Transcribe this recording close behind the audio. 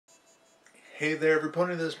Hey there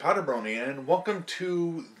everybody, this is PotterBrony, and welcome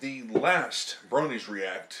to the last Bronies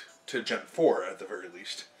React to Gen 4 at the very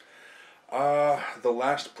least. The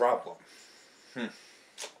last problem.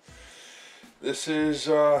 This is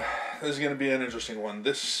going to be an interesting one.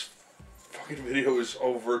 This fucking video is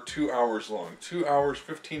over 2 hours long. 2 hours,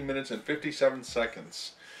 15 minutes, and 57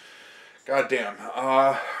 seconds. God damn.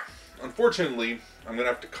 Unfortunately, I'm going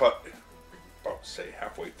to have to cut, about say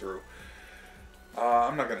halfway through.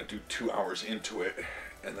 I'm not going to do 2 hours into it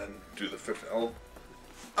and then do the 50.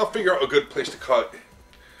 I'll figure out a good place to cut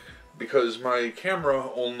because my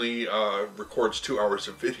camera only records 2 hours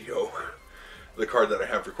of video. The card that I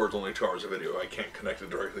have records only 2 hours of video. I can't connect it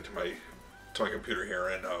directly to my computer here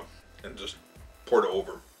and just port it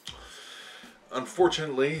over.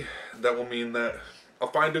 Unfortunately, that will mean that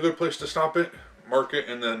I'll find a good place to stop it, mark it,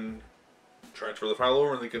 and then transfer the file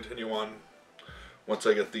over and then continue on once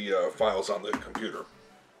I get the files on the computer.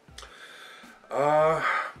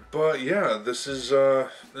 But yeah, this is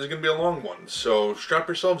gonna be a long one, so strap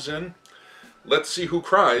yourselves in. Let's see who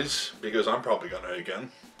cries, because I'm probably gonna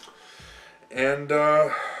again. And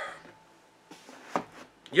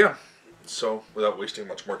yeah, so without wasting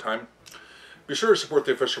much more time, be sure to support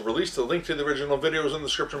the official release. The link to the original video is in the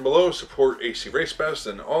description below. Support AC Race Best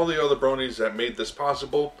and all the other bronies that made this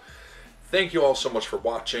possible. Thank you all so much for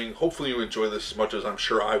watching. Hopefully you enjoy this as much as I'm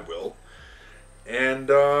sure I will. And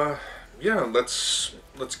yeah, let's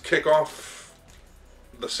kick off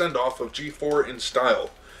the send-off of G4 in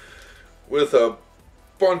style with a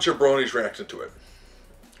bunch of bronies reacting to it.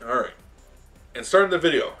 Alright. And starting the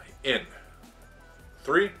video in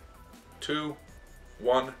 3, 2,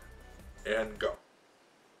 1, and go.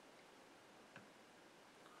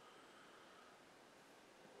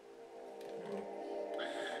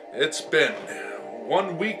 It's been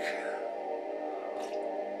 1 week.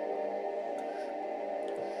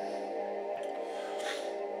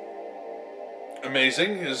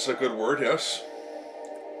 Amazing is a good word, yes.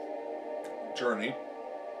 Journey.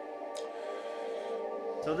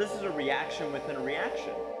 So this is a reaction within a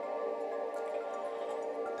reaction.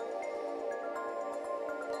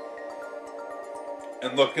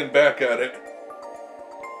 And looking back at it,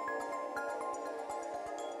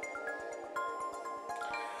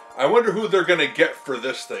 I wonder who they're going to get for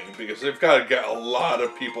this thing, because they've got to get a lot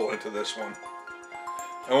of people into this one.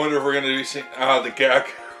 I wonder if we're going to be seeing, the gag.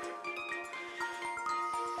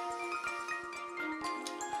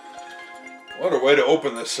 What a way to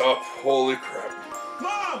open this up. Holy crap.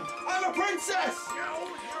 Mom, I'm a princess! No,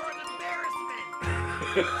 you're an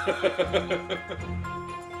embarrassment!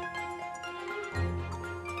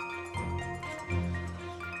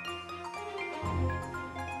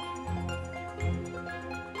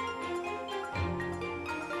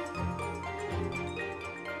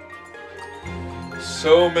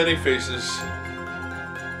 So many faces.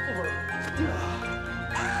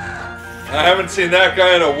 I haven't seen that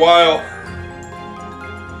guy in a while.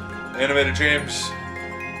 Animated James.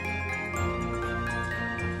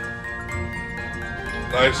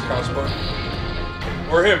 Nice cosplay.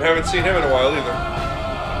 Or him. Haven't seen him in a while either.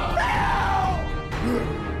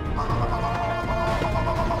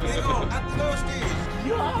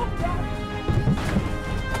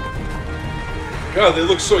 God, they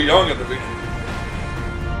look so young in the beginning.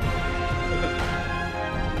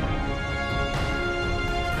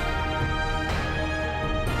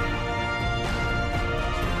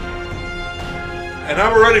 And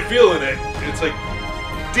I'm already feeling it. It's like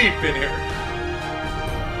deep in here.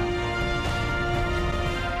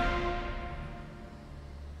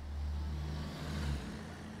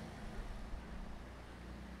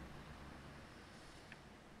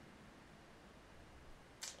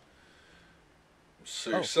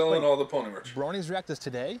 So you're selling all the pony merch. Bronies React is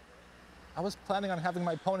today? I was planning on having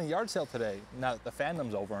my pony yard sale today, now that the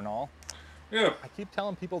fandom's over and all. Yeah. I keep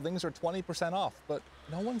telling people things are 20% off, but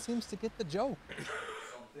no one seems to get the joke.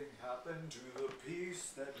 Something happened to the piece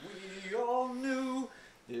that we all knew.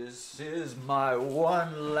 This is my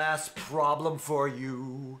one last problem for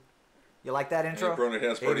you. You like that intro? Hey, Brony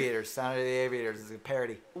Dance Party. Aviators, Sound of the Aviators is a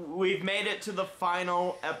parody. We've made it to the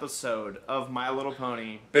final episode of My Little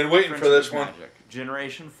Pony. Been waiting for this one. Magic.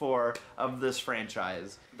 Generation 4 of this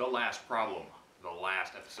franchise. The last problem. The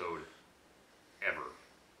last episode ever.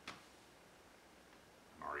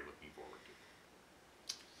 I'm already looking forward to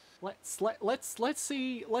it.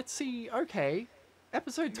 Let's see. Okay,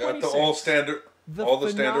 episode 26. Got the all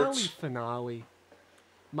the standards. Finale.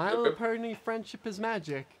 My Little Pony: Friendship is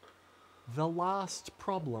Magic. The last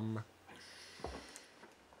problem.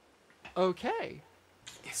 Okay.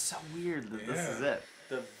 It's so weird that this is it.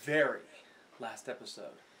 The very last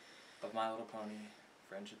episode of My Little Pony: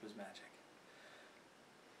 Friendship is Magic.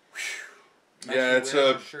 Yeah, Actually it's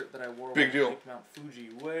wearing a shirt that I wore big when I deal. hiked Mount Fuji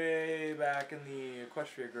way back in the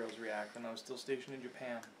Equestria Girls React when I was still stationed in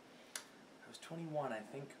Japan. I was 21, I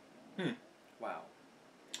think. Wow.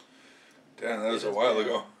 Damn, that was It a has while been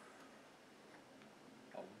ago.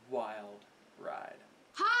 A wild ride.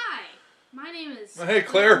 Hi! My name is Hey,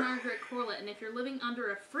 Claire. Margaret Corlett, and if you're living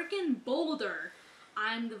under a frickin' boulder,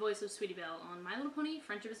 I'm the voice of Sweetie Belle on My Little Pony,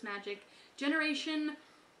 Friendship is Magic, Generation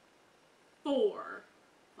 4.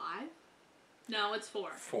 5? No, it's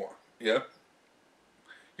 4. 4. Yeah.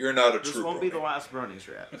 You're not a This true won't be brony. the last Bronies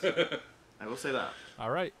react. I will say that. All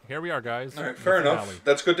right, here we are, guys. All right, The fair enough. finale.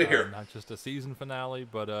 That's good to hear. Not just a season finale,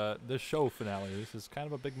 but this show finale. This is kind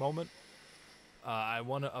of a big moment. I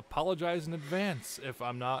want to apologize in advance if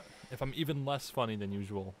I'm even less funny than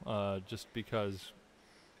usual, just because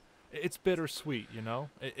it's bittersweet, you know?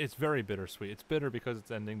 It's very bittersweet. It's bitter because it's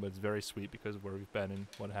ending, but it's very sweet because of where we've been and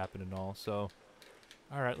what happened and all. So,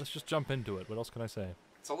 all right, let's just jump into it. What else can I say?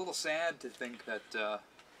 It's a little sad to think that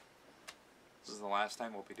this is the last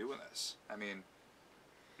time we'll be doing this. I mean,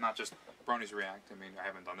 not just Bronies React. I mean, I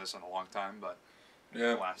haven't done this in a long time, but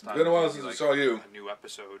Yeah. the last time Been a while there's since gonna I be, saw you. a new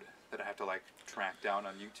episode that I have to like track down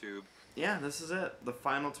on YouTube. Yeah, this is it. The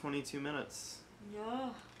final 22 minutes Yeah.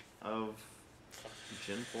 of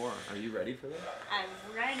Gen 4. Are you ready for that?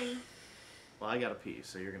 I'm ready. Well, I gotta pee,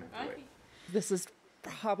 so you're gonna have to wait. This is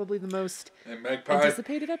probably the most And Magpie,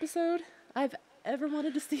 anticipated episode I've ever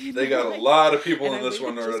wanted to see. in they my got a life. lot of people And in I this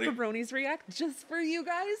one waited already. Just for Bronies React, just for you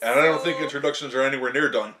guys. And I don't think so introductions are anywhere near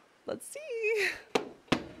done. Let's see.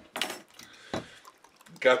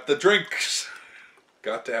 Got the drinks.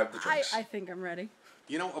 Got to have the drinks. I think I'm ready.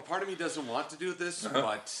 You know, a part of me doesn't want to do this,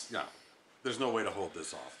 but no, there's no way to hold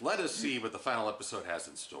this off. Let us see what the final episode has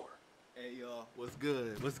in store. Hey y'all, what's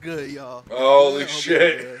good? What's good, y'all? Holy Good?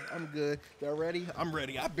 shit. I'm good. Y'all ready? I'm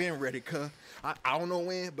ready. I've been ready, cuh. I don't know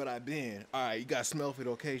when, but I've been. All right, you got to smell for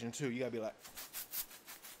the occasion, too. You got to be like,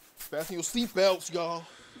 fasten your seatbelts, y'all.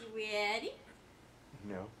 You ready?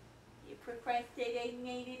 No. You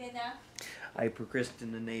procrastinated enough? I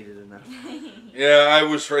procrastinated enough. Yeah, I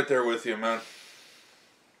was right there with you, man.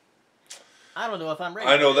 I don't know if I'm ready.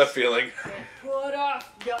 I know that feeling. Put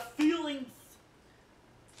off your feelings.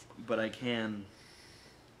 But I can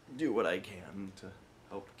do what I can to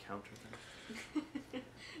help counter them.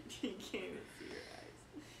 You can't even see your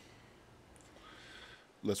eyes.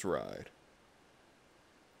 Let's ride.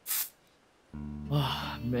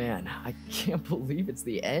 Oh, man, I can't believe it's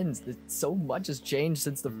the end. So much has changed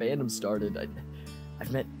since the fandom started.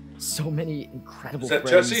 I've met so many incredible Is that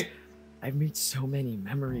friends. Jesse? I've made so many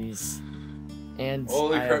memories. And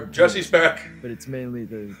Holy I crap, have Jesse's dreams, back. But it's mainly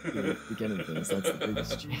the beginning things. That's the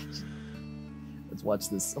biggest change. Let's watch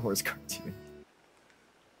this horse cartoon.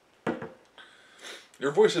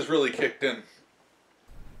 Your voice has really kicked in.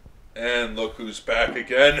 And look who's back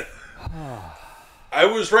again. I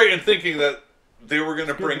was right in thinking that they were going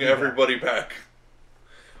to bring everybody back.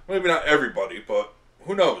 Maybe not everybody, but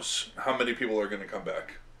who knows how many people are going to come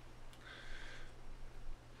back.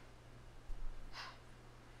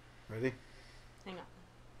 Ready? Hang on.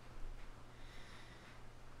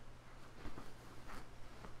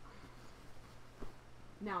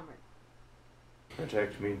 Now I'm ready.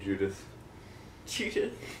 Protect me, Judith.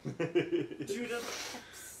 Judith.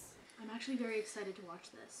 Judith. I'm actually very excited to watch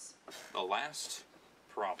this. The last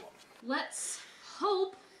problem. Let's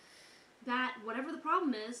hope that whatever the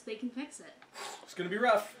problem is, they can fix it. It's gonna be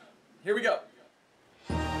rough. Here we go.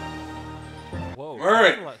 Whoa, All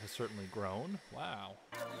right. Nicolette has certainly grown. Wow.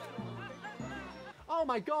 Oh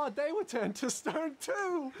my god, they were turned to stone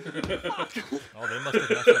too! Fuck. Oh, they must have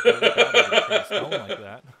messed up really badly to turn stone like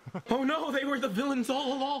that. Oh no, they were the villains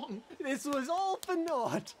all along! This was all for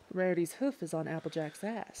naught! Rarity's hoof is on Applejack's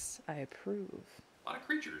ass. I approve. A lot of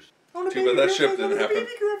creatures. Oh, Too bad that ship didn't happen.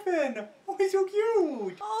 Baby Griffin. Oh, he's so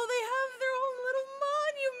cute. Oh, they have their own little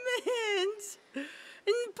monument!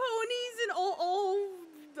 And ponies and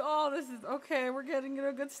oh, this is okay. We're getting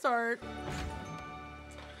a good start.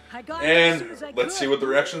 I got And let's see what the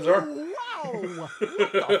reactions are. Wow! What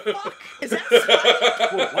the fuck? Is that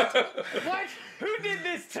Spike? What? Who did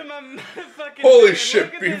this to my fucking Holy man?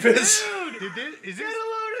 shit, Look at this Beavis. dude. Is this? Get a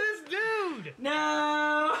load of this dude.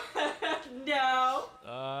 No. No.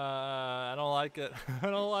 I don't like it. I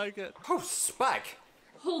don't like it. Oh, Spike.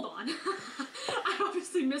 Hold on. I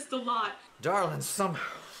obviously missed a lot. Darling,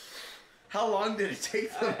 How long did it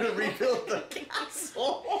take them to rebuild the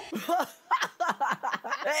castle?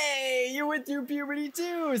 Hey, you went through puberty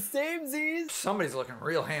too. Samesies. somebody's looking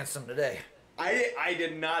real handsome today. I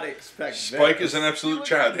did not expect Spike this. is an absolute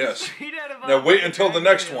Chad, yes. Straight out of Now wait until the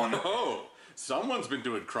next one. Oh, someone's been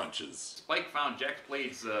doing crunches. Spike found Jack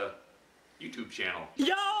Blade's YouTube channel.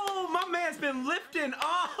 Yo, my man's been lifting.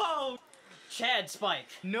 Oh! Chad Spike.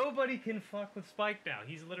 Nobody can fuck with Spike now.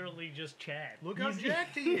 He's literally just Chad. Look how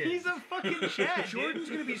jacked he is. He's a fucking Chad. Jordan's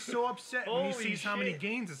gonna be so upset when he Holy sees how many shit.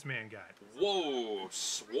 gains this man got. Whoa,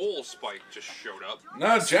 Swole Spike just showed up.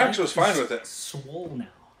 No, Jax was fine with it. Swole now.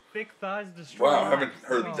 Thick thighs destroy. Wow, I haven't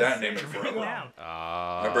heard that name in forever.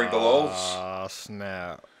 I bring the lulls. Ah,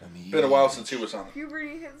 snap. Been a while since he was on.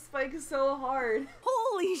 Puberty hit Spike so hard.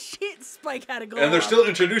 Holy shit, Spike had to go. And they're still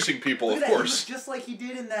introducing people, Look of at that, he course. looks just like he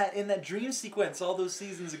did in that dream sequence all those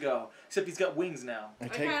seasons ago. Except he's got wings now. I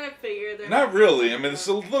kind of figured they're Not really. I mean, it's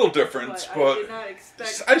a little different, I but did not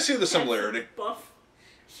expect I see the similarity. buff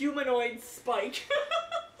humanoid Spike.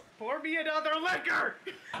 Pour me another liquor.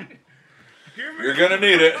 You're gonna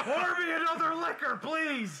need it. Pour me another liquor,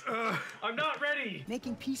 please. I'm not ready.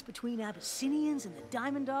 Making peace between Abyssinians and the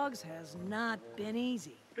Diamond Dogs has not been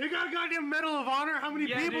easy. He got a goddamn Medal of Honor. How many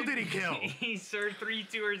people did he kill? He served 3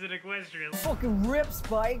 tours in Equestria. Fucking rip,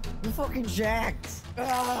 Spike. You're fucking jacked.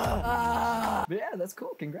 Yeah, that's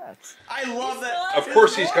cool. Congrats. I love that. Of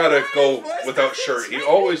course, he's gotta go without shirt. He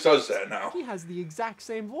always does that now. He has the exact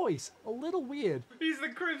same voice. A little weird. He's the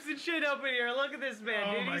crimson shit up in here. Look at this man,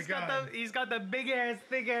 Oh dude. my God. He's got the big ass,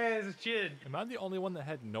 thick ass chin. Am I the only one that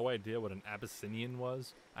had no idea what an Abyssinian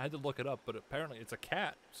was? I had to look it up, but apparently it's a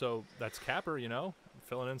cat. So that's Capper, you know?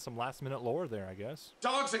 Filling in some last-minute lore there, I guess.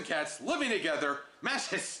 Dogs and cats living together, mass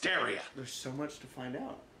hysteria. There's so much to find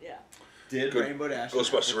out. Yeah. Did Good Rainbow Dash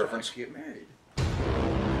Ghostbusters and reference. get married?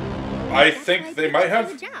 I think they might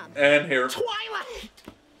have. And here. Twilight!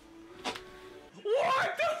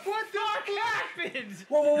 What the fuck happened?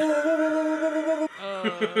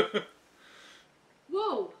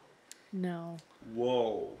 Whoa. No.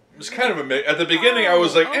 Whoa. It was kind of a mix. At the beginning, I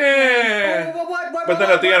was like, eh. But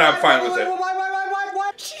then at the end, I'm fine with it.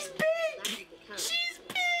 What? She's big! She's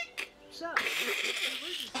big!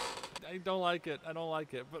 I don't like it. I don't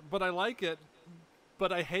like it. But I like it.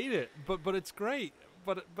 But I hate it. But it's great.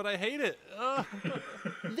 But I hate it. Ugh.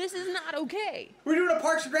 This is not okay. We're doing a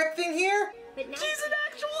Parks and Rec thing here? But now She's an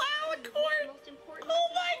actual alicorn! Oh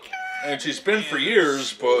my god! And she's been for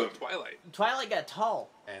years, but Twilight got tall.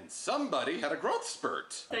 And somebody had a growth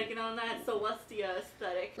spurt. taking on that Celestia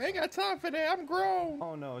aesthetic. I ain't got time for that. I'm grown.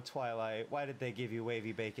 Oh no, Twilight. Why did they give you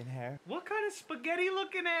wavy bacon hair? What kind of spaghetti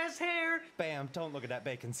looking ass hair? Bam, don't look at that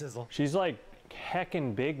bacon sizzle. She's like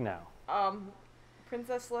heckin' big now.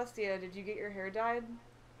 Princess Celestia, did you get your hair dyed?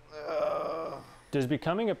 Does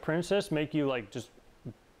becoming a princess make you like just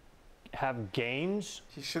have gains?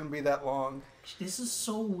 She shouldn't be that long. This is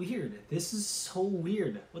so weird. This is so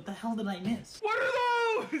weird. What the hell did I miss? What are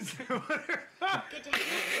those?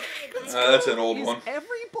 that's an old Is one.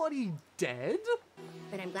 everybody dead?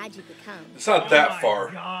 But I'm glad you could come. It's not that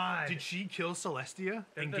far. God. Did she kill Celestia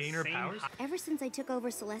and gain her powers? Ever since I took over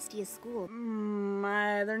Celestia's school,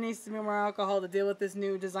 There needs to be more alcohol to deal with this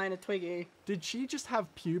new design of Twiggy. Did she just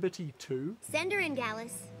have puberty too? send her in,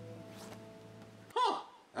 Gallus. Huh.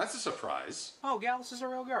 That's a surprise. Oh, Gallus is a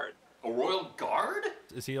royal guard. A royal guard?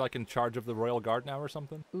 Is he like in charge of the royal guard now or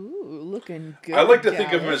something? Ooh, looking good. I like to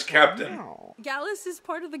think of him as captain. Wow. Gallus is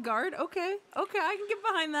part of the guard? Okay, I can get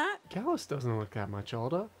behind that. Gallus doesn't look that much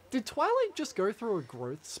older. Did Twilight just go through a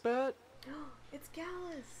growth spurt? It's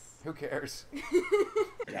Gallus. Who cares?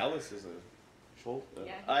 Gallus is a shoulder.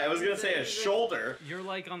 Yeah. I was gonna say a shoulder. You're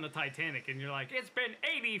like on the Titanic and you're like, it's been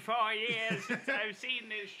 84 years since I've seen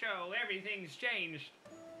this show. Everything's changed.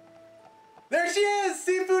 There she is!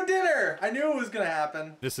 Seafood dinner! I knew it was gonna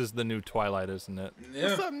happen. This is the new Twilight, isn't it?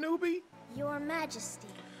 What's up, newbie? Your Majesty.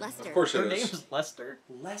 Lester. Of course Her it name is. is Lester.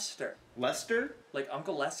 Lester. Lester? Like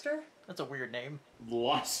Uncle Lester? That's a weird name.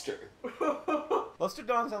 Luster. Lester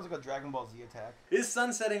Dawn sounds like a Dragon Ball Z attack. Is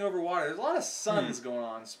sun setting over water? There's a lot of suns going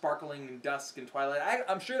on, sparkling in dusk and twilight.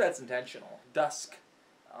 I'm sure that's intentional. Dusk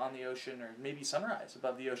on the ocean, or maybe sunrise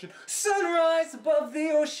above the ocean. Sunrise above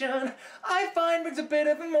the ocean, I find brings a bit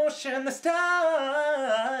of emotion this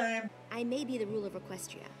time. I may be the ruler of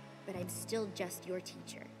Equestria, but I'm still just your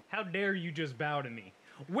teacher. How dare you just bow to me?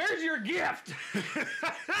 Where's your gift?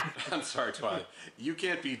 I'm sorry, Twilight. You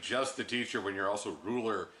can't be just the teacher when you're also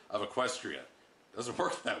ruler of Equestria. Doesn't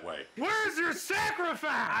work that way. Where's your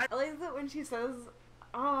sacrifice? I like that when she says,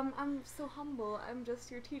 I'm so humble, I'm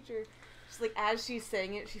just your teacher. Just like as she's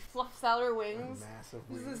saying it, she fluffs out her wings.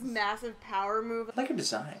 This is this massive power move. I like her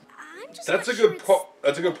design. I'm just That's not a sure good it's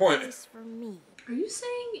That's a good point. place for me. Are you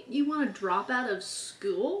saying you want to drop out of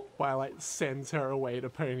school? Twilight sends her away to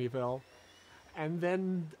Ponyville. And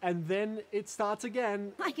then it starts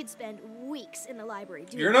again. I could spend weeks in the library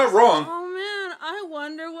doing You're not this. wrong. Oh man, I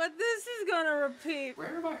wonder what this is gonna repeat.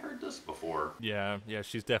 Where have I heard this before? Yeah,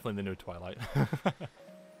 she's definitely the new Twilight.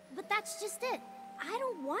 But that's just it. I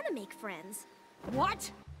don't want to make friends.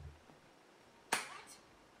 What?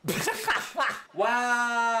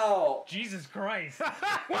 Wow! Jesus Christ.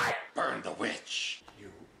 What? Burn the witch. You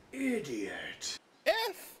idiot.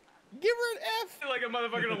 F. Give her an F. Like a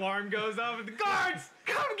motherfucking alarm goes off and the guards,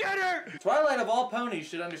 come get her! Twilight of all ponies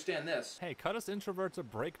should understand this. Hey, cut us introverts a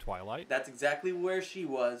break, Twilight. That's exactly where she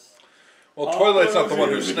was. Well, Twilight's not the one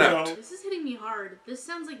who snapped. This is hitting me hard. This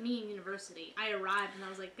sounds like me in university. I arrived and I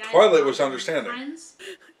was like, guys, Twilight was understanding. friends?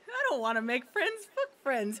 I don't want to make friends. Fuck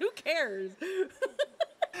friends. Who cares?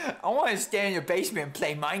 I want to stand in your basement and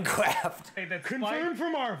play Minecraft. Hey, that's confirmed for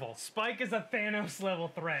Marvel. Spike is a Thanos level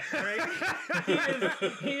threat, right?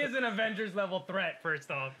 he is an Avengers level threat, first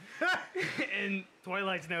off. And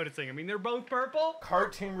Twilight's noticing. I mean, they're both purple.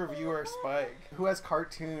 Cartoon reviewer Spike, who has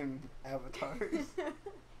cartoon avatars.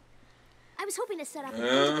 I was hoping to set up an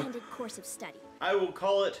independent course of study. I will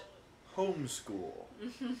call it homeschool.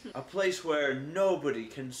 A place where nobody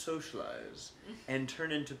can socialize and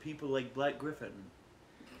turn into people like Black Griffin.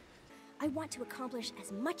 I want to accomplish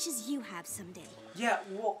as much as you have someday. Yeah,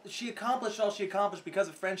 well, she accomplished all she accomplished because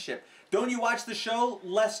of friendship. Don't you watch the show,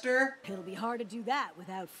 Lester? It'll be hard to do that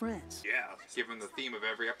without friends. Yeah, given the theme of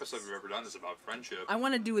every episode we've ever done is about friendship. I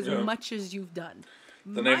want to do as much as you've done.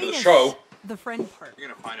 The name of the Minus show. The friend part. You're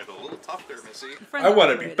gonna find it a little tough there, Missy. I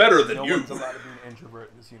want to be better than no you. one's allowed to be an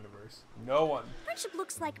introvert in this universe. No one. Friendship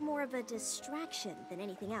looks like more of a distraction than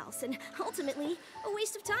anything else, and ultimately, a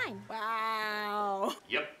waste of time. Wow.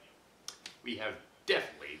 Yep. We have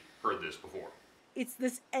definitely heard this before. It's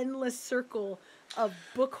this endless circle of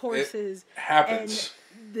book horses. It happens.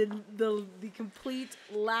 And the complete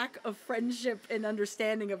lack of friendship and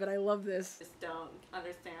understanding of it. I love this. Just don't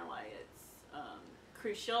understand why it's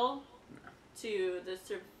crucial to the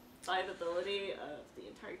survivability of the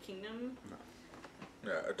entire kingdom.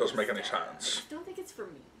 Yeah, it doesn't make any I sense. just don't think it's for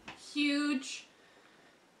me. Huge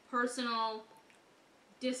personal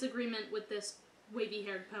disagreement with this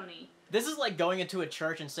wavy-haired pony. This is like going into a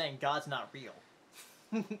church and saying God's not real.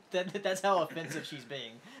 That's how offensive she's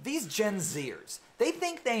being. These Gen Zers, they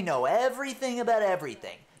think they know everything about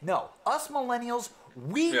everything. No, us millennials,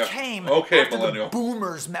 we came after the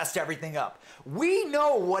boomers messed everything up. We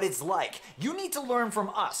know what it's like. You need to learn from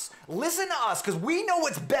us. Listen to us, because we know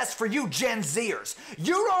what's best for you Gen Zers.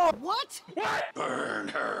 You don't... What? What? Burn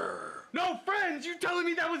her. No friends? You telling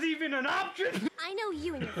me that was even an option? I know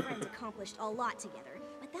you and your friends accomplished a lot together,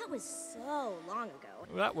 but that was so long ago.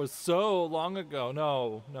 That was so long ago.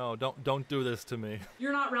 No, don't do this to me.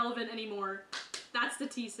 You're not relevant anymore. That's the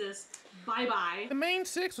thesis. Bye-bye. The main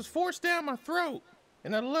six was forced down my throat,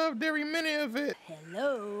 and I loved every minute of it.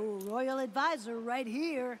 Hello, royal advisor right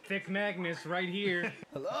here. Thick Magnus right here.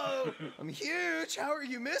 Hello, I'm huge. How are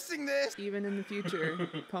you missing this? Even in the future,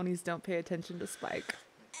 ponies don't pay attention to Spike.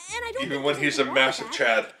 And I don't Even when he's a massive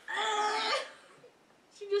Chad.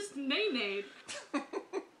 She just nay-nayed.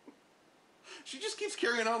 She just keeps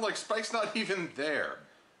carrying on like Spike's not even there.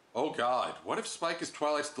 Oh God, what if Spike is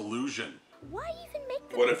Twilight's delusion? Why even make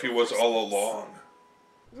them? What if he was all along?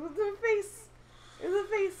 The face. The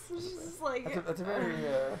face was just like... That's a very,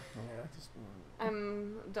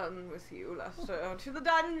 I'm done with you, Lester. To the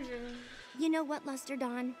dungeon. You know what, Lester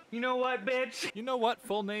Don? You know what, bitch? You know what?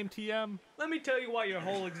 Full name TM? Let me tell you why your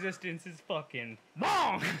whole existence is fucking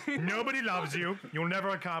wrong. Nobody loves you. You'll never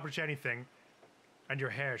accomplish anything. And your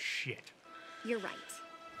hair's shit. You're right.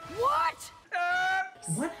 What?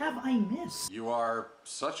 What have I missed? You are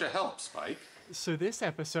such a help, Spike. So this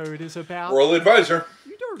episode is about... Royal advisor.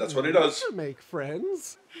 You don't That's what he need does. to make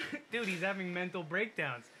friends. Dude, he's having mental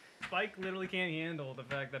breakdowns. Spike literally can't handle the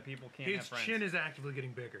fact that people can't have His friends. chin is actively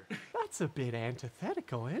getting bigger. That's a bit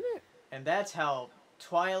antithetical, isn't it? And that's how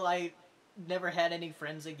Twilight never had any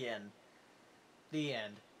friends again. The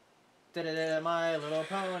end. Da-da-da, My Little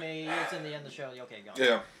Pony. It's in the end of the show. Okay, go.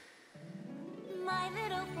 Yeah. My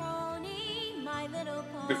little pony, my little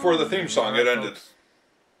pony. Before the theme song, it ended.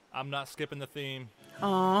 I'm not skipping the theme.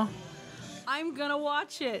 Aw. I'm gonna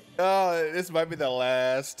watch it. Oh, this might be the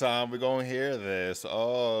last time we're gonna hear this.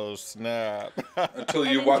 Oh, snap. Until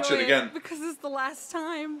you watch it again. Because it's the last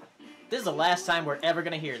time. This is the last time we're ever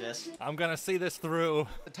gonna hear this. I'm gonna see this through.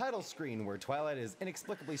 The title screen where Twilight is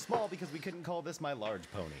inexplicably small because we couldn't call this My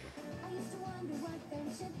Large Pony.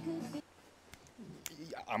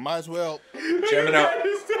 I might as well. Jam it out.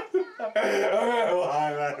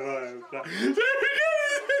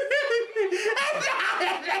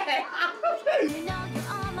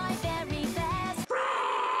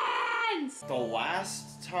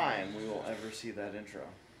 time we will ever see that intro.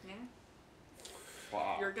 Yeah.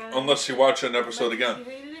 Wow. You're gonna Unless you watch an episode again. You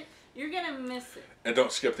hated it, you're gonna miss it. And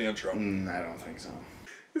don't skip the intro. I don't think so.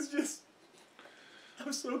 It's just...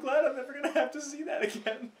 I'm so glad I'm never going to have to see that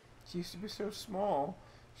again. She used to be so small.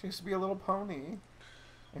 She used to be a little pony.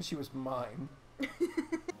 And she was mine.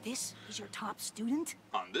 This is your top student?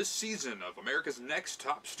 On this season of America's Next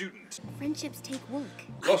Top Student. Friendships take work.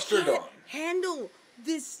 Luster Dawn. Handle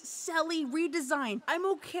this Sally redesign. I'm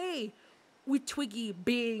okay with Twiggy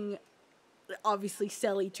being obviously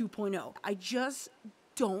Sally 2.0. I just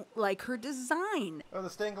don't like her design. Oh, the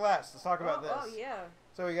stained glass. Let's talk about this. Oh, yeah.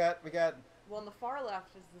 So we got Well, on the far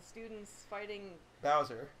left is the students fighting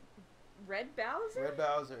Bowser. Red Bowser? Red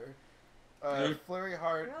Bowser. Flurry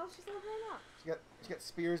Heart. Well, she's not very up. She got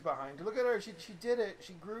spears behind her. Look at her. She did it.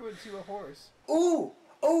 She grew into a horse. Ooh!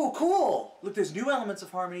 Oh, cool! Look, there's new elements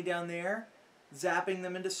of harmony down there. Zapping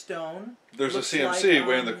them into stone. There's Looks a CMC like,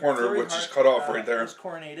 way in the corner, Flurry which is Heart, cut off right there. was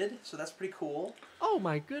coronated, so that's pretty cool. Oh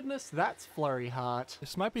my goodness, that's Flurry Heart.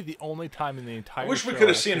 This might be the only time in the entire I wish we show could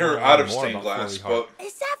have I seen feel her I out know of more stained about glass, Flurry Heart. but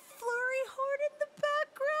Is that Flurry Heart in the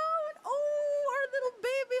background? Oh, our little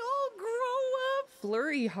baby all grow up.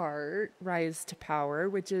 Flurry Heart rise to power,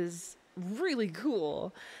 which is really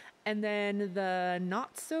cool. And then the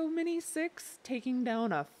not so mini 6 taking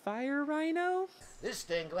down a fire rhino. This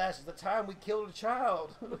stained glass is the time we killed a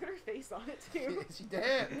child. Look at her face on it too. She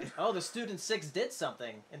did. Oh, the student 6 did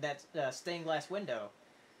something in that stained glass window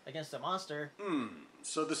against a monster.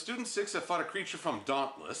 So the Student 6 have fought a creature from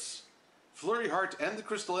Dauntless. Flurry Heart and the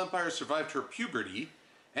Crystal Empire survived her puberty,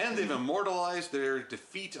 and they've immortalized their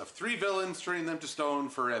defeat of 3 villains, turning them to stone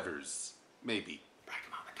forevers. Maybe.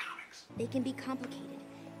 They can be complicated.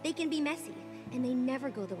 They can be messy. And they never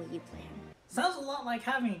go the way you plan. Sounds a lot like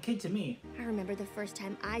having a kid to me. I remember the first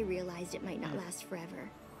time I realized it might not last forever.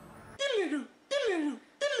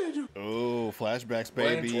 Oh, flashbacks,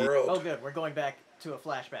 baby. Oh, good. We're going back to a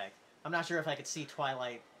flashback. I'm not sure if I could see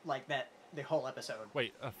Twilight like that the whole episode.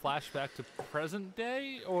 Wait, a flashback to present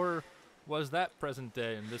day? Or was that present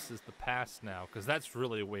day and this is the past now? Because that's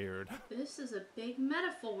really weird. This is a big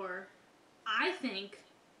metaphor, I think,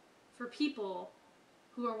 for people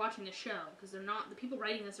who are watching the show, because they're not, the people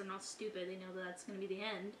writing this are not stupid. They know that that's going to be the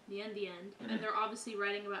end, and they're obviously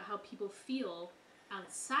writing about how people feel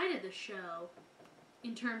outside of the show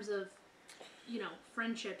in terms of, you know,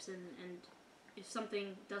 friendships and if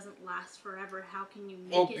something doesn't last forever, how can you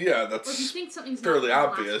make it? Yeah, that's or if you think something's fairly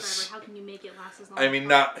not gonna obvious. last forever, how can you make it last as long? I mean,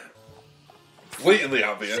 not blatantly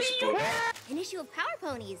obvious, but An issue of Power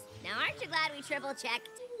Ponies. Now aren't you glad we triple checked?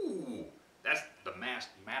 Ooh, that's the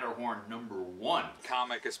Masked Matterhorn #1.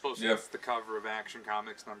 Comic is supposed to Yep. be the cover of Action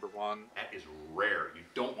Comics #1. That is rare. You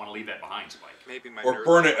don't want to leave that behind, Spike. Maybe my or nerd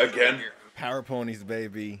burn it love is again. right here. Power Ponies,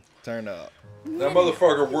 baby. Turn up. That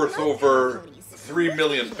motherfucker worth over 3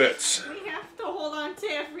 million bits. We have to hold on to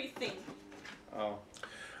everything. Oh.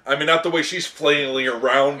 I mean, not the way she's flailing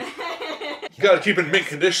around. You gotta keep it in mint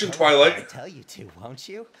condition, I Twilight. tell you to, won't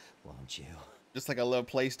you? Won't you? Just like I love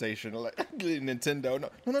PlayStation, like Nintendo. No.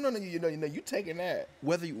 You taking that.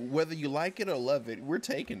 Whether you like it or love it, we're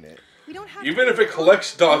taking it. We don't have Even to if it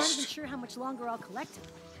collects I'm not even dust. sure how much longer I'll collect them.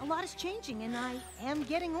 A lot is changing, and I am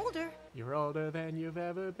getting older. You're older than you've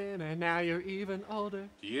ever been, and now you're even older.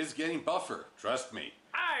 He is getting buffer, trust me.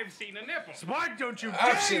 I've seen a nipple. Spike, don't you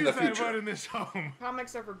I've dare seen use the that future. word in this home.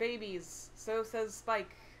 Comics are for babies. So says Spike.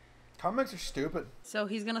 Comics are stupid. So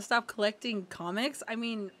he's gonna stop collecting comics? I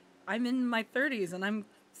mean, I'm in my 30s and I'm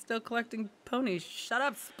still collecting ponies. Shut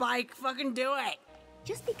up, Spike. Fucking do it.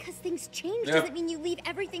 Just because things change Yeah. doesn't mean you leave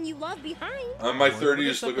everything you love behind. On my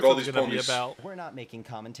 30s, look at all these ponies. We're not making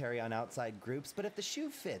commentary on outside groups, but if the shoe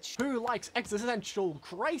fits. Who likes existential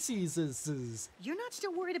crises? You're not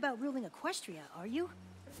still worried about ruling Equestria, are you?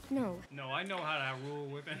 No. No, I know how to rule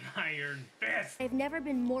with an iron fist. I've never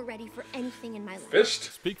been more ready for anything in my life.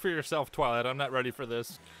 Fist? Speak for yourself, Twilight. I'm not ready for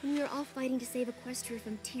this. When we were all fighting to save Equestria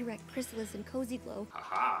from T-Rex, Chrysalis, and Cozy Glow.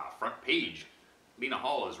 Haha, front page. Lena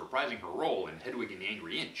Hall is reprising her role in Hedwig and the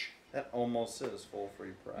Angry Inch. That almost is full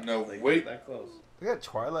free price. No, They get wait. that close. Look at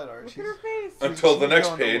Twilight art. Look at her face. Until the next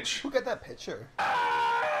going page. Look at that picture.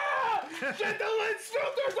 Get the lens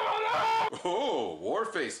filters on! Oh,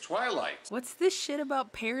 Warface Twilight. What's this shit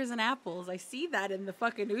about pears and apples? I see that in the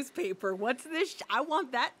fucking newspaper. What's this? I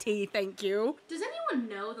want that tea, thank you. Does anyone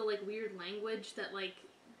know the like weird language that like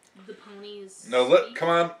the ponies? No, come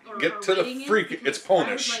on, or get are to the writing in? freak. Because It's I would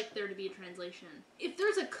Polish. like there to be a translation. If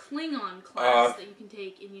there's a Klingon class that you can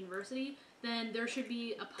take in university, then there should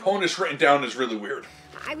be a Polish written down is really weird.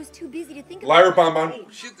 I was too busy to think Lyra about Bonbon.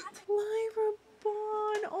 Lyra Bon,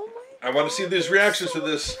 oh my I want to see these reactions to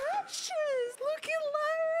this. precious. Look at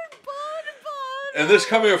Lyra And this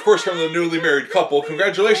coming, of course, from the newly married couple.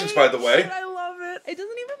 Congratulations, by the way. I love it. It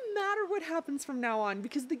doesn't even matter what happens from now on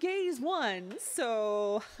because the gays won.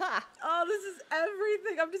 So, ha. Oh, this is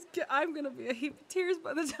everything. I'm gonna be a heap of tears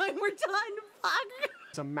by the time we're done. Fuck.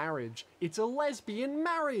 It's a marriage. It's a lesbian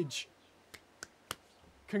marriage.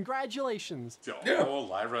 Congratulations. Oh,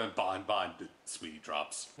 Lyra and Bon sweetie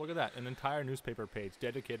drops. Look at that, an entire newspaper page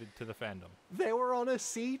dedicated to the fandom. They were on a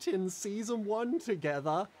seat in season 1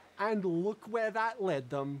 together, and look where that led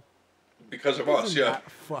them. Because of us, Isn't yeah. that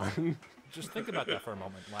fun? Just think about that for a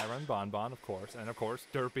moment. Lyra and Bon, of course, and of course,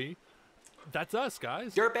 Derpy. That's us,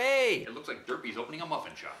 guys. Derpy! It looks like Derpy's opening a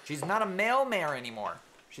muffin shop. She's not a male mayor anymore.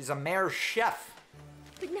 She's a mayor chef.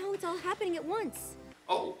 But now it's all happening at once.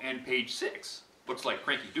 Oh, and page 6. Looks like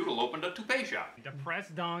Cranky Doodle opened a toupee shop.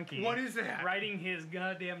 Depressed donkey. What is that? Riding his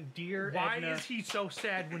goddamn deer. Why Edna. is he so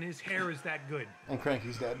sad when his hair is that good? And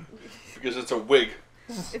Cranky's dead. Because it's a wig.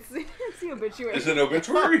 It's the obituary. It's an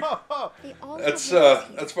obituary? They all That's have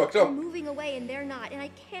names that's here. fucked up. They're moving away and they're not, and I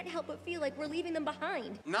can't help but feel like we're leaving them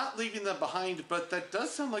behind. Not leaving them behind, but that does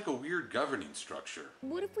sound like a weird governing structure.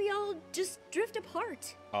 What if we all just drift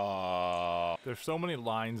apart? There's so many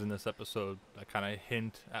lines in this episode that kind of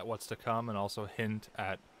hint at what's to come and also hint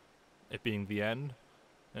at it being the end.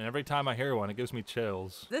 And every time I hear one, it gives me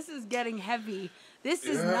chills. This is getting heavy. This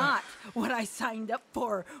is not what I signed up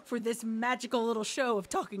for this magical little show of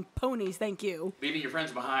talking ponies, thank you. Leaving your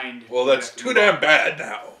friends behind. Well, that's too damn bad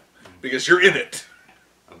now. Because you're in it.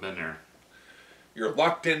 I've been there. You're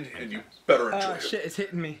locked in, and you better enjoy Oh it. shit, it's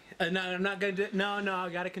hitting me. No, I'm not gonna do it. No, I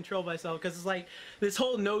gotta control myself because it's like this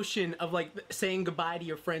whole notion of like saying goodbye to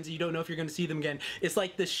your friends and you don't know if you're gonna see them again. It's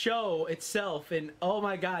like the show itself, and oh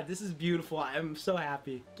my god, this is beautiful. I'm so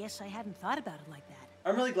happy. Guess I hadn't thought about it like that.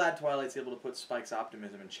 I'm really glad Twilight's able to put Spike's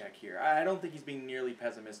optimism in check here. I don't think he's being nearly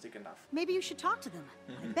pessimistic enough. Maybe you should talk to them.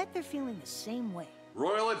 I bet they're feeling the same way.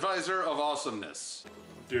 Royal Advisor of Awesomeness.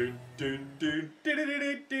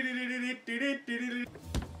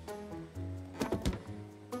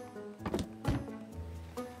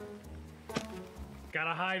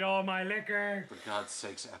 Gotta hide all my liquor. For God's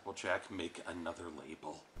sakes, Applejack, make another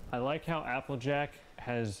label. I like how Applejack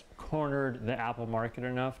has cornered the Apple market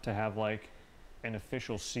enough to have like an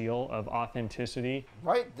official seal of authenticity.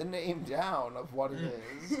 Write the name down of what it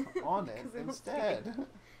is on it instead.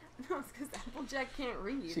 No, it's because Applejack can't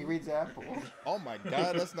read. She reads apple. Oh my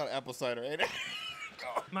god, that's not apple cider, ain't it?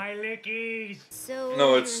 My lickies. So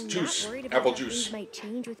No, it's you're juice. Not worried about Apple how juice. Things might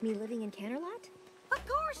change with me living in Canterlot? Of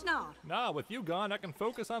course not. Nah, with you gone, I can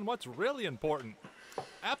focus on what's really important.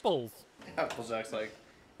 Apples. Applejack's like,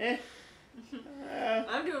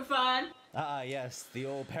 I'm doing fine. Ah, yes, the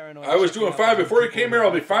old paranoid. I was checking doing out fine when before you people came here.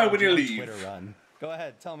 I'll be were fine when you on leave. Twitter run. Go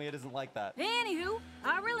ahead, tell me it isn't like that. Anywho,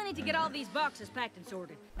 I really need to get all these boxes packed and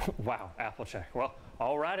sorted. Wow, Applejack. Well,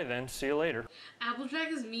 alrighty then. See you later.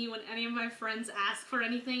 Applejack is me when any of my friends ask for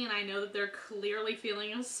anything and I know that they're clearly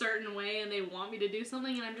feeling a certain way and they want me to do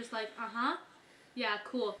something and I'm just like, uh-huh. Yeah,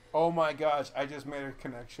 cool. Oh my gosh, I just made a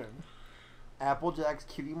connection. Applejack's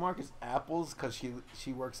cutie mark is apples because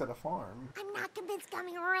she works at a farm. I'm not convinced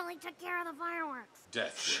Gummy really took care of the fireworks.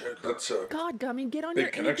 Death. Shit, that's a God, Gummy, get on big your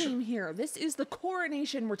A connection. game here. This is the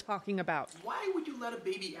coronation we're talking about. Why would you let a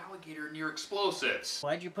baby alligator near explosives?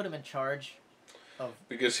 Why'd you put him in charge of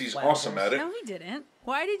Because he's flammables? awesome at it. No, he didn't.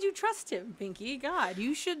 Why did you trust him, Pinky? God,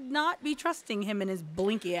 you should not be trusting him and his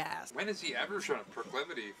blinky ass. When has he ever shown a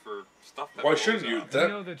proclivity for stuff that Why blows shouldn't you? up?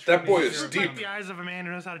 That boy is You're deep. like the eyes of a man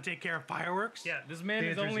who knows how to take care of fireworks. Yeah, this man The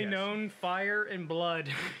has answer is only yes. known fire and blood.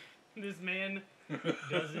 This man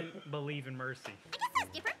doesn't believe in mercy. I guess that's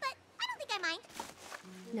different, but I don't think I mind.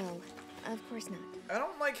 No, of course not. I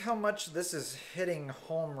don't like how much this is hitting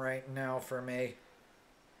home right now for me.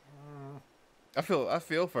 I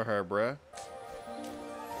feel for her, bruh.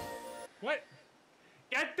 What?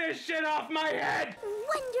 Get this shit off my head!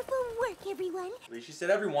 Wonderful work, everyone. At least she said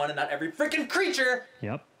everyone and not every freaking creature.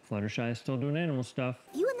 Yep, Fluttershy is still doing animal stuff.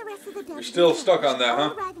 You and the rest of the Dubs You're still stuck on that, all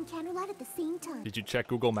huh? arrive in Canterlot at the same time. Did you check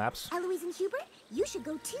Google Maps? Eloise and Hubert, you should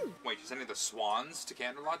go too. Wait, you sending the swans to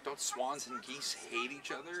Canterlot? Don't swans and geese hate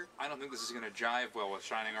each other? I don't think this is going to jive well with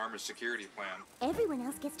Shining Armor's security plan. Everyone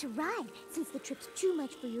else gets to ride, since the trip's too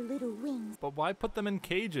much for your little wings. But why put them in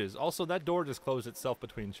cages? Also, that door just closed itself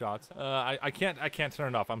between shots. I can't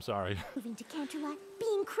turn it off. I'm sorry. Moving to Canterlot,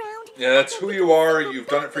 being crowned. Yeah, that's who you are. You've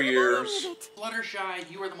done it for years. Fluttershy,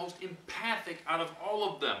 you are the most empathic out of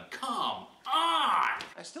all of them. Come on!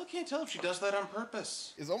 I still can't tell if she does that on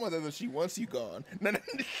purpose. It's almost as if she wants you gone.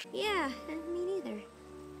 Yeah, me neither.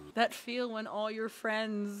 That feel when all your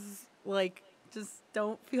friends, like, just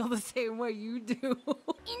don't feel the same way you do.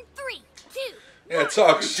 In 3, 2, Yeah, it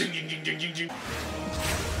sucks.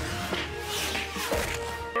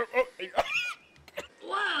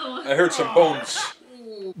 Whoa! I heard some bones.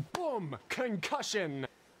 Boom! Concussion.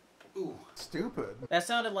 Ooh, stupid. That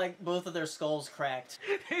sounded like both of their skulls cracked.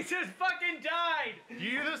 They just fucking died! You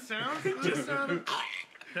hear the sound? Just sound.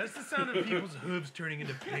 That's the sound of people's hooves turning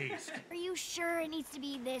into paste. Are you sure it needs to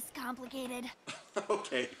be this complicated?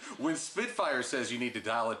 Okay, when Spitfire says you need to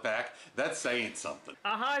dial it back, that's saying something.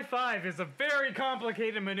 A high five is a very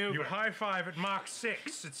complicated maneuver. You high five at Mach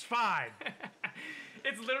 6. It's 5.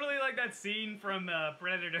 It's literally like that scene from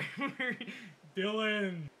Predator.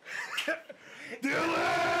 Dylan.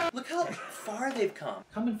 Look how far they've come.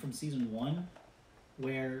 Coming from season 1,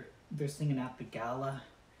 where they're singing at the gala,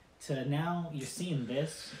 to now you're seeing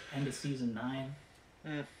this end of season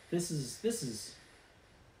 9. This is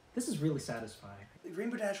really satisfying.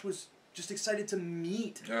 Rainbow Dash was just excited to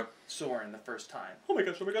meet Soren the first time. Oh my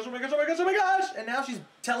gosh, oh my gosh, oh my gosh, oh my gosh, oh my gosh! And now she's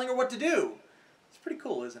telling her what to do. It's pretty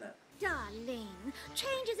cool, isn't it? Darling,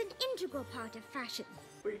 change is an integral part of fashion.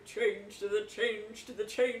 We change to the change to the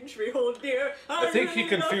change we hold dear. I think he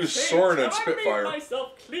confused Soren and Spitfire. I made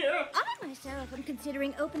myself clear. I myself am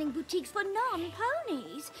considering opening boutiques for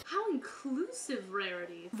non-ponies. How inclusive,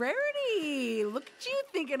 Rarity. Rarity! Look at you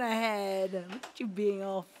thinking ahead. Look at you being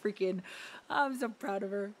all freaking... I'm so proud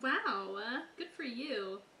of her. Wow, good for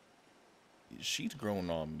you. She's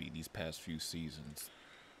grown on me these past few seasons.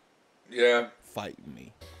 Yeah. Fighting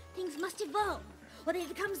me. Things must evolve, or they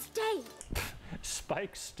become stale.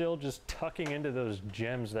 Spike's still just tucking into those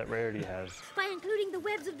gems that Rarity has. By including the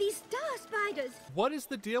webs of these star spiders. What is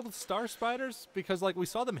the deal with star spiders? Because like we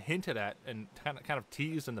saw them hinted at and kind of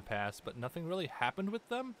teased in the past, but nothing really happened with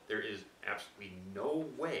them. There is absolutely no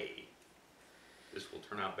way this will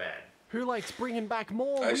turn out bad. Who likes bringing back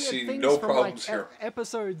more I weird see things no from problems like here.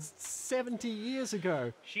 episodes 70 years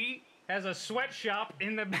ago? She has a sweatshop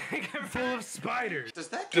in the back full of spiders. Does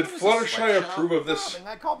that Did Fluttershy approve of this?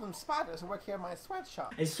 I call them spiders who work here in my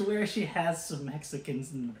sweatshop. I swear she has some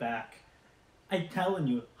Mexicans in the back. I'm telling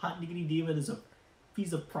you, Hot Diggity Diva is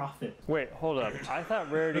he's a prophet. Wait, hold up. I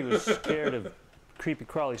thought Rarity was scared of creepy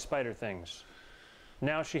crawly spider things.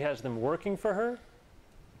 Now she has them working for her?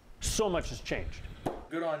 So much has changed.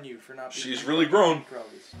 Good on you for not being... She's really grown.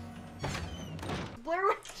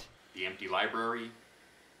 The empty library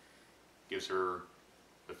gives her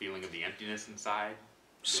the feeling of the emptiness inside.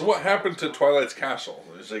 So what happened to Twilight's castle?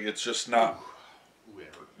 It's just not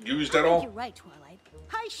used at all? You're right, Twilight.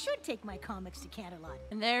 I should take my comics to Canterlot.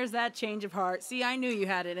 And there's that change of heart. See, I knew you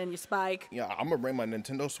had it in you, Spike. Yeah, I'm gonna bring my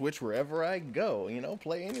Nintendo Switch wherever I go. You know,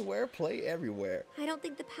 play anywhere, play everywhere. I don't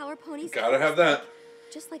think the Power Ponies... Gotta have that.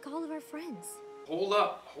 Just like all of our friends. Hold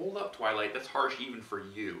up, Twilight. That's harsh even for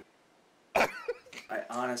you. I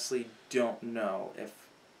honestly don't know if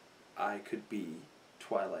I could be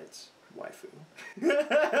Twilight's waifu.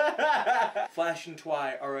 Flash and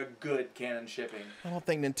Twi are a good canon shipping. I don't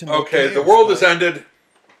think Nintendo Okay, cares, the world has ended.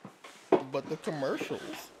 But the commercials.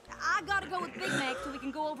 I gotta go with Big Mac so we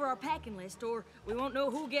can go over our packing list, or we won't know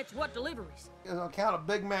who gets what deliveries. On account of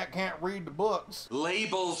Big Mac can't read the books.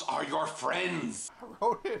 Labels are your friends. I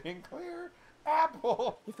wrote it in clear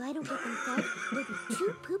apple. If I don't get them fed, they'll be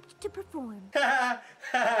too pooped to perform.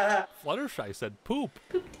 Fluttershy said poop.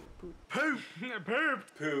 Poop.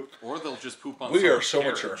 Or they'll just poop on We are someone's so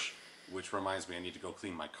carriage, mature. Which reminds me, I need to go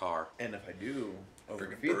clean my car. And if I do,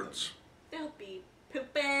 Freaking birds. They'll be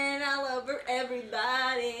pooping all over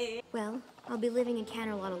everybody. Well, I'll be living in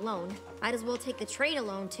Canterlot alone. Might as well take the train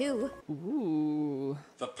alone, too. Ooh.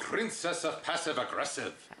 The princess of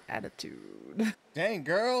passive-aggressive. Attitude. Dang,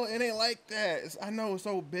 girl, it ain't like that. I know it's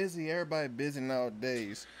so busy. Everybody busy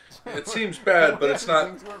nowadays. It seems bad, but it's not.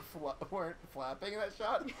 Things weren't flapping in that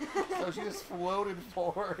shot, so she just floated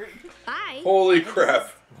forward. Bye. Holy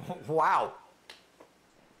crap. Wow.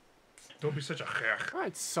 Don't be such a hech.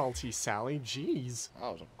 Right, salty Sally. Jeez.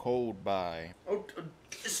 That was a cold bye. Oh,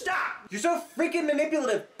 stop! You're so freaking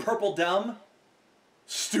manipulative, purple dumb.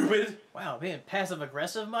 Stupid. Wow, being passive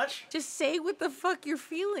aggressive much? Just say what the fuck you're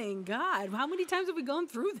feeling. God, how many times have we gone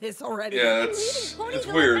through this already? Yeah, it's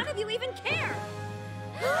weird. None of you even care.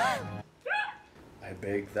 I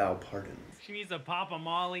beg thou pardon. She needs to pop a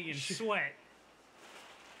Molly and sweat.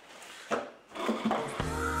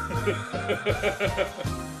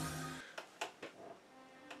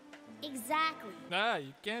 Exactly. Nah,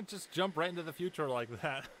 you can't just jump right into the future like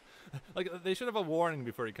that. Like, they should have a warning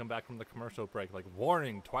before you come back from the commercial break. Like,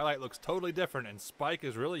 warning, Twilight looks totally different, and Spike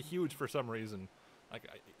is really huge for some reason. Like,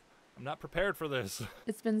 I'm not prepared for this.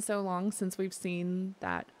 It's been so long since we've seen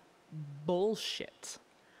that bullshit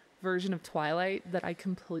version of Twilight that I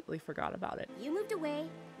completely forgot about it. You moved away,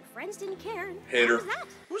 you friends didn't care. Hater. How was that?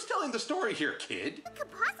 Who's telling the story here, kid? What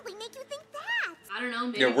could possibly make you think that? I don't know.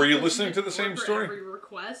 Maybe Yeah, were you because listening she to the did same for story? Every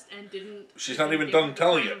request and didn't. She's not even give done the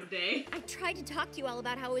telling time it. of day. I tried to talk to you all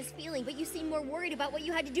about how I was feeling, but you seemed more worried about what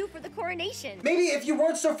you had to do for the coronation. Maybe if you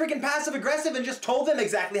weren't so freaking passive aggressive and just told them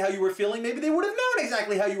exactly how you were feeling, maybe they would have known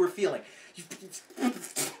exactly how you were feeling.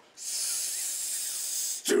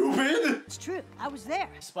 Stupid! It's true. I was there.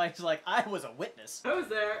 Spike's like, I was a witness. I was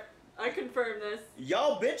there. I confirm this.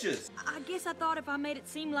 Y'all bitches. I guess I thought if I made it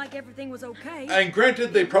seem like everything was okay. And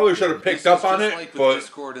granted, they probably should have picked This up is on just it, like with but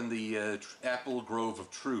Discord and the Apple Grove of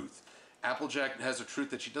Truth. Applejack has a truth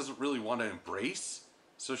that she doesn't really want to embrace,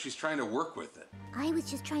 so she's trying to work with it. I was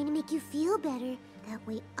just trying to make you feel better. That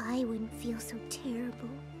way I wouldn't feel so terrible.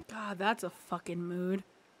 God, that's a fucking mood.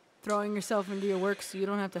 Throwing yourself into your work so you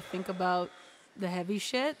don't have to think about the heavy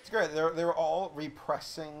shit. It's great. They were all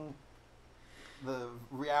repressing the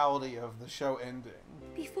reality of the show ending.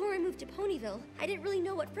 Before I moved to Ponyville, I didn't really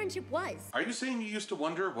know what friendship was. Are you saying you used to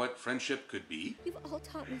wonder what friendship could be? You've all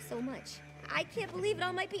taught me so much. I can't believe it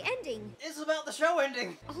all might be ending. It's about the show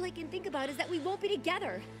ending. All I can think about is that we won't be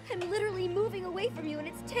together. I'm literally moving away from you and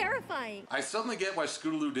it's terrifying. I suddenly get why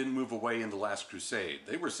Scootaloo didn't move away in The Last Crusade.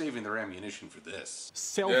 They were saving their ammunition for this.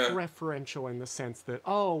 Self-referential in the sense that,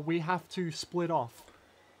 oh, we have to split off,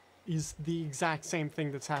 is the exact same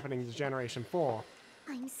thing that's happening to Generation 4.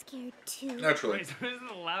 I'm scared too. Naturally. Wait, those are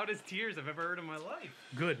the loudest tears I've ever heard in my life.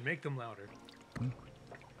 Good, make them louder.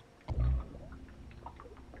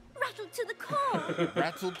 Rattled to the core.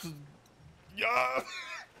 Rattled to... Yeah!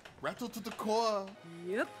 Rattled to the core.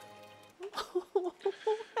 Yep.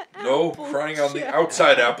 no crying on the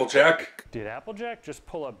outside, Applejack. Did Applejack just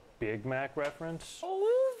pull a Big Mac reference?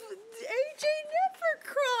 Oh, AJ never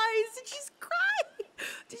cries, and she's crying.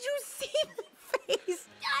 Did you see the face?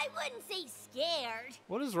 I wouldn't say scared.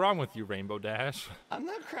 What is wrong with you, Rainbow Dash? I'm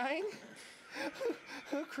not crying.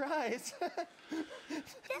 Who cries?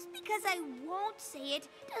 Just because I won't say it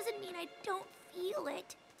doesn't mean I don't feel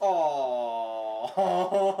it. Aww.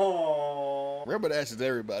 Rainbow Dash is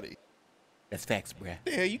everybody. That's facts, bruh. Where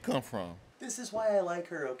the hell you come from? This is why I like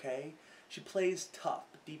her, okay? She plays tough,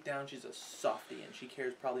 but deep down she's a softie and she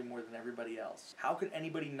cares probably more than everybody else. How could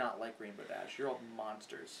anybody not like Rainbow Dash? You're all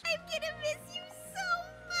monsters. I'm gonna miss you so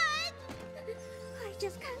much. I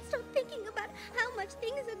just can't stop thinking about how much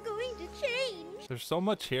things are going to change. There's so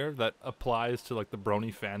much here that applies to like the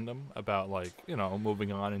Brony fandom about like, you know,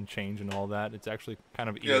 moving on and change and all that. It's actually kind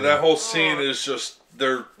of Yeah, that whole scene is just,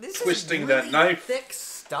 they're twisting that knife. Thick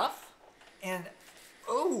stuff, and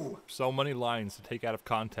oh, so many lines to take out of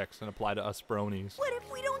context and apply to us Bronies. What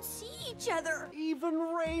if we don't see each other? Even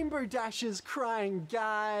Rainbow Dash is crying,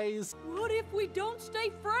 guys. What if we don't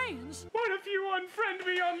stay friends? What if you unfriend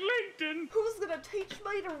me on LinkedIn? Who's gonna teach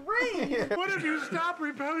me to read? What if you stop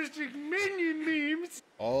reposting Minion memes?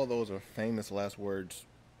 All those are famous last words.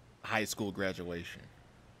 High school graduation.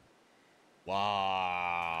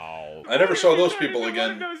 Wow. I never saw those people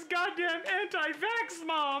again. One of those goddamn anti-vax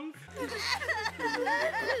moms.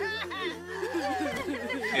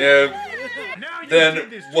 Yeah.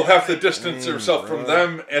 Then we'll have to distance ourselves from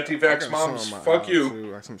them, anti-vax moms. Fuck you.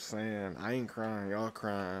 That's what I'm saying. I ain't crying. Y'all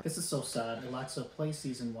crying. This is so sad. Alexa, play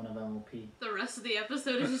season 1 of MLP. The rest of the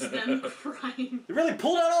episode is just them crying. They really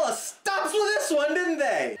pulled out all the stops with this one, didn't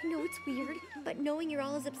they? I know it's weird, but knowing you're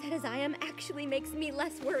all as upset as I am actually makes me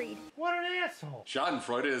less worried. What an asshole.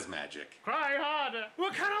 Schadenfreude is magic. Cry harder.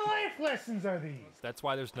 What kind of life lessons are these? That's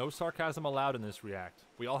why there's no sarcasm allowed in this react.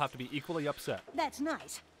 We all have to be equally upset. That's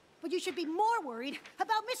nice. But you should be more worried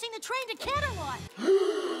about missing the train to Camelot.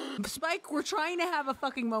 Spike, we're trying to have a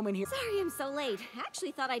fucking moment here. Sorry I'm so late. I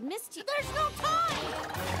actually thought I'd missed you. There's no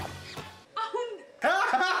time!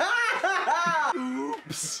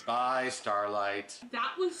 Oops. Bye, Starlight.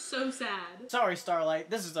 That was so sad. Sorry,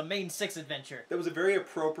 Starlight. This is a Main 6 adventure. That was a very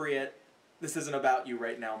appropriate, this isn't about you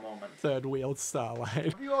right now moment. Third wheeled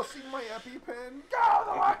Starlight. Have you all seen my EpiPen?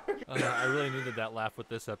 I really needed that laugh with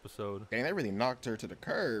this episode. Dang, that really knocked her to the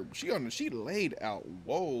curb. She laid out.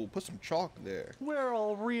 Whoa, put some chalk there. We're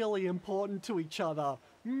all really important to each other.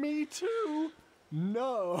 Me too.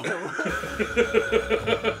 No.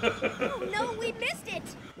 Oh no, we missed it!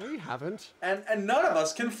 We haven't. And none of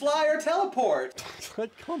us can fly or teleport.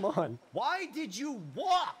 Come on. Why did you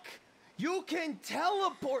walk? You can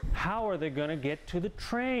teleport. How are they gonna get to the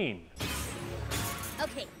train?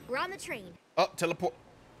 Okay, we're on the train. Oh, teleport.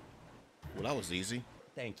 Well, that was easy.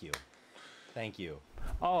 Thank you. Thank you.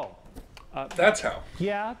 Oh. That's how.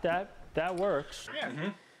 Yeah, that works. Yeah. Mm-hmm.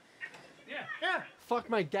 Yeah. fuck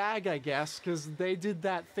my gag, I guess, because they did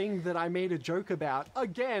that thing that I made a joke about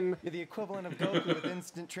again. You're the equivalent of Goku with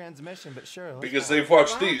instant transmission, but sure. Because they've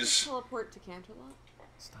watched these. Teleport to Canterlot.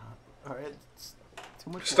 Stop. All right. It's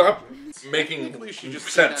too much. Stop making Technically, she just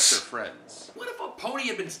sense. kidnapped her friends. What if a pony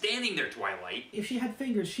had been standing there, Twilight? If she had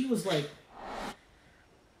fingers, she was like,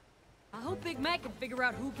 I hope Big Mac can figure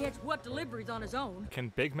out who gets what deliveries on his own. Can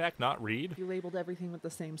Big Mac not read? You labeled everything with the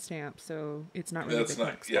same stamp, so it's not really That's Big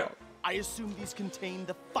not, Mac's yeah. fault. I assume these contain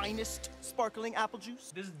the finest sparkling apple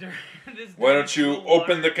juice. This Why don't you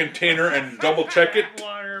open the container and double check it?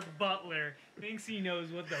 Water Butler thinks he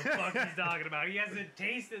knows what the fuck he's talking about. He hasn't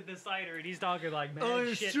tasted the cider and he's talking like, man,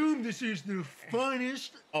 I shit. assume this is the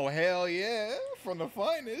finest. Oh hell yeah, from the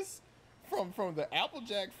finest, from the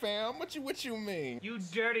Applejack fam. What you mean? You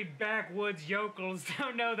dirty backwoods yokels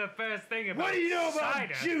don't know the first thing about What do you know about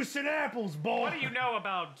cider. juice and apples, boy? What do you know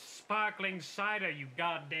about sparkling cider, you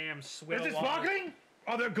goddamn swill? Is it sparkling?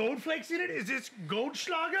 Are there gold flakes in it? Is this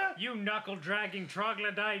Goldschlager? You knuckle-dragging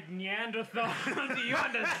troglodyte Neanderthal, do you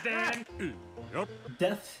understand?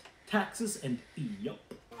 death, taxes, and yup.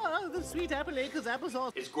 Oh, the sweet apple acres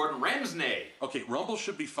applesauce. It's Gordon Ramsay. Okay, Rumble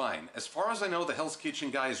should be fine. As far as I know, the Hell's Kitchen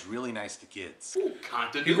guy is really nice to kids. Ooh,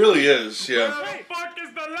 continuity. He really is, yeah. Where the fuck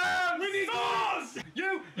is the lamb? We need sauce!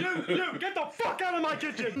 You, get the fuck out of my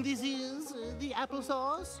kitchen! This is the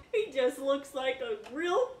applesauce. He just looks like a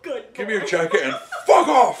real good boy. Give me your jacket and fuck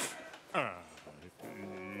off!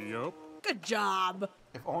 Yup. Good job.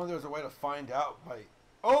 If only there was a way to find out by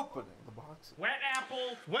opening the box. Wet apple,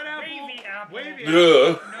 wavy apple, wavy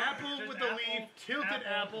Ugh. apple with the leaf, tilted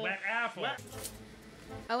apple, wet apple.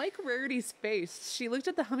 I like Rarity's face. She looked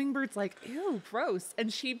at the hummingbirds like, ew, gross.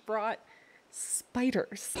 And she brought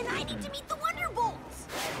spiders. And I need to meet the Wonderbolts.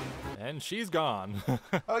 And she's gone.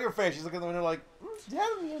 I like her face. She's looking at the window like, down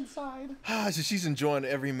on the inside. So she's enjoying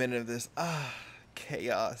every minute of this.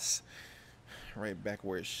 Chaos. Right back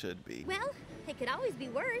where it should be. Well, it could always be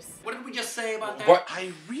worse. What did we just say about that? What?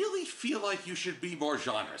 I really feel like you should be more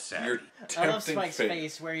genre savvy. I love Spike's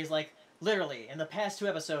face where he's like, literally, in the past 2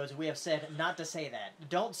 episodes, we have said not to say that.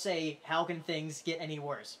 Don't say, how can things get any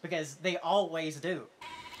worse? Because they always do.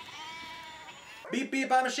 Beep beep,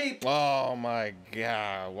 I'm a sheep. Oh my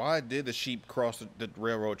god. Why did the sheep cross the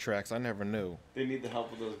railroad tracks? I never knew. They need the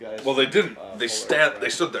help of those guys. Well, they didn't. They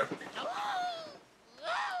stood there.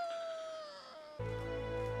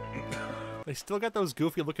 They still got those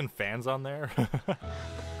goofy looking fans on there.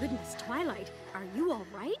 Goodness, Twilight, are you all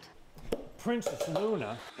right? Princess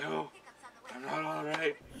Luna. No, I'm not all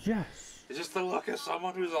right. Yes. Is this the look of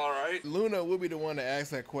someone who's all right? Luna will be the one to ask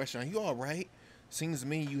that question. Are you all right? Seems to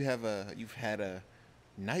me you've had a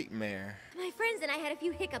nightmare. My friends and I had a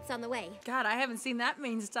few hiccups on the way. God, I haven't seen that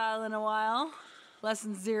main style in a while.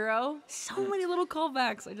 Lesson 0. So many little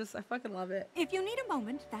callbacks. I fucking love it. If you need a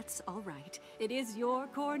moment, that's all right. It is your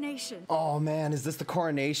coronation. Oh man, is this the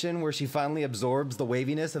coronation where she finally absorbs the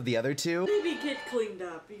waviness of the other two? Maybe get cleaned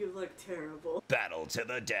up. You look terrible. Battle to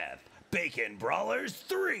the death. Bacon Brawlers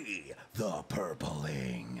 3. The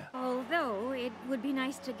Purpling. Although it would be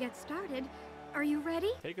nice to get started. Are you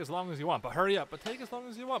ready? Take as long as you want, but hurry up. But take as long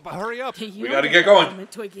as you want, but hurry up. We gotta get going.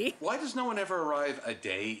 Twiggy. Why does no one ever arrive a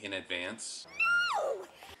day in advance?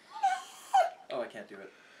 Oh, I can't do it.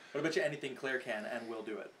 What about you? Anything Claire can and will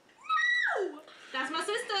do it. That's my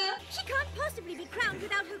sister. She can't possibly be crowned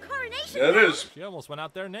without her coronation. Yeah, it is. She almost went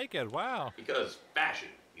out there naked. Wow. Because fashion,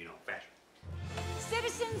 fashion.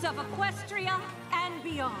 Citizens of Equestria and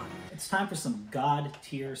beyond. It's time for some god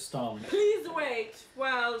tier stalling. Please wait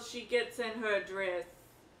while she gets in her dress.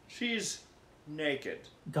 She's naked.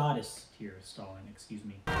 Goddess tier stalling, excuse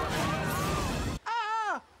me.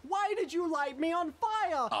 Why did you light me on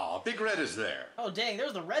fire? Oh, Big Red is there. Oh, dang,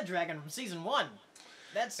 there's the Red Dragon from season 1.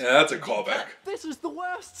 That's a deep callback. cut. This is the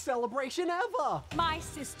worst celebration ever. My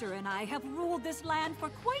sister and I have ruled this land for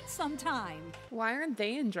quite some time. Why aren't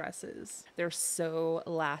they in dresses? They're so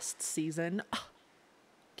last season.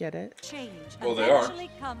 Get it? Change Well, they are. eventually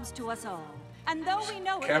comes to us all. And though we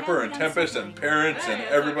know Capper it and can be Tempest and parents and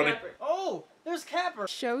everybody. Oh, there's Capper.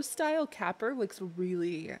 Show style Capper looks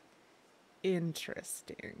really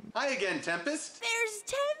interesting. Hi again, Tempest. There's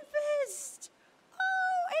Tempest.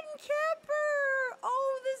 Oh, and Capper.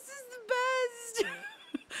 Oh, this is the best.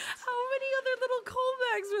 How many other little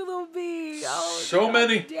callbacks will there be? Oh, So God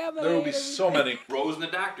many. damn it, There I will be hate so everything. many. Rose and the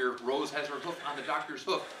doctor. Rose has her hoof on the doctor's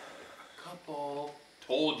hoof. A couple.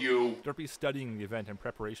 Told you. Derpy's studying the event in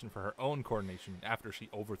preparation for her own coronation after she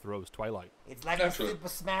overthrows Twilight. It's like the Super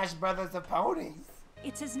Smash Brothers of ponies.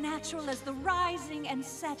 It's as natural as the rising and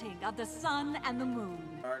setting of the sun and the moon.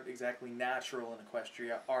 Aren't exactly natural in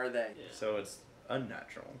Equestria, are they? So it's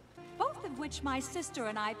unnatural. Both of which my sister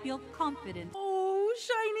and I feel confident. Oh,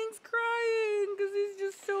 Shining's crying because he's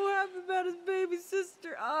just so happy about his baby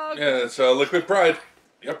sister. Oh, Yeah, it's Liquid Pride.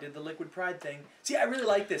 Yep. Did the Liquid Pride thing. See, I really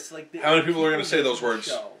like this. Like, How many people are going to say those words?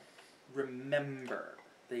 Show remember.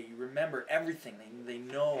 They remember everything. They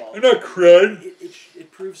know all. They're not crying.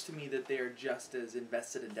 It proves to me that they are just as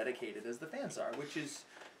invested and dedicated as the fans are, which is,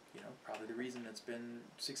 you know, probably the reason it's been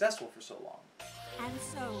successful for so long. And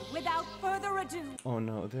so, without further ado... Oh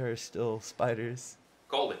no, there are still spiders.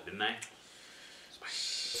 Called it, didn't I?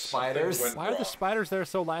 Spiders? Why are the spiders there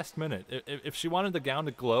so last minute? If she wanted the gown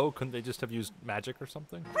to glow, couldn't they just have used magic or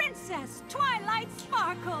something? Princess Twilight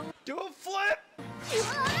Sparkle! Do a flip!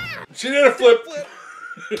 She did a flip!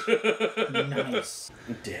 Nice.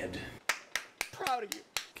 Dead. Proud of you.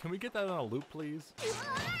 Can we get that on a loop, please?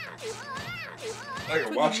 I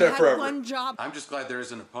can watch that forever. One job. I'm just glad there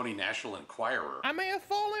isn't a Pony National Enquirer. I may have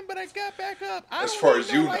fallen, but I got back up. I As don't far need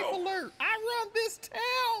as no you life know. alert. I run this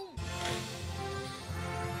town.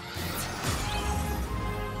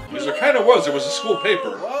 Because there kind of was. It was a school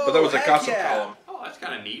paper, but that was a gossip column. Oh, that's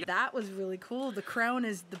kind of neat. That was really cool. The crown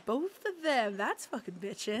is the both of them. That's fucking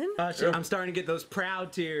bitchin'. I'm starting to get those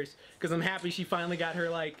proud tears because I'm happy she finally got her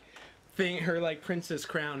her princess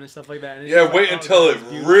crown and stuff like that. And it's Yeah, just wait like, until it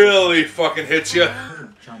that's really fucking hits you.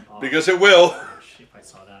 Because it will. If I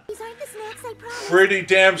saw that. These aren't the snacks I promised. Pretty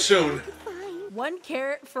damn soon. 1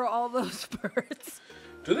 carrot for all those birds.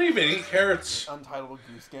 Do they even eat carrots? Untitled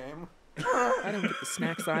Goose Game. I don't get the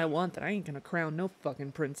snacks I want. I ain't gonna crown no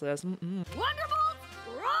fucking princess. Wonderful!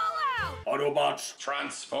 Roll out! Autobots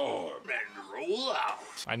transform and roll out.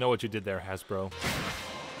 I know what you did there, Hasbro.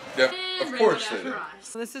 Yep, of course they did.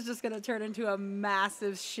 So this is just gonna turn into a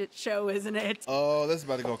massive shit show, isn't it? Oh, this is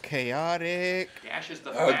about to go chaotic. Dash is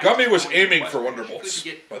the Gummy was fastest aiming going for west. Wonderbolts, She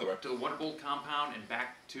couldn't get by the way. to the Wonderbolt compound and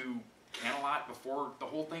back to Camelot before the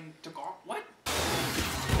whole thing took off. What?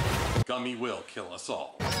 Gummy will kill us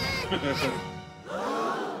all.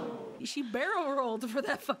 She barrel rolled for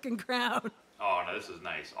that fucking crown. Oh no, this is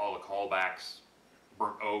nice. All the callbacks,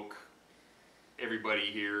 Burnt Oak, everybody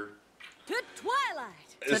here. To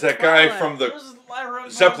Twilight! Is that guy from the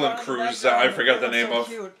Zeppelin cruise that I forgot the name of?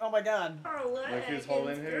 Cute. Oh my god. Like he's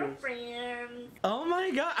holding his. Oh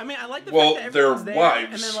my god! I mean, I like the Well, fact that they're everyone's there,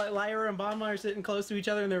 wives. and then like Lyra and Bonmire are sitting close to each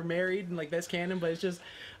other, and they're married, and like that's canon. But it's just,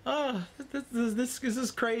 oh, this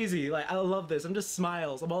is crazy. Like I love this. I'm just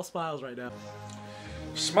smiles. I'm all smiles right now.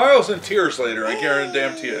 Smiles and tears later, I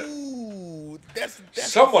guarantee it. Ooh, that's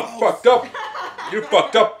Someone fucked up. You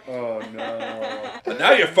fucked up. Oh no. And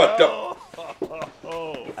now you fucked up.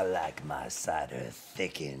 I like my cider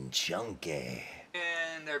thick and chunky.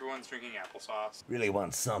 And everyone's drinking applesauce. Really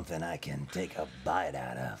want something I can take a bite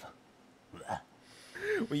out of.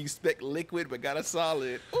 when you expect liquid but got a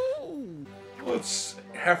solid. Ooh. Well, it's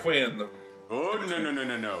halfway in the... Oh,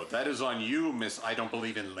 no. That is on you, miss. I don't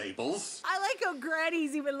believe in labels. I like how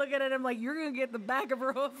Granny's even looking at him like, you're gonna get the back of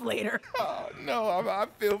her hoof later. Oh, no, I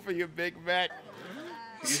feel for you, Big Mac.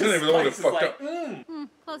 He's not even the one who fucked up.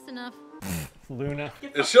 Close enough. Luna.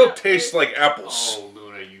 It still tastes like apples. Oh,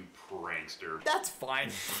 Luna, you prankster. That's fine.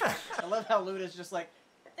 I love how Luna's just like,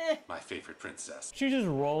 eh. My favorite princess. She just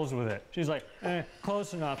rolls with it. She's like,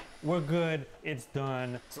 close enough. We're good. It's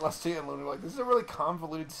done. Celestia and Luna are like, this is a really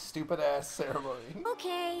convoluted, stupid-ass ceremony.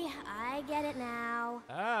 Okay, I get it now.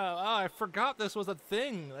 Oh, I forgot this was a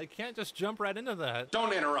thing. I can't just jump right into that.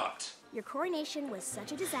 Don't interrupt. Your coronation was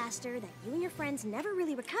such a disaster that you and your friends never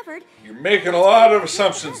really recovered. You're making a lot of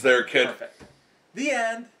assumptions there, kid. Perfect. The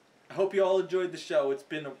end. I hope you all enjoyed the show. It's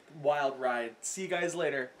been a wild ride. See you guys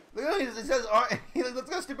later. Look, it says, let's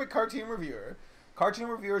go stupid cartoon reviewer. Cartoon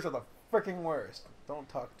reviewers are the freaking worst. Don't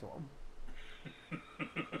talk to them.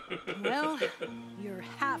 Well, you're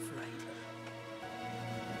half right.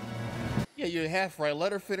 Yeah, you're half right.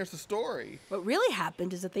 Let her finish the story. What really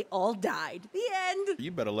happened is that they all died. The end.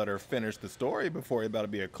 You better let her finish the story before you're about to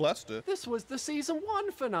be a cluster. This was the season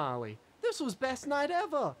 1 finale. This was Best Night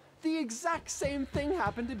Ever. The exact same thing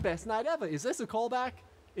happened in Best Night Ever. Is this a callback?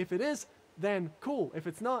 If it is, then cool. If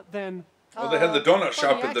it's not, then... Well, they had the donut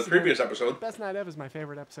shop funny in the accident. previous episode. Best Night Ever is my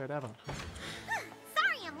favorite episode ever.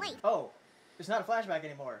 Sorry I'm late. Oh, it's not a flashback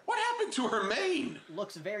anymore. What happened to her mane?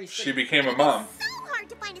 Looks very sick. She became a mom. So hard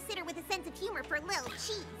to find a sitter with a sense of humor for Lil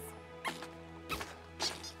Cheese.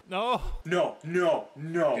 No. No.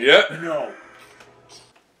 Yeah. No.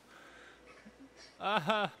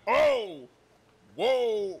 Uh-huh. Oh!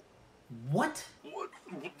 Whoa! What?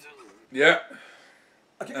 Yeah.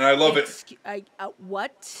 And I love it.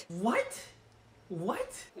 What? What?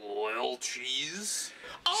 What? Little cheese.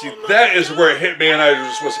 See, that is where it hit me, and I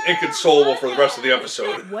just was inconsolable for the rest of the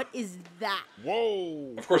episode. What is that?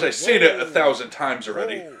 Whoa. Of course, I've seen it 1,000 times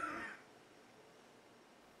already.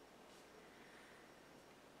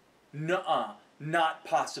 Nuh-uh. Not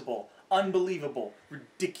possible. Unbelievable.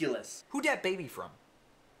 Ridiculous. Who that baby from?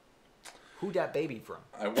 Who that baby from?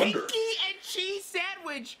 I wonder. Pinky and cheese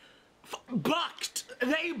sandwich bucked.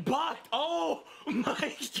 They bucked. Oh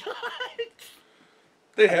my god.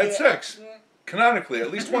 They had sex. Canonically,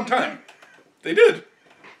 at least one time. They did.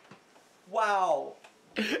 Wow.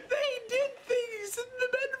 They did things in the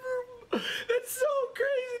bedroom. That's so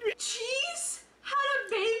crazy. Cheese had a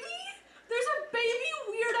baby? There's a baby,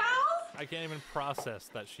 Weird Al? I can't even process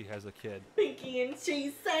that she has a kid. Pinky and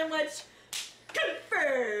cheese sandwich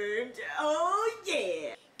confirmed. Oh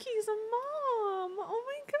yeah. He's a mom. Oh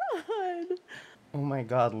my god. Oh my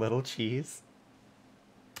god, little cheese.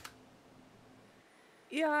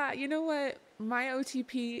 Yeah, you know what? My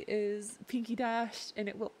OTP is Pinky Dash, and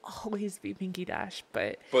it will always be Pinky Dash,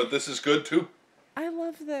 but this is good too. I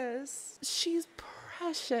love this. She's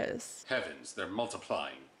precious. Heavens, they're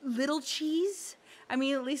multiplying. Little cheese? I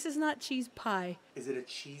mean, at least it's not cheese pie. Is it a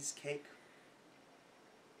cheesecake?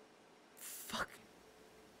 Fuck.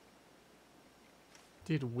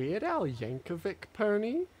 Did Weird Al Yankovic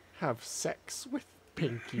Pony have sex with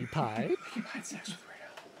Pinkie Pie? Pinkie Pie had sex with Weird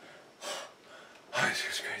Al. Oh, this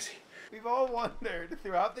is crazy. We've all wondered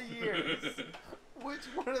throughout the years which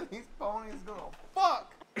one of these ponies is gonna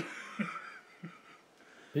fuck.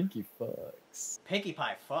 Pinkie fucks. Pinkie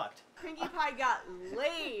Pie fucked. Pinkie Pie got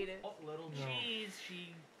laid. Oh, little cheese.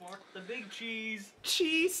 She forked the big cheese.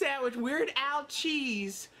 Cheese sandwich, Weird Al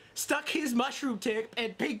cheese, stuck his mushroom tip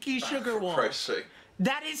and Pinky sugar For wall. Christ's sake.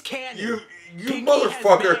 That is canon. You Pinky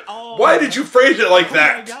motherfucker. has been- oh Why my- did you phrase it like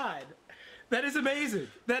that? Oh my god. That is amazing.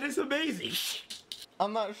 That is amazing.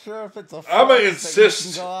 I'm not sure if it's a I'm gonna flex insist that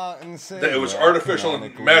you can go out and say, that it was "Well, artificial and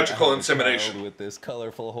canonically, magical I have a insemination." child with this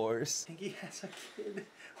colorful horse. Pinky has a kid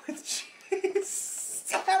with cheese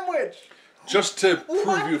sandwich. Just to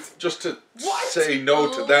prove you, just to say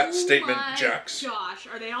no to that statement, my Jax. Gosh,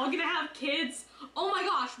 are they all gonna have kids? Oh my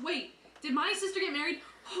gosh, wait. Did my sister get married?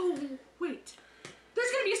 Oh, wait.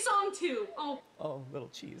 There's gonna be a song too. Oh. Oh, little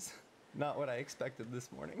cheese. Not what I expected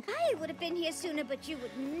this morning. I would have been here sooner, but you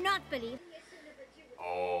would not believe.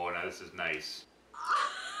 Oh, now this is nice.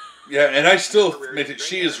 Yeah, and I still admit it,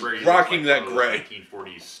 she is rocking that gray.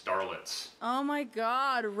 1940s starlets. Oh my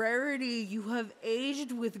god, Rarity, you have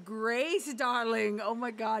aged with grace, darling. Oh my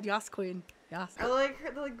god, Yas Queen. Yas. I like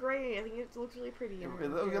her, the gray. I think it looks really pretty.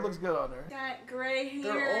 It looks good on her. Got gray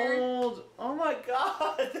hair. They're old. Oh my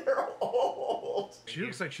god, they're old. She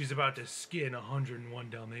looks like she's about to skin 101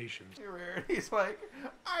 Dalmatians. He's like,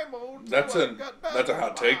 I'm old. That's too, a I've got that's a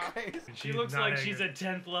bags hot in my take. eyes." She looks like she's a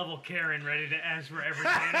 10th level Karen ready to ask for every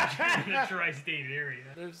manager in the tri-state area.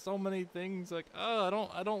 There's so many things like, oh,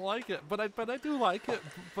 I don't like it, but I do like it,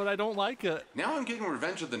 but I don't like it. Now I'm getting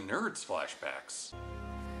Revenge of the Nerds flashbacks.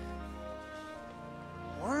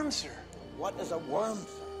 Worm, sir. What is a worm?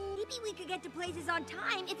 Maybe we could get to places on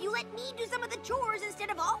time if you let me do some of the chores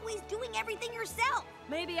instead of always doing everything yourself.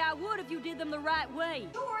 Maybe I would if you did them the right way.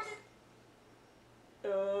 Chores.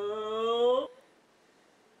 Oh.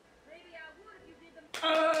 Maybe I would if you did them.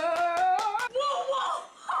 Whoa,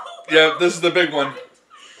 whoa. Yeah, this is the big one.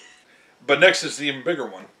 But next is the even bigger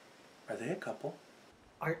one. Are they a couple?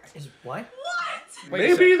 Is what? What?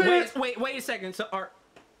 Maybe Wait, they. wait a second. So are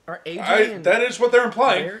AJ and that is what they're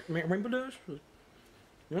implying. Rainbow Dash?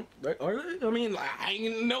 Are they? I mean, I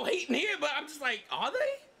ain't no hating here, but I'm just like, are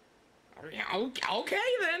they? Okay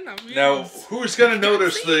then. I mean, Now, who's gonna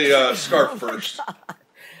notice the scarf first?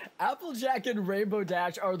 Applejack and Rainbow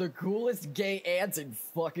Dash are the coolest gay ants in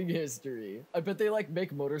fucking history. I bet they like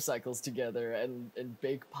make motorcycles together and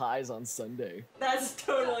bake pies on Sunday. That's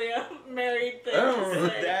totally a married thing Oh, to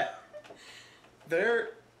say. That they're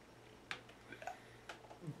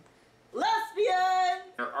Lesbian!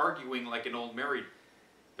 They're arguing like an old married.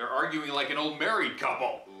 They're arguing like an old married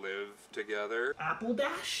couple. Live together. Apple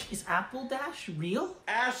Dash? Is Apple Dash real?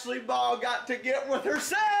 Ashley Ball got to get with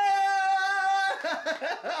herself.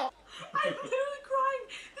 I'm literally crying.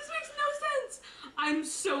 This makes no sense. I'm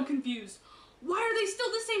so confused. Why are they still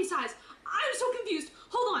the same size? I'm so confused.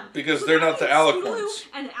 Hold on. Because So they're that not the means alicorns.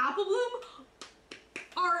 Sulu and Apple Bloom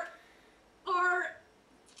are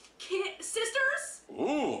sisters?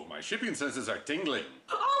 Ooh, my shipping senses are tingling.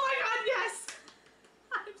 Oh my god, yes!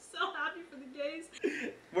 I'm so happy for the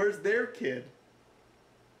gays. Where's their kid?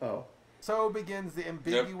 Oh. So begins the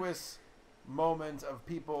ambiguous moment of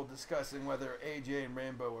people discussing whether AJ and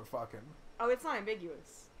Rainbow were fucking. Oh, it's not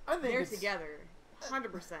ambiguous. I think they're it's- together.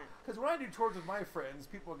 100%. Because when I do tours with my friends,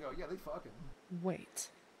 people go, yeah, they fucking. Wait.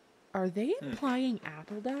 Are they implying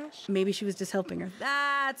Apple Dash? Maybe she was just helping her.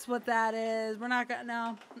 That's what that is. We're not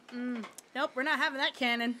gonna, no. Nope, we're not having that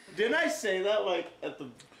canon. Didn't I say that, like, at the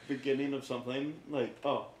beginning of something? Like,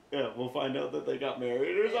 oh, yeah, we'll find out that they got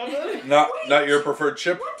married or something? Not your preferred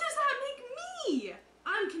ship? What does that make me?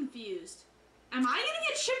 I'm confused. Am I gonna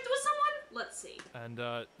get shipped with someone? Let's see. And,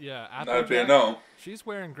 yeah, That'd be a Applejack, no. she's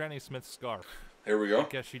wearing Granny Smith's scarf. Here we go. I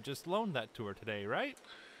guess she just loaned that to her today, right?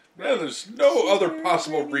 Yeah, there's no other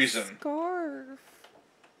possible reason. Scarf.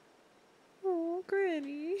 Oh,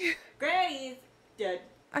 Granny. Granny's dead.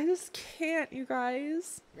 I just can't, you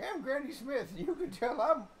guys. Yeah, I'm Granny Smith. You can tell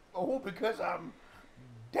I'm old because I'm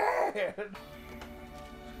dead.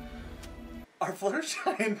 Our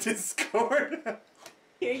Fluttershy in Discord.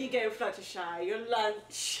 Here you go, Fluttershy. Your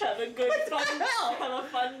lunch. Have a good fun. Have a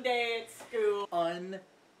fun day at school.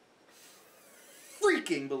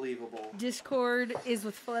 Freaking believable. Discord is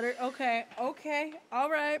with Flutter. Okay, all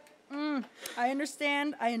right. I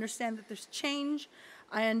understand. I understand that there's change.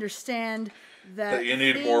 I understand that you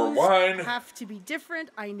need more wine. Have to be different.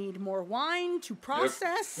 I need more wine to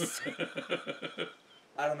process.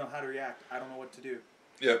 I don't know how to react. I don't know what to do.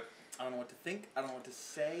 Yep. I don't know what to think. I don't know what to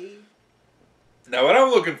say. Now, what I'm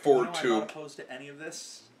looking forward I'm not opposed to any of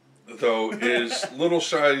this. though, is Little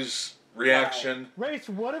Shy's reaction Race,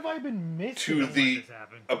 what have I been missing? to the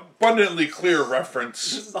abundantly clear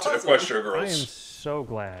reference to Equestria I am Girls. so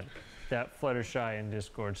glad that Fluttershy and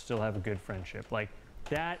Discord still have a good friendship. Like,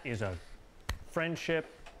 that is a friendship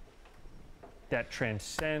that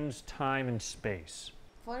transcends time and space.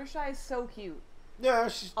 Fluttershy is so cute. Yeah,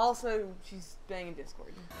 she's... Also, she's banging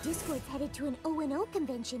Discord. Discord's headed to an O&O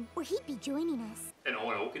convention where he'd be joining us. An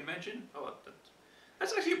O&O convention? Oh,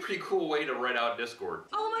 that's actually a pretty cool way to write out Discord.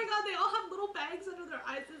 Oh my god, they all have little bags under their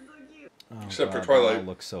eyes. It's so cute. Oh, Except for God, Twilight. They all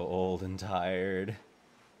look so old and tired.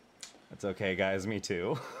 That's okay, guys. Me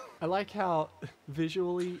too. I like how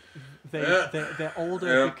visually they're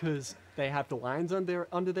older Yeah. because they have the lines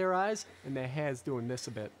under their eyes and their hair's doing this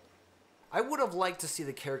a bit. I would have liked to see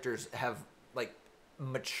the characters have, like,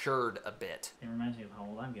 matured a bit. It reminds me of how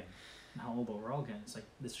old I'm getting, and how old we're all getting. It's like,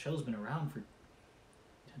 this show's been around for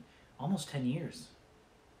almost 10 years.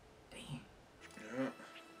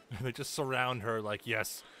 They just surround her like,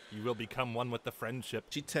 yes, you will become one with the friendship.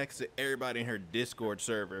 She texted everybody in her Discord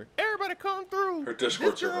server. Everybody come through. Her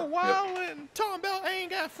Discord this girl server, wildin'. Talking about I ain't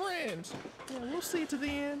got friends. Yeah, we'll see to the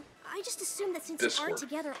end. I just assumed that since Discord. you aren't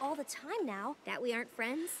together all the time now, that we aren't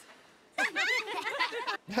friends.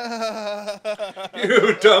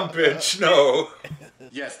 You dumb bitch, no.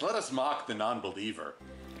 Yes, let us mock the non-believer.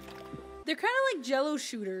 They're kind of like Jello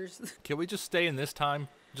shooters. Can we just stay in this time?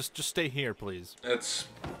 Just stay here, please.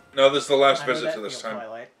 No, this is the last I know visit that to this feel, time.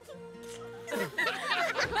 Twilight.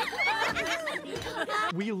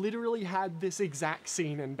 We literally had this exact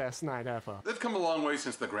scene in Best Night Ever. They've come a long way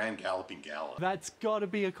since the Grand Galloping Gala. That's gotta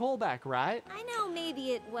be a callback, right? I know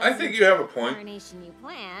maybe it was I think you have a point. coronation you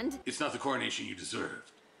planned. It's not the coronation you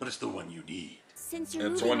deserved, but it's the one you need. Since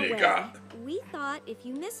you're It's the moving one you away, got. we thought if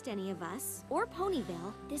you missed any of us, or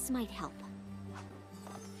Ponyville, this might help.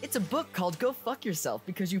 It's a book called Go Fuck Yourself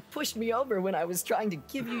because you pushed me over when I was trying to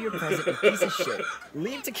give you your present, you piece of shit.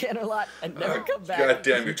 Leave to Canterlot and never come back. God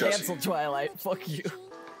damn you, Cancel Jesse. Twilight. Fuck you.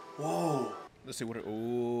 Whoa. Let's see what it...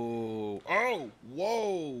 Ooh. Oh,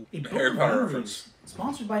 whoa. A book Harry of Potter memories, reference.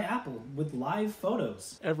 sponsored by Apple with live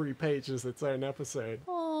photos. Every page is its own episode.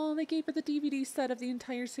 Oh, they gave her the DVD set of the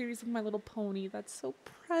entire series of My Little Pony. That's so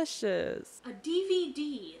precious. A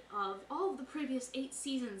DVD of all of the previous 8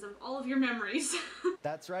 seasons of all of your memories.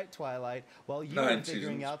 That's right, Twilight. While you 9 were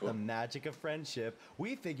figuring seasons, out the but- magic of friendship,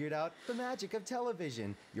 we figured out the magic of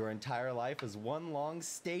television. Your entire life was one long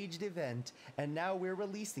staged event, and now we're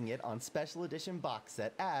releasing it on special edition box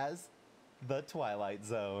set as The Twilight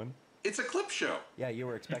Zone. It's a clip show. Yeah, you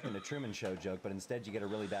were expecting a Truman Show joke, but instead you get a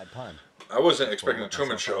really bad pun. I wasn't expecting a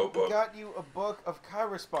Truman Show, We but got you a book of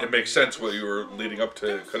correspondence. it makes sense what you were leading up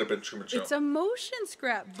to. It could have been Truman Show. It's a motion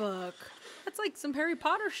scrapbook. That's like some Harry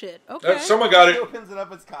Potter shit. Okay. Someone got She it. opens it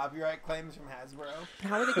up as copyright claims from Hasbro.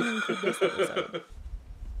 How are they going to include this episode?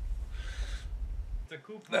 It's a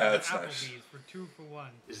coupon That's at nice. Applebee's for 2 for 1.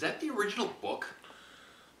 Is that the original book?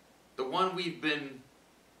 The one we've been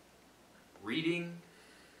reading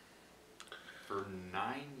for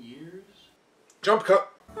 9 years? Jump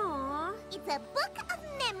cut. Aww, it's a book of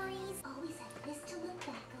memories. Always have this to look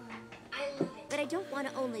back on. I love it. But I don't want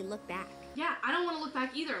to only look back. Yeah, I don't want to look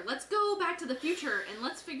back either. Let's go back to the future and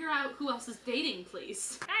let's figure out who else is dating,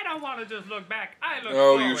 please. I don't want to just look back. I look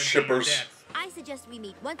Oh, forward you to shippers. your deaths. I suggest we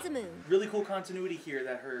meet once a moon. Really cool continuity here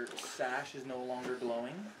that her sash is no longer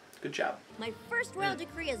glowing. Good job. My first royal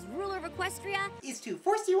decree as ruler of Equestria Is to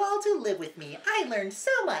force you all to live with me. I learned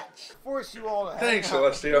so much. Force you all to Thanks, hang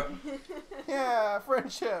out. Celestia. Yeah,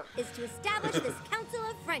 friendship. is to establish this council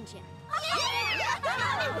of friendship.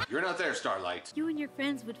 You're not there, Starlight. You and your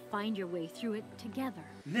friends would find your way through it together.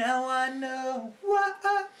 Now I know.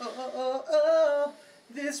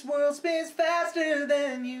 This world spins faster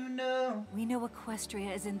than you know. We know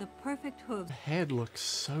Equestria is in the perfect hooves. The head looks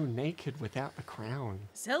so naked without the crown.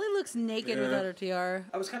 Sally looks naked without her tiara.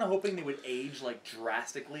 I was kind of hoping they would age like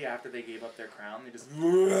drastically after they gave up their crown. They just.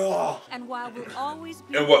 And while we'll always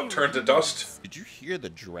be And what, turned to dust? Did you hear the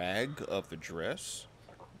drag of the dress?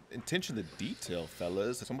 Attention to detail,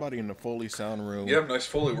 fellas. Somebody in the Foley sound room. Yeah, nice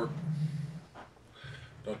Foley work.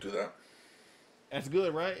 Don't do that. That's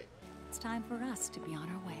good, right? It's time for us to be on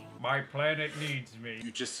our way. My planet needs me.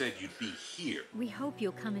 You just said you'd be here. We hope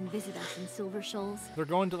you'll come and visit us in Silver Shoals. They're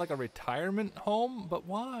going to like a retirement home? But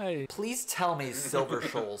why? Please tell me Silver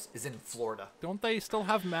Shoals is in Florida. Don't they still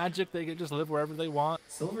have magic? They can just live wherever they want.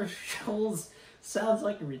 Silver Shoals sounds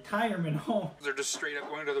like a retirement home. They're just straight up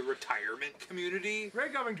going to the retirement community. We're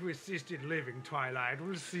going to assisted living, Twilight.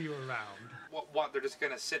 We'll see you around. What? They're just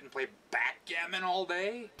gonna sit and play backgammon all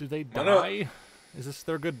day? Do they Why not? die? Is this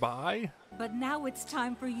their goodbye? But now it's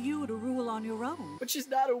time for you to rule on your own. But she's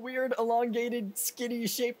not a weird, elongated,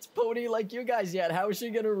 skinny-shaped pony like you guys yet. How is she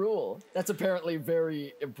gonna rule? That's apparently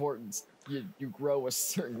very important. You grow a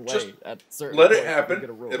certain way Just at certain let it point, happen. you're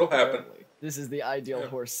gonna rule, It'll happen. apparently. This is the ideal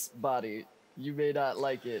horse body. You may not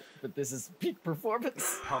like it, but this is peak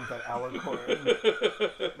performance. Pump that alicorn.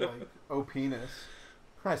 Like, oh, penis.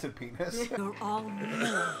 I said penis. You're all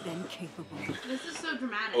more than capable. This is so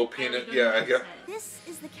dramatic. Oh, peanut. Yeah, I get. This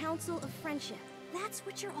is the council of friendship. That's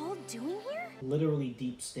what you're all doing here? Literally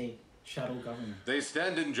deep state, shadow government. They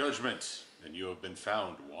stand in judgment, and you have been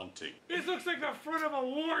found wanting. This looks like the front of a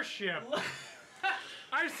warship.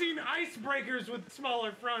 I've seen icebreakers with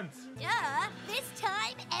smaller fronts. Duh, this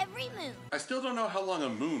time every moon. I still don't know how long a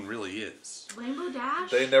moon really is. Rainbow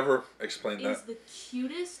Dash They never explained is that. the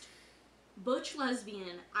cutest butch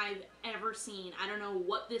lesbian I've ever seen. I don't know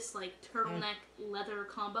what this like turtleneck leather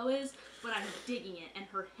combo is, but I'm digging it. And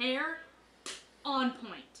her hair, on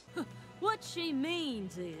point. What she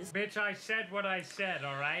means is... Bitch, I said what I said,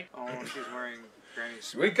 alright? Oh, she's wearing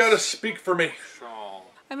Granny's We gotta speak for me. shawl.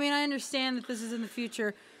 I mean, I understand that this is in the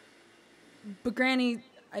future, but Granny,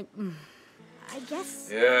 I guess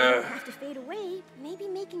Yeah. I don't have to fade away. Maybe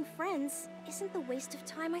making friends isn't the waste of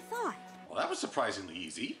time I thought. Well, that was surprisingly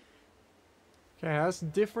easy. Okay, that's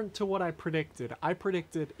different to what I predicted. I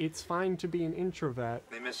predicted it's fine to be an introvert.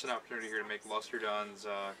 They missed an opportunity here to make Luster Dawn's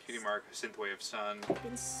Cutie Mark a synthwave son. I've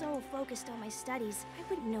been so focused on my studies, I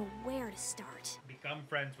wouldn't know where to start. Become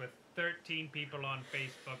friends with 13 people on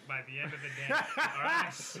Facebook by the end of the day, or I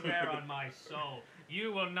swear on my soul,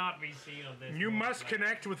 you will not be seen on this. You must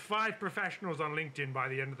connect with 5 professionals on LinkedIn by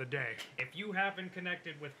the end of the day. If you haven't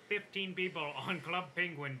connected with 15 people on Club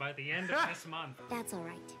Penguin by the end of this month. That's all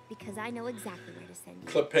right, because I know exactly where to send you.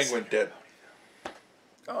 Club Penguin dead.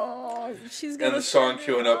 oh, she's gonna. And the song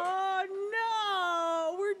queuing up. Oh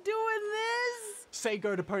no, we're doing this. Say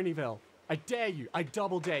go to Ponyville. I dare you. I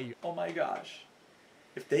double dare you. Oh my gosh.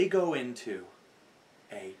 If they go into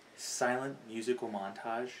a silent musical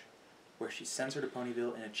montage where she sends her to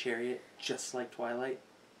Ponyville in a chariot just like Twilight,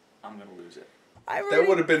 I'm gonna lose it. That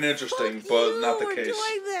would have been interesting, but not the We're case.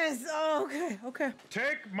 doing this. Oh, okay.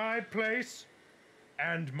 Take my place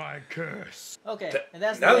and my curse. Okay, and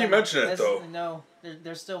that's now the that you end. mention it, That's- though. No,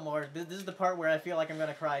 there's still more. This is the part where I feel like I'm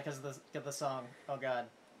gonna cry because of the song. Oh God.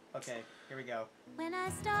 Okay, here we go. When I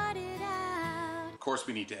started out. Of course,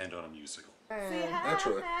 we need to end on a musical.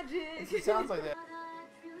 Naturally. It sounds like that.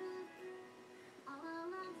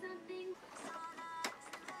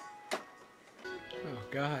 Oh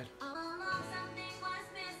God.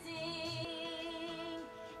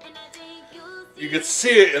 You could see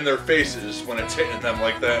it in their faces when it's hitting them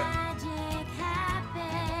like that.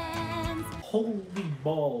 Holy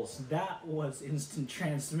balls, that was instant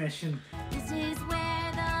transmission.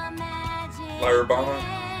 Lyra Obama.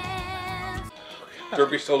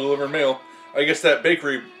 Derpy still delivering mail. I guess that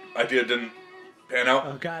bakery idea didn't pan out.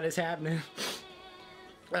 Oh God, it's happening.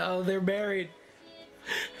 Oh, they're married.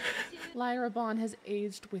 Lyra Bond has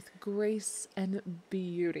aged with grace and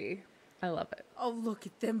beauty. I love it. Oh, look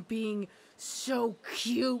at them being so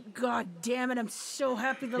cute. God damn it, I'm so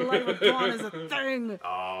happy the Lyra Bond is a thing.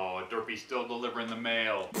 Oh, Derpy's still delivering the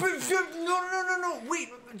mail. No. Wait,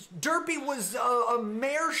 Derpy was a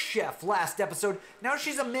mayor chef last episode. Now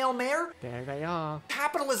she's a male mayor? There they are.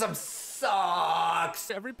 Capitalism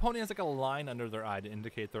sucks. Every pony has like a line under their eye to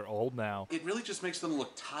indicate they're old now. It really just makes them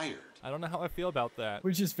look tired. I don't know how I feel about that.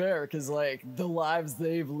 Which is fair, because, like, the lives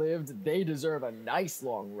they've lived, they deserve a nice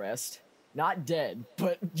long rest. Not dead,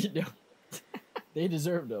 but, you know, they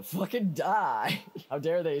deserve to fucking die. How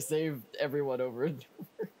dare they save everyone over and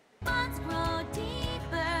over.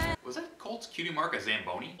 Was that Colt's cutie mark a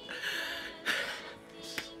Zamboni?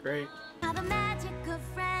 Great.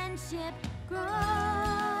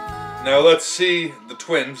 Now let's see the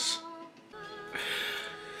twins.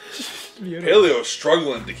 Paleo's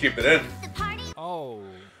struggling to keep it in. Oh.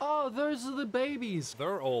 Oh, those are the babies.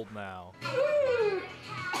 They're old now.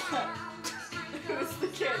 It's the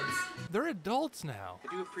kids. They're adults now.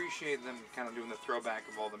 I do appreciate them kind of doing the throwback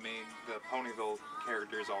of all the Ponyville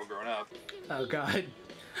characters all grown up. Oh god.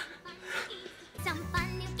 Some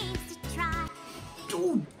fun new games to try.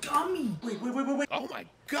 Dude, Gummy! Wait. Oh my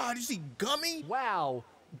god, you see Gummy? Wow,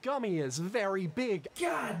 Gummy is very big.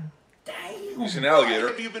 God damn. He's an alligator.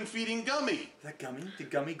 Why have you been feeding Gummy? Is that Gummy? Did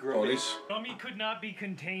Gummy grow? Ponies. Gummy could not be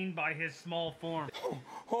contained by his small form.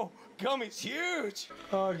 Oh, Gummy's huge!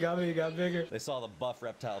 Oh, Gummy got bigger. They saw the buff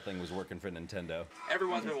reptile thing was working for Nintendo.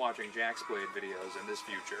 Everyone's been watching Jack's Blade videos in this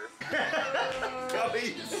future.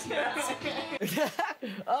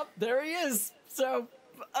 Oh, there he is. So,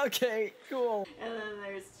 okay, cool. And then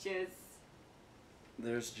there's Jizz.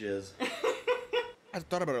 There's Jizz. I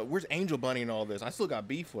thought about it. Where's Angel Bunny and all this? I still got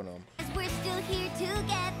beef with him. We're still here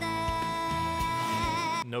together.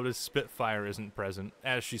 Notice Spitfire isn't present,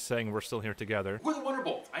 as she's saying we're still here together. Who are the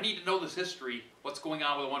Wonderbolts? I need to know this history. What's going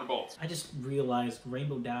on with the Wonderbolts? I just realized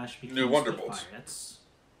Rainbow Dash became New Wonderbolts. Spitfire. That's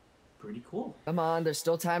pretty cool. Come on, there's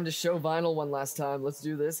still time to show Vinyl one last time. Let's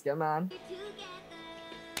do this. Come on.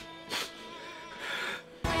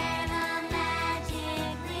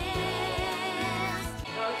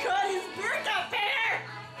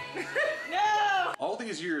 All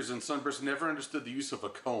these years, and Sunburst never understood the use of a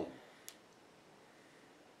comb.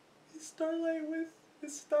 Is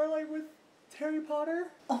Starlight with Harry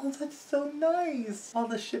Potter? Oh, that's so nice. All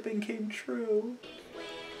the shipping came true.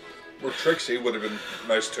 Or Trixie would have been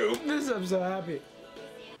nice too. I'm so happy.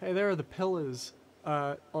 Hey, there are the pillars.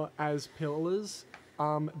 As pillars.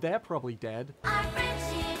 They're probably dead.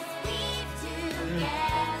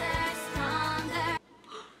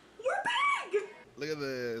 Look at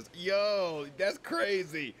this. Yo, that's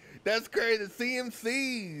crazy. That's crazy.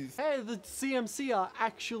 CMCs. Hey, the CMC are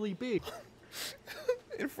actually big.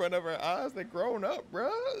 In front of our eyes, they're grown up,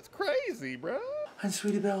 bruh. It's crazy, bruh. And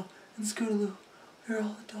Sweetie Belle and Scootaloo, they're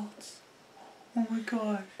all adults. Oh my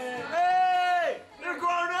god. Hey! They're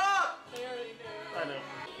grown up! I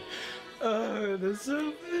know.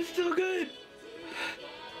 They're still good.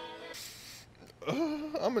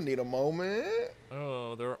 I'm gonna need a moment.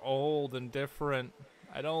 Oh, they're old and different.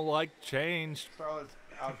 I don't like change. Charlotte's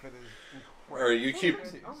outfit is Alright, you keep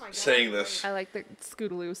saying this. I like that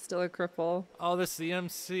Scootaloo's still a cripple. Oh, the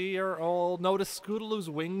CMC are old. Notice Scootaloo's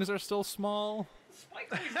wings are still small.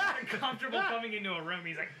 Spike Lee's not uncomfortable coming into a room.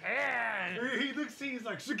 He's like, hey! He looks, he's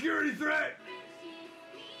like, security threat!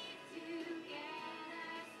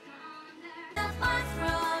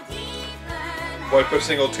 Wipe a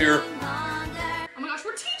single tear. Oh my gosh,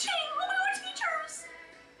 we're teaching! Oh my god, we're teachers!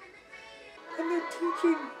 And they're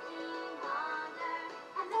teaching.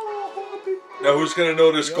 Now who's gonna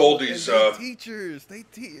notice Goldie's they teachers. They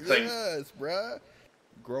teach thing. us, bruh.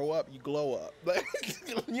 Grow up, you glow up.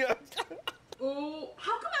 Yeah. Oh,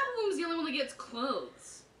 how come Applewoom's the only one that gets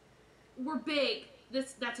clothes? We're big.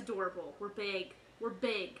 That's adorable. We're big. We're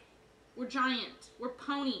big. We're giant. We're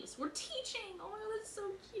ponies. We're teaching. Oh my god, that's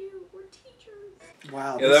so cute. We're teachers.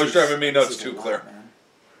 Wow. Yeah, that was driving me nuts too, Claire.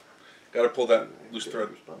 Gotta pull that loose thread.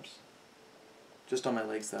 Just on my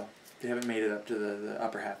legs though. They haven't made it up to the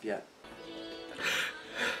upper half yet.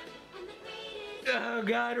 Oh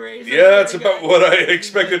god, Ray. Yeah, that's about what I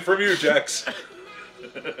expected from you, Jax.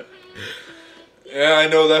 Yeah, I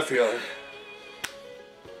know that feeling.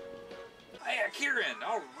 Hey, Kieran,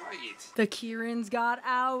 all right. The Kierans got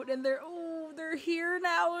out and they're here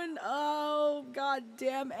now and oh god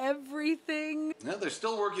damn everything. Now they're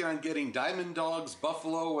still working on getting Diamond Dogs,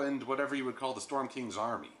 Buffalo, and whatever you would call the Storm King's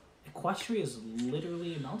army. Equestria is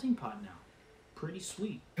literally a melting pot now. Pretty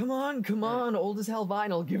sweet. Come on, old as hell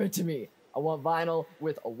Vinyl, give it to me. I want Vinyl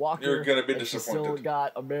with a walker. You're gonna be and she's disappointed. still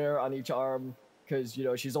got a mare on each arm, because, you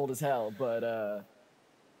know, she's old as hell, but,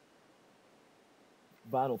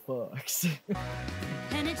 Vinyl fucks.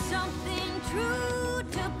 And it's something true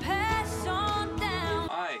to pass on down.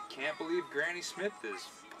 I can't believe Granny Smith is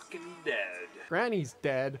fucking dead. Granny's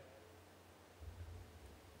dead.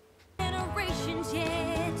 Generations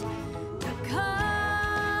yet to come.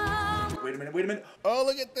 minute. Oh,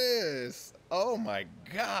 look at this. Oh my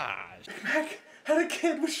gosh. Big Mac had a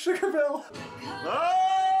kid with Sugar Bill.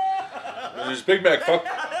 There's Big Mac. Fuck.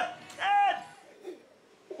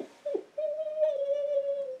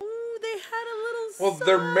 Ooh, they had a little Well,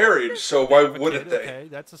 they're married, so why wouldn't they? Okay,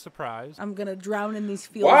 that's a surprise. I'm gonna drown in these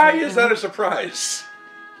fields. Why right is now. that a surprise?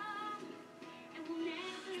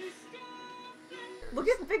 Look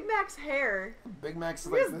at Big Mac's hair. Big Mac's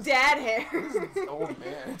Look like at his this. dad hair. This is old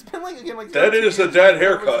man. It's been like again like That is a dad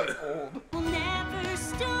haircut.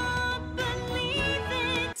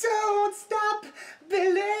 Don't stop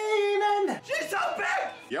believing. She's so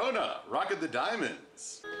big! Yona, Rocket the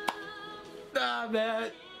Diamonds. Nah,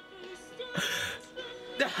 man.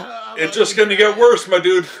 It's just gonna get worse, my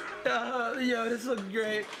dude. Yo, this looks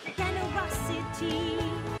great.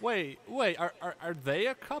 Wait, are they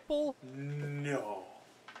a couple? No.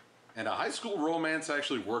 And a high school romance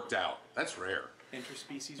actually worked out. That's rare.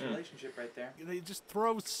 Interspecies relationship right there. They just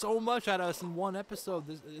throw so much at us in one episode.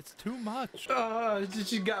 It's too much. Oh,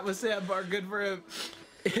 she got my sandbar. Good for him.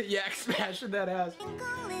 Yak smashing that ass.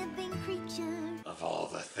 Of all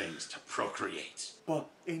the things to procreate. But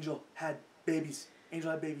Angel had babies.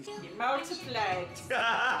 Multiplied.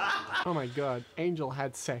 Oh my god, Angel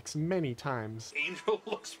had sex many times. Angel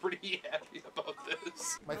looks pretty happy about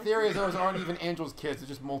this. My theory is those aren't even Angel's kids, they're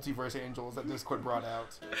just multiverse Angels that Discord brought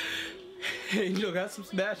out. Angel got some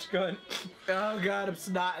smash gun. Oh god, I'm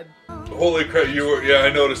snotting. Holy crap! You were. Yeah,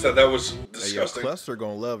 I noticed that. That was Hey, yo, disgusting. Cluster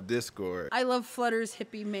gonna love Discord. I love Flutter's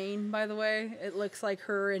hippie mane, by the way. It looks like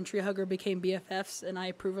her and Tree Hugger became BFFs, and I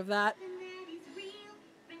approve of that.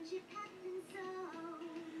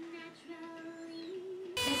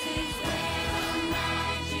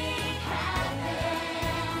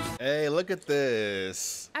 Hey, look at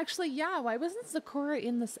this. Actually, yeah, why wasn't Sakura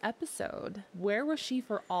in this episode? Where was she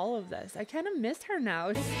for all of this? I kind of miss her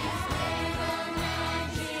now.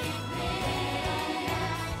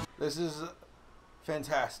 This is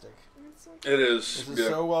fantastic. It is. This is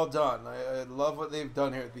so well done. I love what they've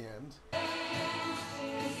done here at the end.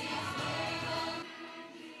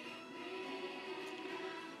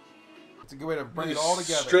 It's a good way to bring it all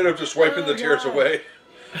together. Straight up just wiping the tears away.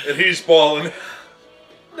 And he's bawling.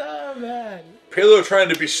 Oh man. Palo trying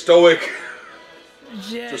to be stoic.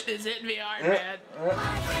 Shit, Just- it's hitting me hard, man.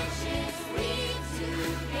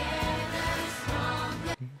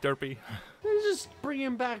 Derpy. They're just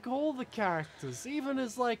bringing back all the characters, even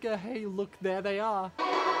as like a hey, look, there they are.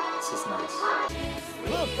 This is nice.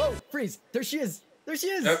 Look, oh, freeze! There she is! There she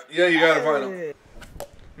is! Yeah, you got a vinyl.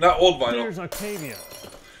 Not old vinyl. There's Octavia.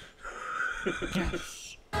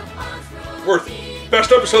 Yes. Worth it.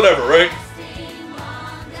 Best episode ever, right?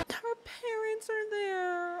 Her parents are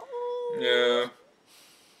there. Oh. Yeah.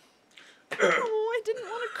 Oh, I didn't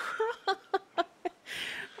want to cry.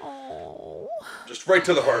 Oh. Just right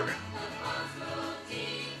to the heart.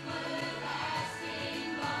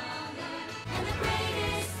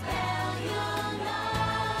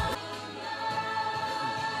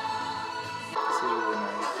 This is really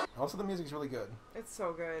nice. Also, the music's really good. It's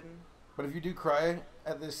so good. But if you do cry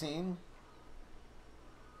at this scene,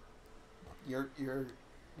 you're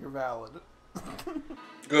valid.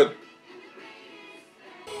 Good.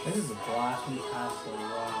 This is a blast from the past, so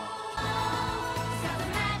wow.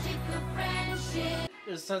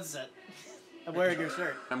 There's sunset. I'm wearing your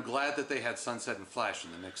shirt. I'm glad that they had Sunset and Flash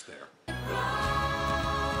in the mix there.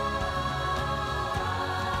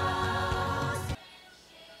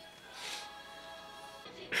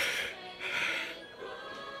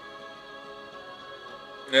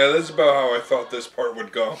 Yeah, that's about how I thought this part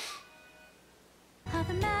would go.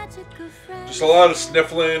 Just a lot of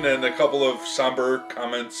sniffling and a couple of somber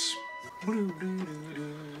comments. Oh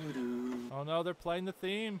no, they're playing the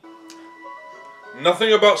theme.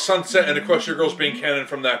 Nothing about Sunset and Equestria Girls being canon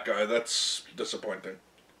from that guy. That's disappointing.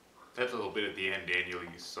 That little bit at the end, Daniel, you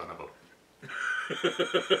son of a...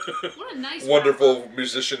 What a nice Wonderful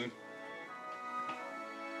musician.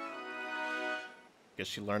 Guess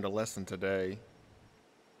she learned a lesson today.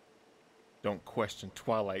 Don't question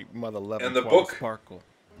Twilight, Mother Love, And the Twilight book. Sparkle.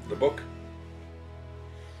 The book.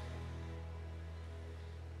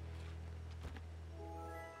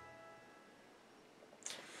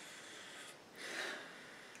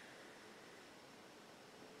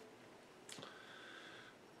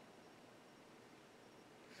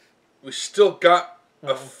 We still got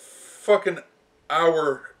a fucking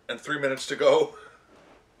hour and 3 minutes to go.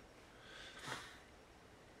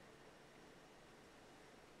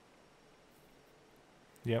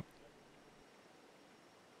 Yep.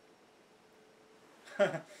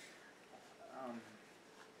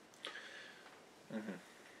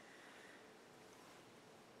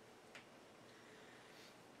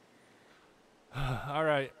 All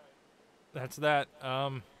right. That's that.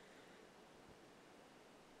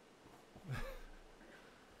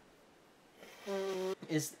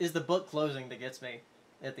 Is the book closing that gets me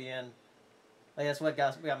at the end. Like, that's what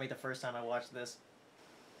got me the first time I watched this.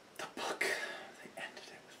 The book. They ended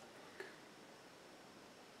it with the book.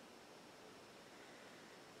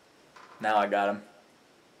 Now I got him.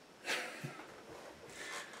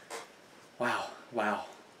 Wow. Wow.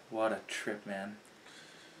 What a trip, man.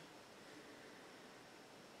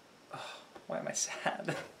 Oh, why am I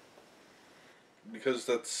sad? Because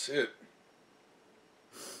that's it.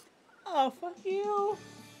 Oh, fuck you.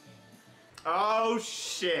 Oh,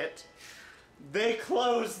 shit. They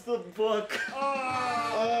closed the book.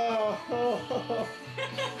 Oh.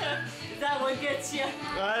 That one gets you.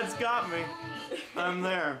 That's got me. I'm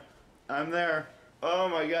there. Oh,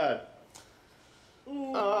 my God.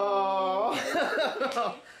 Oh.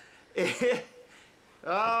 It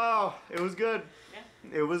was good. Yeah.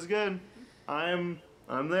 It was good. I'm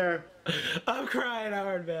there. I'm crying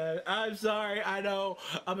hard, man. I'm sorry. I know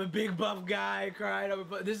I'm a big buff guy crying over,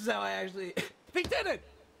 but this is how I actually. They did it!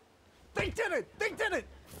 They did it! They did it!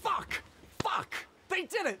 Fuck! Fuck! They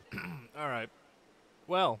did it! All right.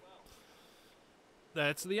 Well,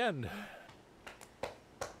 that's the end.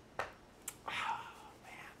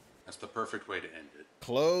 That's the perfect way to end it.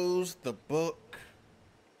 Close the book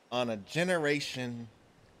on a generation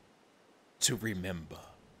to remember.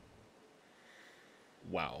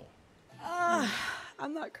 Wow.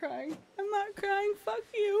 I'm not crying. I'm not crying. Fuck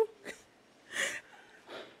you.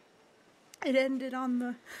 It ended on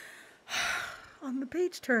the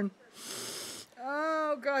page turn.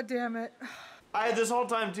 Oh, God damn it. This whole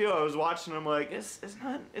time too, I was watching. I'm like, it's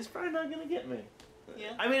probably not gonna get me.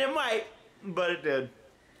 Yeah. I mean, it might, but it did.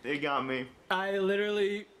 It got me. I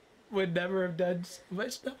literally would never have done so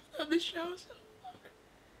much stuff on this show.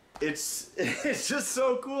 It's just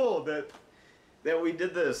so cool that we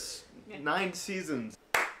did this. 9 seasons.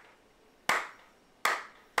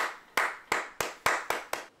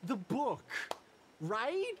 The book.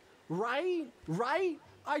 Right? I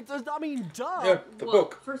mean, duh. Yeah, the Whoa.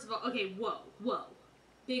 book. First of all, okay, whoa.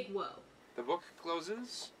 Big whoa. The book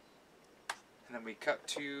closes, and then we cut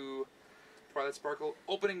to Twilight Sparkle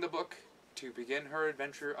opening the book to begin her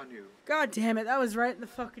adventure anew. God damn it. That was right in the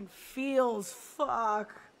fucking feels.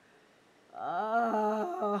 Fuck.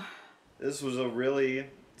 This was a really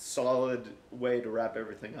solid way to wrap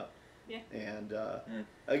everything up. Yeah. And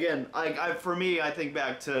again, for me, I think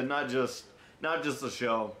back to not just the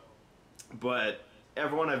show, but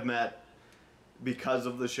everyone I've met because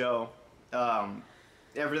of the show.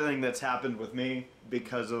 Everything that's happened with me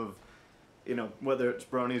because of, whether it's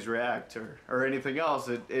Bronies React or anything else,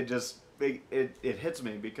 it just hits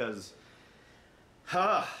me because,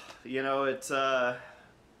 it's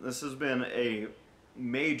this has been a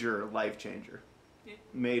major life changer. Yeah.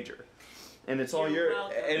 Major. And it's all You're your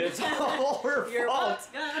welcome. and it's all her You're fault.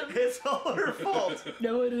 welcome. It's all her fault.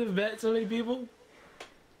 No one would have met so many people.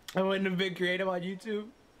 I wouldn't have been creative on YouTube.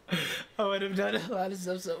 I would have done a lot of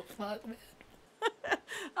stuff so fuck, man.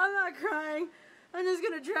 I'm not crying. I'm just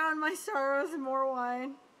gonna drown my sorrows in more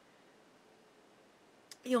wine.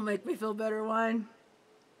 You'll make me feel better, wine.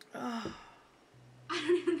 I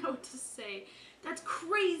don't even know what to say. That's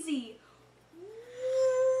crazy.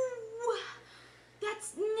 Ooh,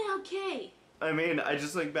 that's not okay. I mean, I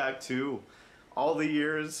just think back to all the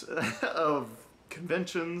years of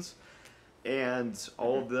conventions and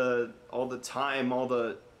all the time, all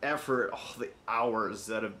the effort, all the hours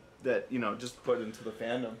that just put into the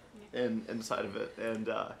fandom and inside of it. And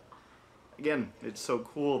again, it's so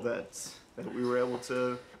cool that we were able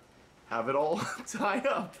to have it all tie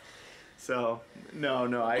up. So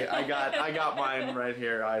I got mine right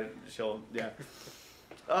here.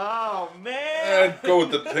 Oh man! Go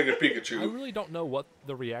with the thing of Pikachu. I really don't know what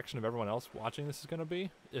the reaction of everyone else watching this is going to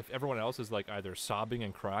be. If everyone else is like either sobbing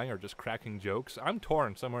and crying or just cracking jokes. I'm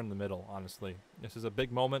torn somewhere in the middle, honestly. This is a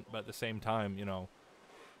big moment, but at the same time,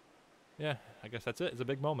 yeah, I guess that's it. It's a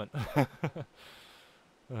big moment.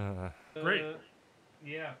 Great.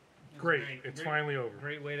 Yeah. Great. It's finally over.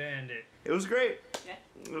 Great way to end it. It was great. Yeah.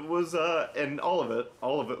 It was, and all of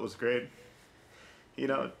it was great.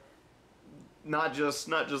 Not just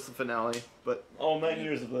the finale, but all 9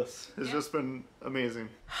 years of this has just been amazing.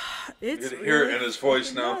 It's You can hear it in his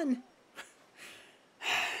voice now. fun.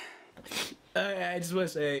 I just want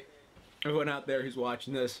to say, everyone out there who's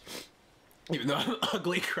watching this, even though I'm an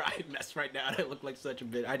ugly crying mess right now and I look like such a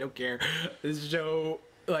bitch, I don't care. This show,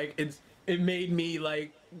 it made me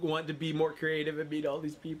want to be more creative and meet all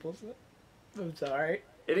these people. So I'm sorry.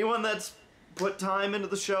 Anyone that's put time into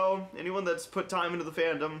the show, anyone that's put time into the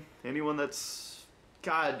fandom, anyone that's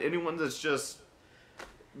God, anyone that's just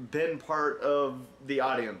been part of the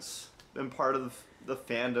audience, been part of the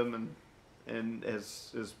fandom, and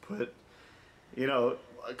has put, you know,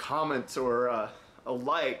 a comment or a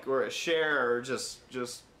like or a share, or just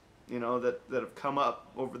you know, that have come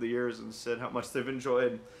up over the years and said how much they've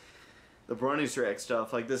enjoyed the Bronies Direct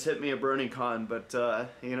stuff. Like, this hit me at BronyCon, but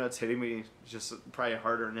you know, it's hitting me just probably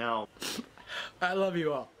harder now. I love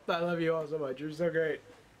you all. I love you all so much. You're so great.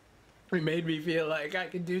 It made me feel like I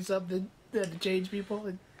could do something to change people.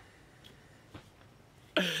 And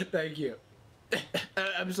thank you.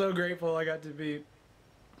 I'm so grateful I got to be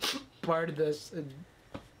part of this. And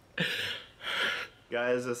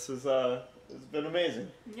guys, this is it's been amazing.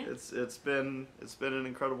 Yeah. It's been an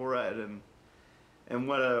incredible ride, and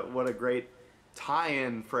what a great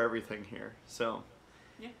tie-in for everything here. So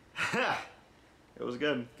yeah. It was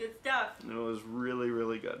good. Good stuff. It was really,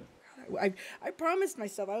 really good. I promised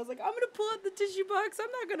myself, I was like, I'm gonna pull out the tissue box,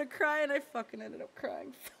 I'm not gonna cry, and I fucking ended up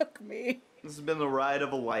crying. Fuck me. This has been the ride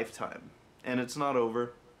of a lifetime, and it's not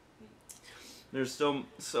over. There's still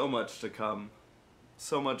so much to come,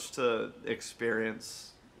 so much to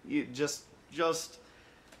experience. You just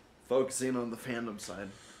focusing on the fandom side.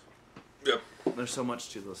 Yep. There's so much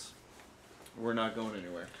to this. We're not going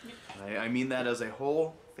anywhere. I mean that as a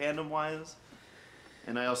whole, fandom-wise,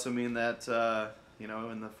 and I also mean that, you know,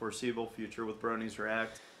 in the foreseeable future with Bronies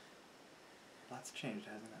React. Lots changed,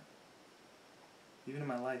 hasn't it? Even in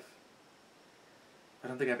my life. I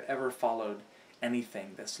don't think I've ever followed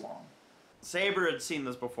anything this long. Saber had seen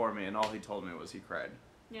this before me, and all he told me was he cried.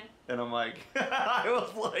 Yeah. And I'm like, I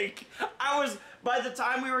was, by the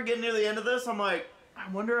time we were getting near the end of this, I'm like, I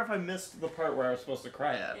wonder if I missed the part where I was supposed to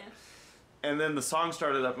cry at. Yeah. And then the song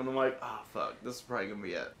started up, and I'm like, oh, fuck, this is probably gonna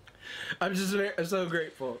be it. I'm so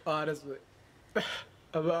grateful, honestly.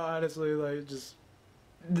 I'm honestly, like, just,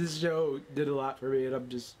 this show did a lot for me, and I'm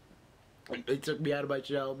just, it took me out of my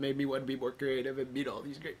shell, made me want to be more creative and meet all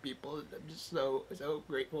these great people, and I'm just so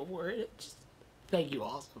grateful for it. Just, thank you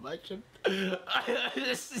all so much.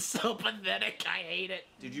 This is so pathetic, I hate it.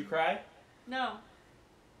 Did you cry? No.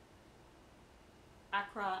 I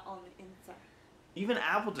cry on the inside. Even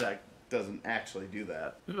Applejack doesn't actually do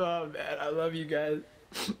that. Oh, man, I love you guys.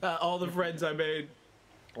 All the friends I made.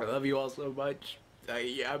 I love you all so much.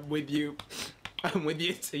 I'm with you. I'm with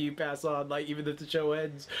you till you pass on. Like, even if the show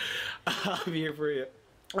ends, I'm here for you.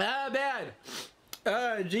 Ah,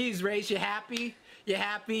 man. Geez, Race, you happy? You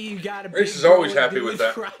happy? You got a big Race is always happy dude with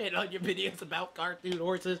that. Crying on your videos about cartoon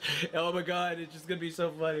horses. Oh my god, it's just gonna be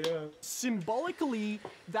so funny. Symbolically,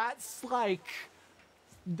 that's like,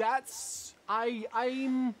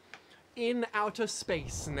 I'm in outer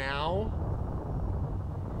space now.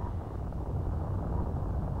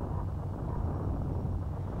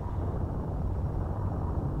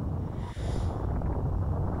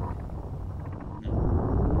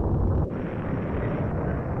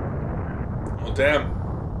 Well, damn.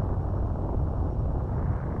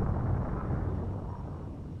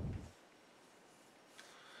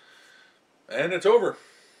 And it's over.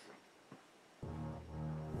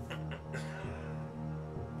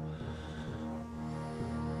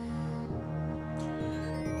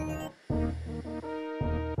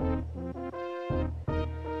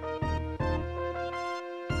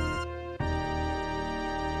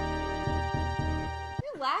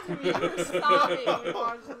 Laughing at me. You're sobbing.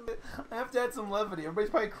 I have to add some levity.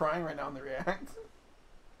 Everybody's probably crying right now in the React.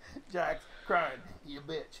 Jack's crying. You a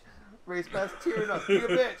bitch. Race Pass tearing up. You a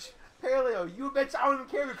bitch. Paleo, you a bitch. I don't even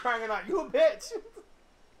care if you're crying or not. You a bitch.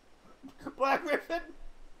 Black Griffin,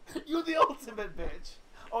 you the ultimate bitch.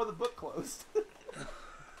 Oh, the book closed.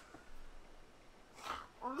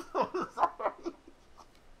 I'm so sorry.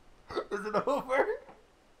 Is it over?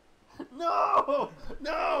 No!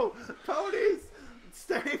 No! Ponies!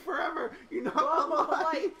 Stay forever! You know the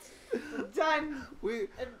light! It's done.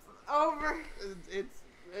 It's over.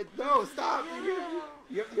 No, stop!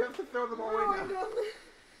 You have to throw them away now. No.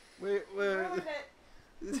 Wait. Ruin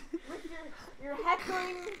it. Your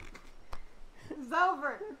heckling is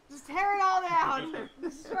over. Just tear it all down.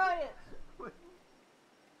 Destroy it.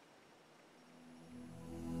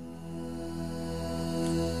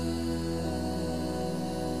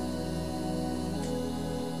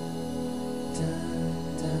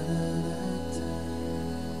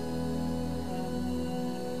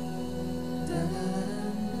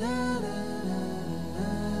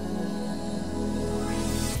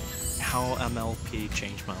 How MLP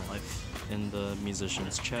changed my life. In the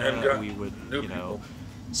musicians chat, we would, you know,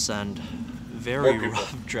 send very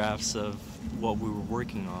rough drafts of what we were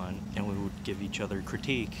working on, and we would give each other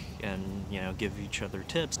critique and, you know, give each other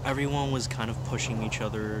tips. Everyone was kind of pushing each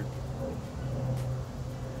other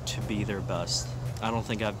to be their best. I don't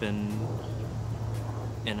think I've been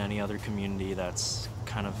in any other community that's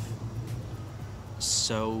kind of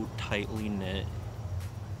so tightly knit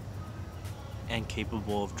and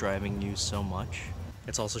capable of driving you so much.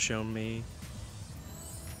 It's also shown me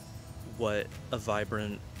what a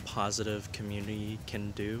vibrant, positive community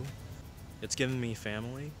can do. It's given me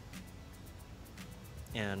family,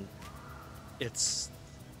 and it's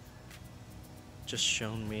just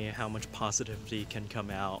shown me how much positivity can come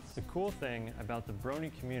out. The cool thing about the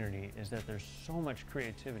Brony community is that there's so much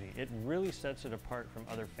creativity. It really sets it apart from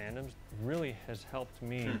other fandoms. It really has helped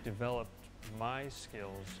me develop my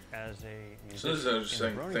skills as a musician. So this is an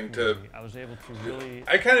interesting thing community. I was able to really...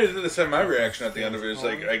 I kind of did this in my reaction at the end of it. Is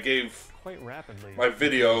like I gave quite rapidly my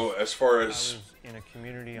video as far as in a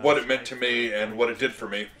community what it meant to me and what it did for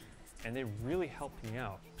me. And they really helped me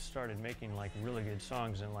out. Started making like really good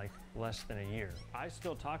songs in like less than a year. I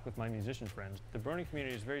still talk with my musician friends. The Brony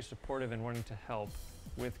community is very supportive and wanting to help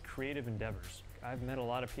with creative endeavors. I've met a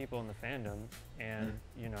lot of people in the fandom, and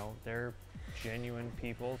you know, they're genuine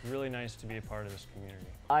people. Really nice to be a part of this community.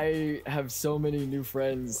 I have so many new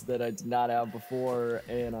friends that I did not have before,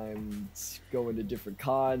 and I'm going to different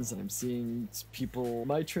cons and I'm seeing people.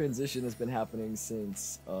 My transition has been happening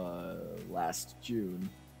since last June,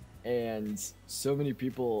 and so many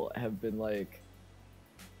people have been like,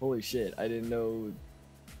 holy shit, I didn't know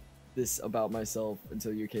this about myself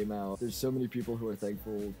until you came out. There's so many people who are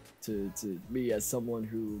thankful to me as someone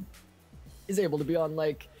who is able to be on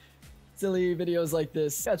like silly videos like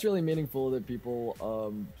this. Yeah, it's really meaningful that people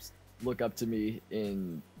look up to me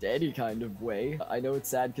in any kind of way. I know it's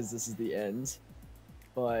sad because this is the end,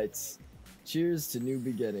 but cheers to new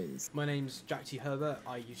beginnings. My name's Jack T. Herbert.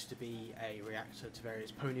 I used to be a reactor to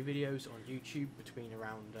various pony videos on YouTube between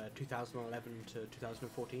around 2011 to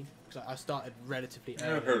 2014. So I started relatively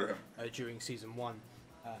early during season 1.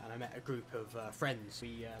 And I met a group of friends.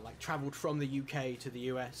 We like traveled from the UK to the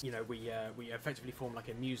US. You know, we effectively formed like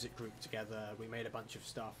a music group together. We made a bunch of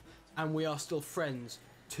stuff, and we are still friends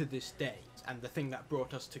to this day. And the thing that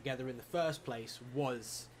brought us together in the first place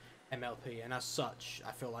was MLP, and as such,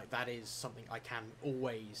 I feel like that is something I can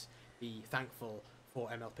always be thankful for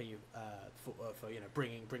MLP for you know,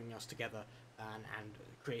 bringing us together and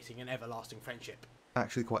creating an everlasting friendship.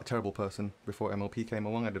 Actually, quite a terrible person before MLP came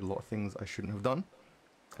along. I did a lot of things I shouldn't have done,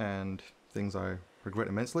 and things I regret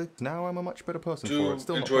immensely. Now I'm a much better person for it.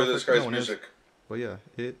 Still enjoy not this perfect, guy's no one is. music. But yeah,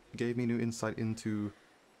 it gave me new insight into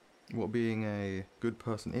what being a good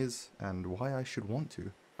person is and why I should want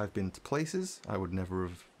to. I've been to places I would never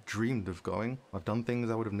have dreamed of going. I've done things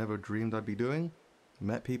I would have never dreamed I'd be doing.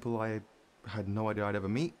 Met people I had no idea I'd ever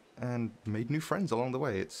meet, and made new friends along the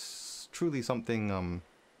way. It's truly something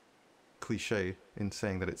cliche in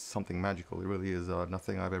saying that it's something magical. It really is.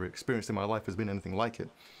 Nothing I've ever experienced in my life has been anything like it.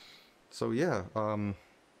 So yeah,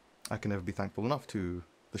 I can never be thankful enough to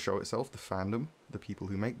the show itself, the fandom, the people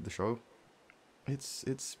who make the show.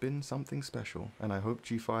 It's been something special, and I hope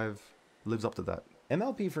G5 lives up to that.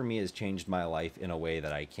 MLP for me has changed my life in a way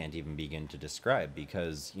that I can't even begin to describe,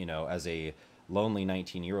 because, you know, as a lonely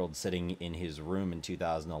 19-year-old sitting in his room in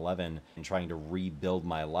 2011 and trying to rebuild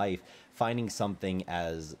my life, finding something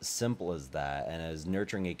as simple as that and as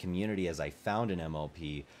nurturing a community as I found in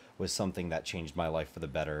MLP was something that changed my life for the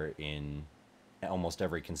better in almost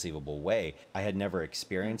every conceivable way. I had never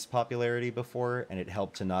experienced popularity before, and it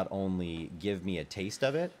helped to not only give me a taste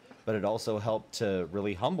of it, but it also helped to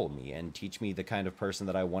really humble me and teach me the kind of person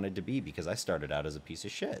that I wanted to be, because I started out as a piece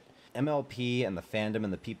of shit. MLP and the fandom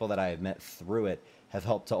and the people that I have met through it have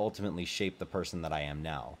helped to ultimately shape the person that I am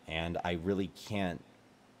now. And I really can't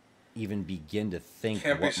even begin to think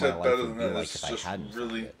what my life would be like if I hadn't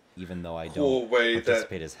really it. Even though I don't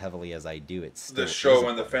participate as heavily as I do, it's still the show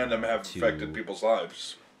and the fandom have affected people's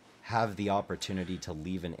lives. Have the opportunity to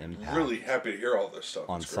leave an impact. Really happy to hear all this stuff.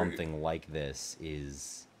 On something like this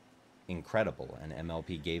is incredible, and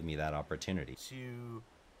MLP gave me that opportunity. To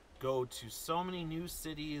go to so many new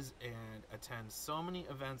cities and attend so many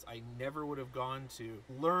events I never would have gone to,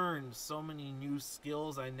 learn so many new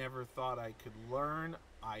skills I never thought I could learn.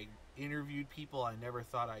 I interviewed people I never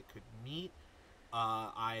thought I could meet.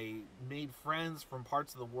 I made friends from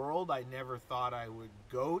parts of the world I never thought I would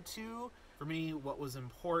go to. For me, what was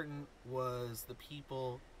important was the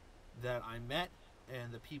people that I met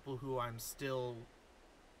and the people who I'm still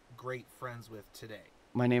great friends with today.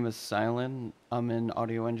 My name is Silent. I'm an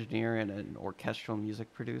audio engineer and an orchestral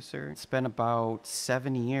music producer. It's been about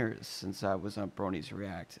 7 years since I was on Bronies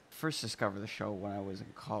React. First discovered the show when I was in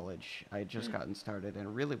college. I had just gotten started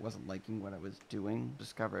and really wasn't liking what I was doing.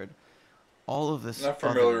 Discovered all of this. Not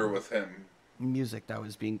familiar with him. music that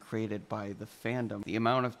was being created by the fandom. The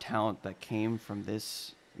amount of talent that came from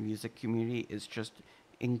this music community is just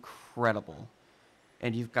incredible.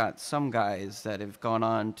 And you've got some guys that have gone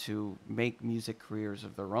on to make music careers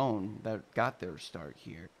of their own that got their start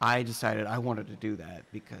here. I decided I wanted to do that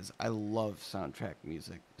because I love soundtrack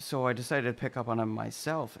music. So I decided to pick up on it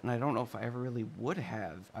myself, and I don't know if I ever really would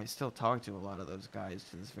have. I still talk to a lot of those guys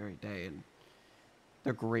to this very day, and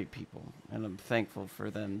they're great people, and I'm thankful for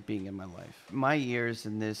them being in my life. My years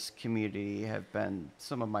in this community have been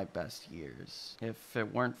some of my best years. If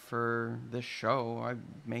it weren't for this show, I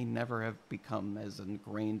may never have become as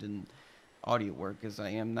ingrained in audio work as I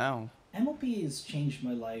am now. MLP has changed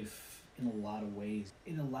my life in a lot of ways.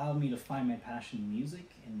 It allowed me to find my passion in music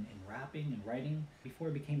and rapping and writing. Before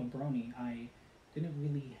I became a Brony, I didn't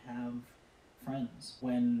really have friends.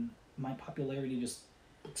 When my popularity just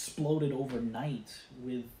exploded overnight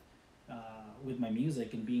with my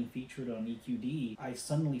music and being featured on EQD, I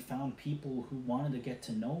suddenly found people who wanted to get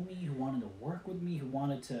to know me, who wanted to work with me, who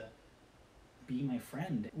wanted to be my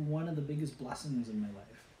friend. One of the biggest blessings in my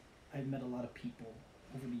life. I've met a lot of people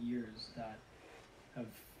over the years that have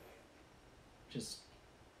just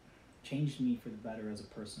changed me for the better as a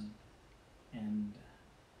person, and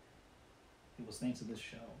it was thanks to this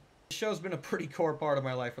show. The show's been a pretty core part of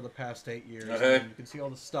my life for the past 8 years. Okay. And you can see all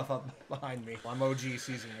the stuff up behind me. I'm OG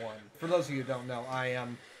Season 1. For those of you who don't know, I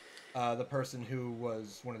am the person who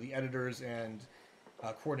was one of the editors and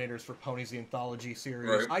coordinators for Ponies, the Anthology series.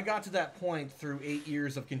 Right. I got to that point through 8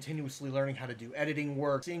 years of continuously learning how to do editing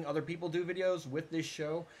work. Seeing other people do videos with this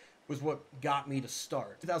show was what got me to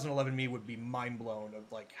start. 2011 me would be mind blown of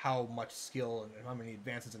like how much skill and how many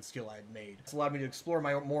advances in skill I had made. It's allowed me to explore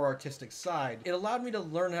my more artistic side. It allowed me to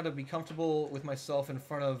learn how to be comfortable with myself in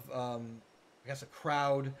front of, I guess, a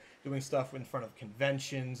crowd, doing stuff in front of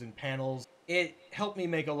conventions and panels. It helped me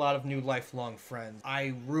make a lot of new lifelong friends.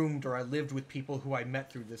 I lived with people who I met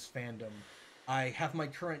through this fandom. I have my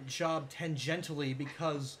current job tangentially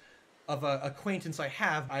because of an acquaintance I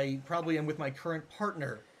have. I probably am with my current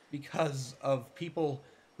partner because of people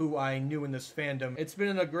who I knew in this fandom. It's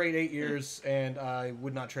been a great 8 years, and I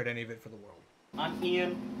would not trade any of it for the world. I'm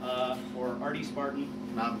Ian, or Artie Spartan.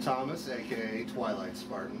 And I'm Thomas, aka Twilight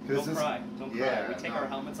Spartan. Don't cry. Don't cry. We take our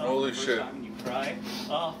helmets off for the first time and you cry.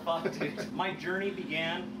 Oh, fuck, dude. My journey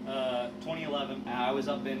began 2011. I was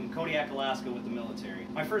up in Kodiak, Alaska with the military.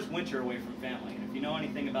 My first winter away from family. And if you know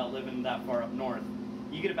anything about living that far up north,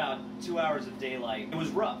 you get about 2 hours of daylight. It was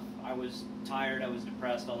rough. I was tired, I was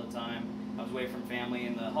depressed all the time. I was away from family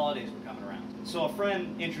and the holidays were coming around. So a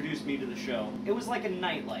friend introduced me to the show. It was like a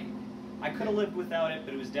nightlight. I could have lived without it,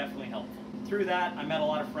 but it was definitely helpful. Through that, I met a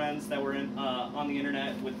lot of friends that were on the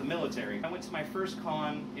internet with the military. I went to my first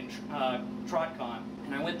con in TrotCon,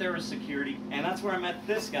 and I went there with security, and that's where I met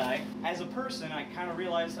this guy. As a person, I kind of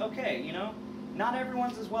realized, okay, you know, not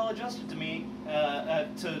everyone's as well adjusted to me,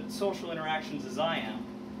 to social interactions as I am.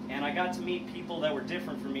 And I got to meet people that were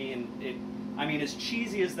different from me, and I mean, as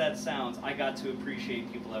cheesy as that sounds, I got to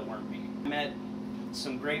appreciate people that weren't me. I met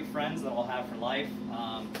some great friends that I'll have for life.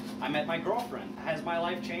 I met my girlfriend. Has my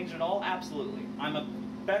life changed at all? Absolutely. I'm a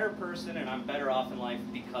better person and I'm better off in life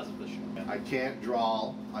because of the show. I can't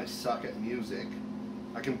draw, I suck at music.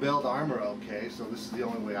 I can build armor okay, so this is the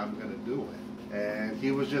only way I'm gonna do it. And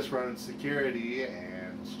he was just running security,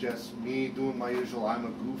 and it's just me doing my usual, I'm a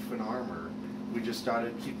goof in armor. We just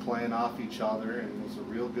started keep playing off each other, and it was a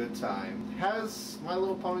real good time. Has My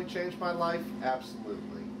Little Pony changed my life?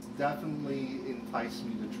 Absolutely. It's definitely enticed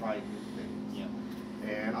me to try new things. Yeah.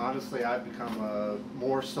 And honestly, I've become a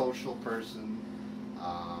more social person.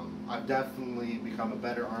 I've definitely become a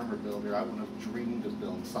better armor builder. I wouldn't have dreamed of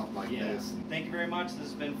building something like this. Thank you very much. This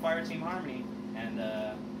has been Fire Team Harmony,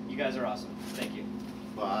 and you guys are awesome. Thank you.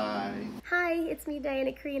 Bye. Hi, it's me,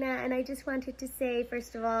 Diana Karina, and I just wanted to say,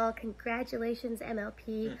 first of all, congratulations,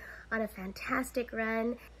 MLP, on a fantastic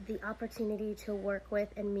run. The opportunity to work with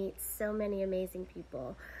and meet so many amazing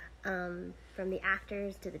people, from the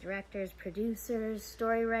actors to the directors, producers,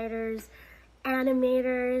 story writers,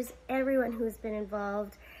 animators, everyone who's been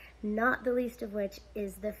involved, not the least of which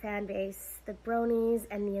is the fan base, the Bronies,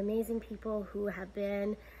 and the amazing people who have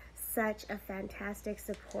been such a fantastic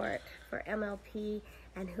support for MLP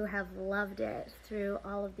and who have loved it through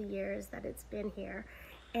all of the years that it's been here.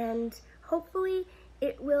 And hopefully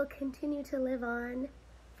it will continue to live on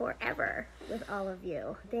forever with all of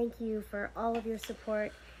you. Thank you for all of your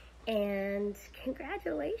support, and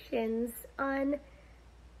congratulations on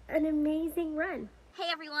an amazing run. Hey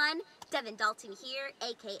everyone, Devin Dalton here,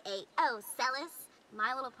 aka Oh Celis.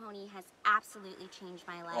 My Little Pony has absolutely changed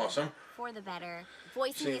my life. Awesome. For the better.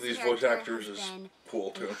 Voicing Seeing this these voice character actors has is been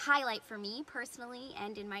cool, too. a highlight for me personally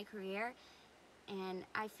and in my career. And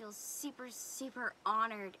I feel super, super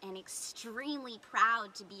honored and extremely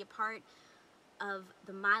proud to be a part of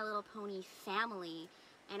the My Little Pony family.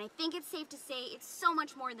 And I think it's safe to say it's so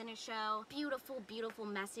much more than a show. Beautiful, beautiful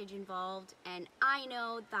message involved. And I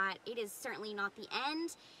know that it is certainly not the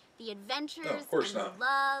end. The adventures and the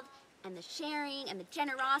love and the sharing and the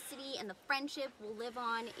generosity and the friendship will live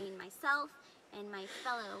on in myself and my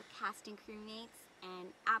fellow cast and crewmates, and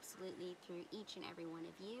absolutely through each and every one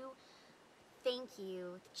of you. Thank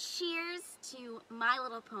you. Cheers to My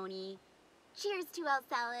Little Pony. Cheers to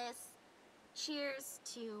Elsalis. Cheers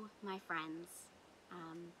to my friends.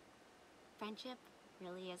 Friendship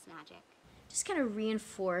really is magic. Just kind of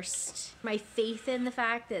reinforced my faith in the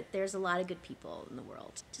fact that there's a lot of good people in the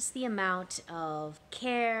world. Just the amount of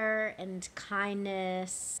care and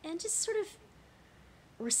kindness and just sort of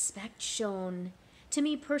respect shown to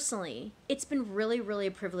me personally. It's been really, really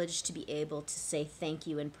a privilege to be able to say thank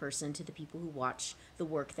you in person to the people who watch the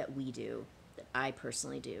work that we do, that I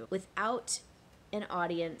personally do. Without an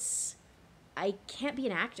audience, I can't be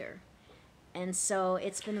an actor. And so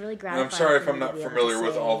it's been really gratifying. I'm sorry if for I'm me to not be able to familiar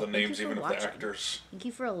with say, all the "Thank you names, for even of the watching. actors." Thank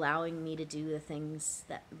you for allowing me to do the things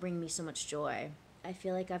that bring me so much joy. I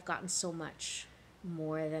feel like I've gotten so much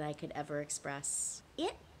more than I could ever express.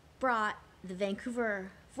 It brought the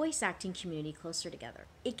Vancouver voice acting community closer together.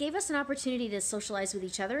 It gave us an opportunity to socialize with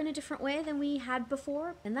each other in a different way than we had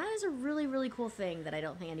before. And that is a really, really cool thing that I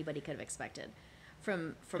don't think anybody could have expected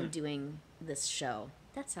from doing this show.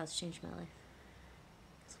 That's how it's changed my life.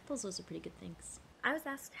 I suppose those are pretty good things. I was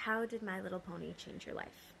asked, how did My Little Pony change your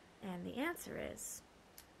life? And the answer is,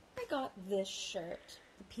 I got this shirt.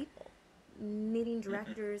 The people. Meeting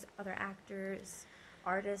directors, other actors,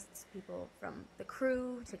 artists, people from the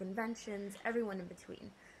crew to conventions, everyone in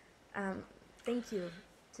between. Thank you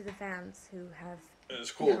to the fans who have.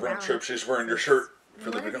 It's cool. Round trip. She's wearing your shirt for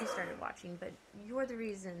the None of video. you started watching, but you're the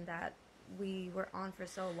reason that we were on for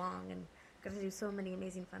so long and got to do so many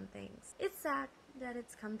amazing fun things. It's sad that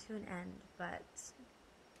it's come to an end, but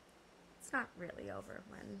it's not really over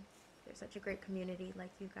when there's such a great community like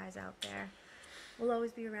you guys out there. We'll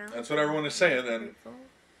always be around. That's what everyone is saying, and grateful.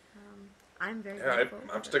 I'm very yeah, grateful.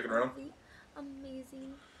 I'm for sticking around. all the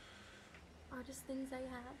amazing artist things I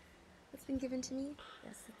have that's been given to me.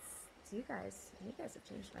 Yes, it's you guys. You guys have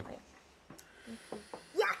changed my life. Thank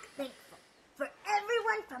you. Yuck, thankful for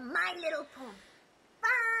everyone from My Little Pony.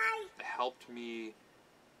 Bye! It helped me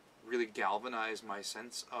really galvanize my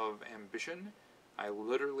sense of ambition. I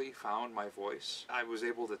literally found my voice. I was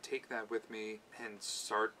able to take that with me and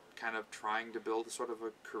start kind of trying to build sort of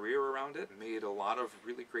a career around it. Made a lot of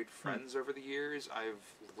really great friends over the years.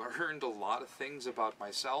 I've learned a lot of things about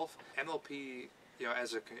myself. MLP, you know,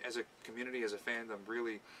 as a community, as a fandom,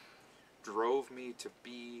 really drove me to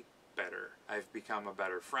be better. I've become a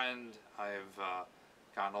better friend. I've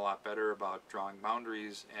gotten a lot better about drawing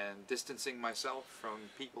boundaries and distancing myself from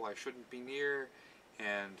people I shouldn't be near,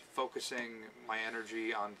 and focusing my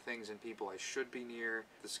energy on things and people I should be near.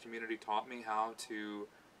 This community taught me how to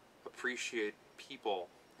appreciate people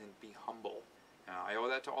and be humble. I owe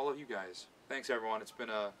that to all of you guys. Thanks, everyone. It's been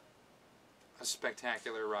a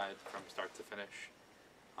spectacular ride from start to finish.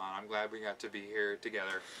 I'm glad we got to be here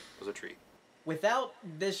together. It was a treat. Without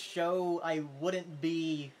this show, I wouldn't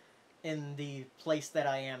be in the place that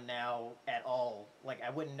I am now at all. Like, I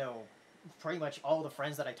wouldn't know pretty much all the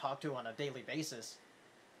friends that I talk to on a daily basis.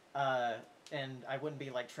 And I wouldn't be,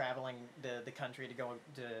 like, traveling the country to go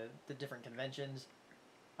to the different conventions.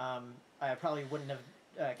 I probably wouldn't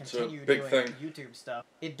have continued doing YouTube stuff.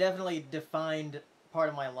 It definitely defined part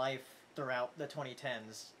of my life throughout the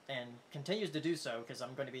 2010s, and continues to do so, because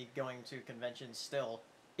I'm going to be going to conventions still.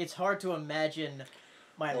 It's hard to imagine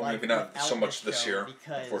my life maybe not without so much this this show, year,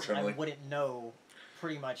 because unfortunately. I wouldn't know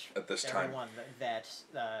pretty much At this time. everyone that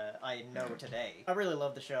I know today. I really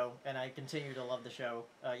love the show, and I continue to love the show,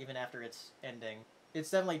 even after its ending. It's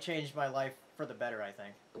definitely changed my life for the better, I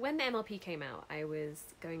think. When MLP came out, I was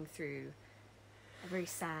going through a very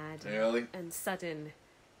sad Really? and sudden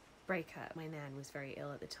breakup. My nan was very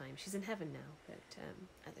ill at the time. She's in heaven now, but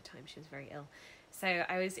at the time she was very ill. So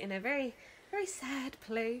I was in a very, very sad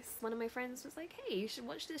place. One of my friends was like, hey, you should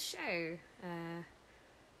watch this show.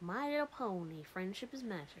 My Little Pony, Friendship is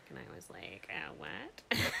Magic. And I was like,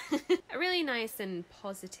 what? A really nice and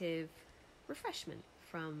positive refreshment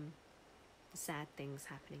from the sad things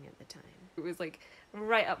happening at the time. It was like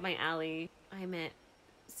right up my alley. I met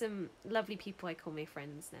some lovely people I call my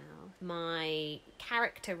friends now. My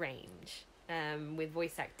character range with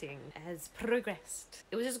voice acting has progressed.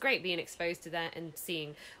 It was just great being exposed to that and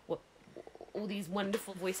seeing what all these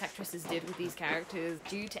wonderful voice actresses did with these characters.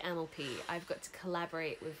 Due to MLP, I've got to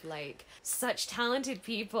collaborate with like such talented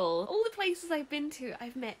people. All the places I've been to,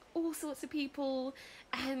 I've met all sorts of people,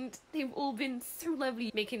 and they've all been so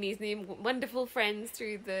lovely, making these new wonderful friends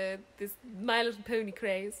through this My Little Pony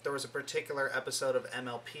craze. There was a particular episode of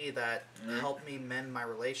MLP that helped me mend my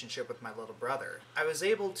relationship with my little brother. I was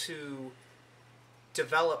able to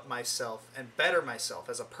develop myself and better myself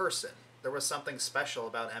as a person. There was something special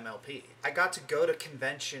about MLP. I got to go to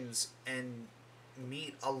conventions and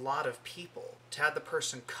meet a lot of people. To have the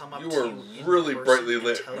person come up to you in really person brightly and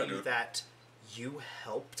lit, tell my you dude. that you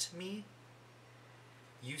helped me,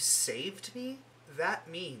 you saved me, that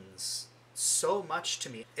means so much to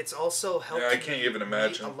me. It's also helped I can't me even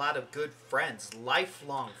imagine. meet a lot of good friends,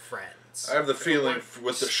 lifelong friends. I have the If it feeling weren't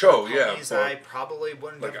with the for show, Ponies, but I probably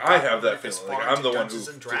wouldn't like have I gotten have that as feeling. Like far I'm the into one who Dungeons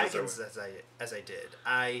and feels that Dragons as I did.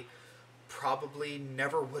 I probably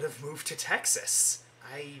never would have moved to Texas.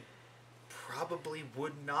 I probably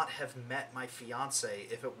would not have met my fiance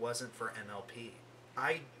if it wasn't for MLP.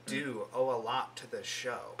 I do owe a lot to this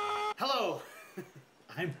show. Hello,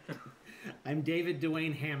 I'm David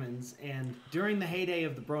Dwayne Hammonds, and during the heyday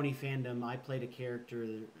of the Brony fandom, I played a character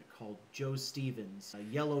called Joe Stevens, a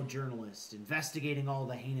yellow journalist investigating all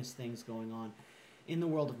the heinous things going on in the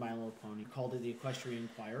world of My Little Pony. Called it the Equestrian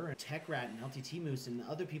Inquirer, and Tech Rat and LTT Moose and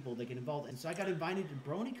other people that get involved. And so I got invited to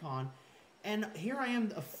BronyCon, and here I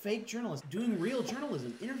am, a fake journalist, doing real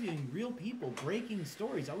journalism, interviewing real people, breaking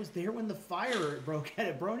stories. I was there when the fire broke out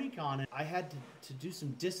at BronyCon, and I had to do some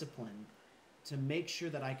discipline to make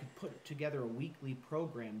sure that I could put together a weekly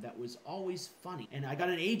program that was always funny. And I got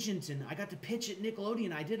an agent, and I got to pitch at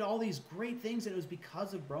Nickelodeon. I did all these great things, and it was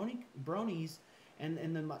because of Bronies and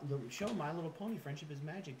the show My Little Pony Friendship is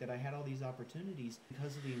Magic that I had all these opportunities.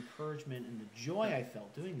 Because of the encouragement and the joy I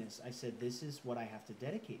felt doing this, I said, this is what I have to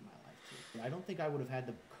dedicate my life to. I don't think I would have had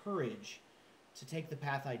the courage to take the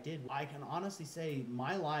path I did. I can honestly say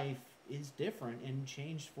my life is different and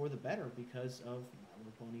changed for the better because of My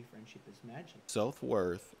Little Pony Friendship is Magic.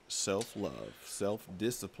 Self-worth, self-love,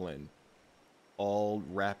 self-discipline, all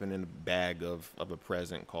wrapping in a bag of a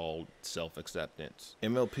present called self-acceptance.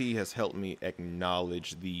 MLP has helped me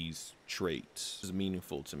acknowledge these traits. This is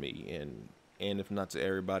meaningful to me, and if not to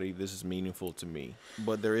everybody, this is meaningful to me.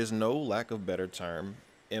 But there is no lack of better term.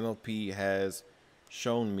 MLP has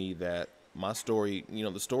shown me that my story,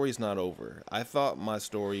 the story's not over. I thought my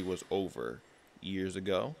story was over years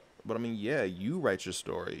ago. But I mean, yeah, you write your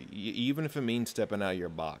story. Even if it means stepping out of your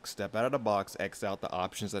box. Step out of the box, X out the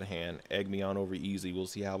options at hand, egg me on over easy. We'll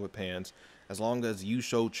see how it pans. As long as you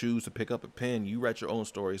choose to pick up a pen, you write your own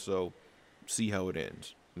story, so see how it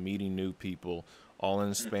ends. Meeting new people, all in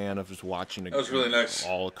the span of just watching That was really nice.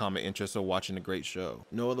 All common interest of watching a great show.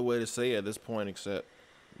 No other way to say it at this point except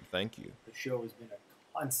thank you. The show has been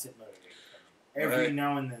a constant motivator for me. Every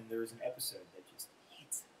now and then there's an episode that just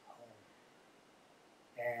hits home.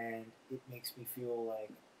 And it makes me feel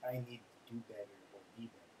like I need to do better or be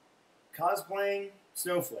better. Cosplaying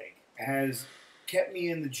Snowflake has kept me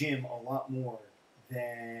in the gym a lot more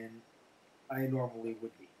than I normally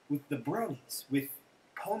would be. With the Bronies, with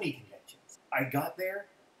pony conventions, I got there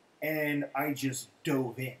and I just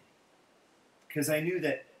dove in. Because I knew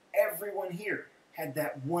that everyone here had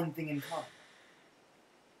that one thing in common.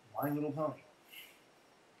 My Little Pony.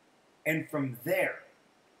 And from there,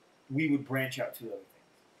 we would branch out to other things.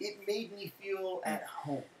 It made me feel at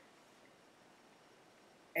home.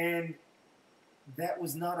 And that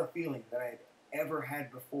was not a feeling that I had ever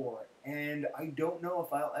had before, and I don't know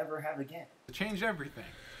if I'll ever have again. It changed everything.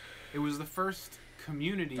 It was the first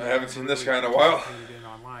community I haven't seen this guy in a while. participated in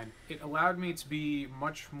online. It allowed me to be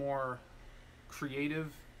much more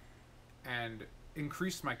creative and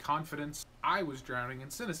increased my confidence. I was drowning in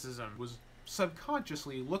cynicism, was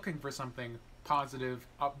subconsciously looking for something positive,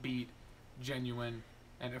 upbeat, genuine,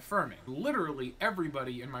 and affirming. Literally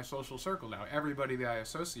everybody in my social circle now, everybody that I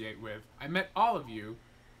associate with, I met all of you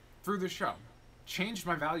through the show. Changed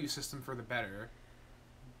my value system for the better.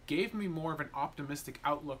 Gave me more of an optimistic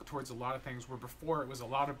outlook towards a lot of things where before it was a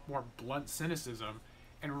lot of more blunt cynicism,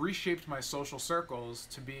 and reshaped my social circles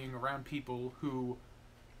to being around people who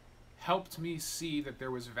helped me see that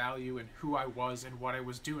there was value in who I was and what I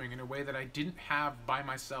was doing in a way that I didn't have by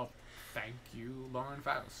myself. Thank you, Lauren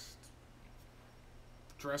Faust.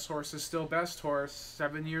 Dress horse is still best horse.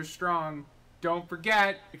 7 years strong. Don't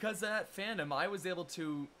forget. Because of that fandom, I was able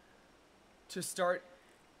to start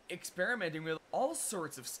experimenting with all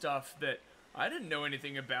sorts of stuff that I didn't know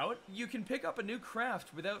anything about. You can pick up a new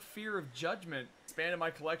craft without fear of judgment. Expanded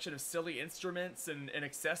my collection of silly instruments and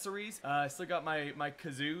accessories. I still got my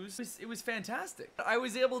kazoos. It was fantastic. I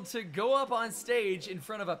was able to go up on stage in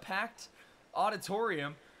front of a packed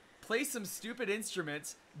auditorium, play some stupid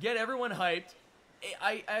instruments, get everyone hyped.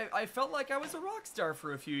 I felt like I was a rock star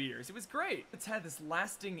for a few years. It was great. It's had this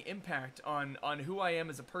lasting impact on who I am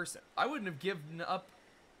as a person. I wouldn't have given up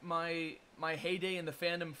my heyday in the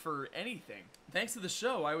fandom for anything. Thanks to the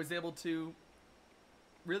show, I was able to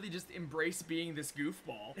really just embrace being this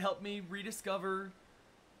goofball. It helped me rediscover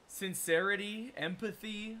sincerity,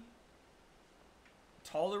 empathy,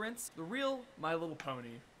 tolerance. The real My Little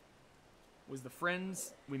Pony was the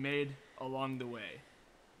friends we made along the way.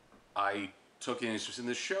 I took an interest in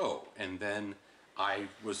the show, and then I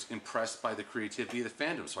was impressed by the creativity of the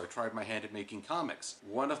fandom, so I tried my hand at making comics.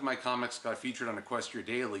 One of my comics got featured on Equestria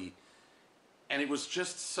Daily, and it was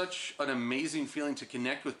just such an amazing feeling to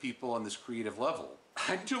connect with people on this creative level.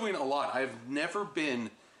 I'm doing a lot. I've never been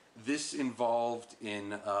this involved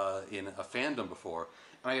in a fandom before,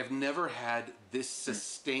 and I have never had this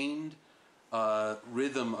sustained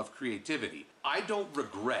rhythm of creativity. I don't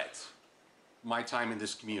regret my time in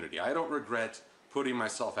this community. I don't regret putting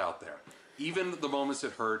myself out there. Even the moments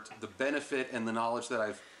that hurt, the benefit and the knowledge that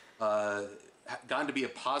I've gotten to be a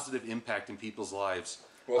positive impact in people's lives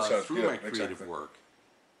through my creative work,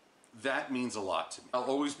 that means a lot to me. I'll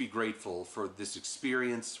always be grateful for this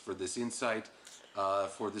experience, for this insight,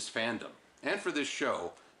 for this fandom, and for this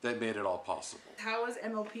show that made it all possible. How has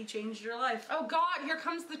MLP changed your life? Oh God, here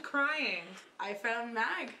comes the crying. I found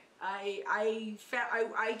Mag.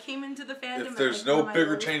 I came into the fandom. If there's no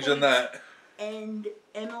bigger change than that. And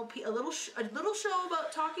MLP, a little show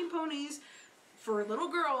about talking ponies for little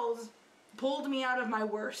girls, pulled me out of my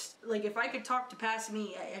worst. Like, if I could talk to past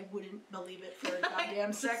me, I wouldn't believe it for a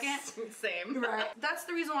goddamn second. Same. Right. That's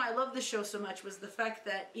the reason why I love the show so much, was the fact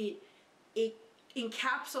that it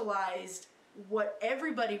encapsulated what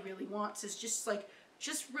everybody really wants, is just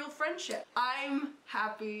real friendship. I'm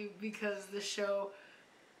happy because the show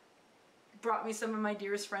brought me some of my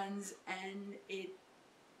dearest friends, and it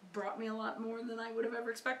brought me a lot more than I would have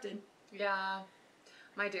ever expected. Yeah,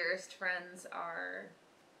 my dearest friends are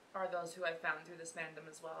those who I've found through this fandom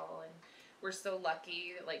as well, and we're so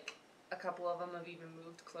lucky. Like, a couple of them have even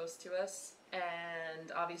moved close to us,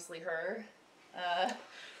 and obviously her.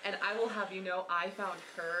 And I will have you know, I found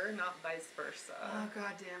her, not vice versa. Oh,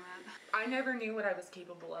 God damn it. I never knew what I was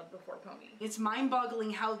capable of before Pony. It's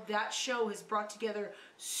mind-boggling how that show has brought together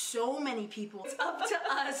so many people. It's up to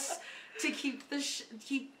us to keep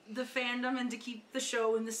the fandom and to keep the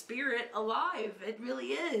show and the spirit alive. It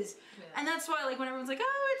really is. Yeah. And that's why, like, when everyone's like,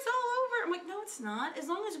 oh, it's all over, I'm like, no, it's not. As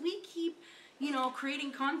long as we keep,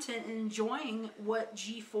 creating content and enjoying what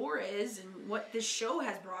G4 is and what this show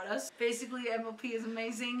has brought us. Basically, MLP is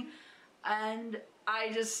amazing, and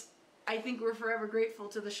I think we're forever grateful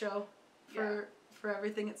to the show for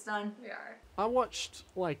everything it's done. We are. I watched,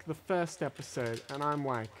 the first episode, and I'm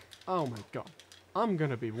like, oh my god, I'm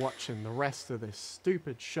gonna be watching the rest of this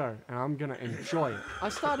stupid show, and I'm gonna enjoy it. I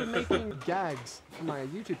started making gags for my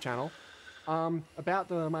YouTube channel about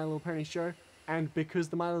the My Little Pony show, and because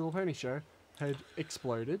the My Little Pony show had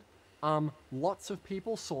exploded, lots of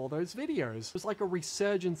people saw those videos. It was like a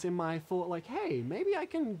resurgence in my thought, like, hey, maybe I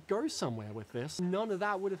can go somewhere with this. None of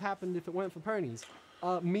that would have happened if it weren't for ponies.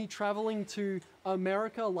 Me traveling to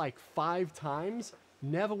America 5 times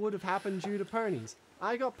never would have happened due to ponies.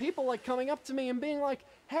 I got people coming up to me and being like,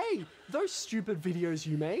 hey, those stupid videos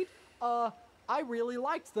you made, I really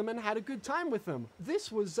liked them and had a good time with them.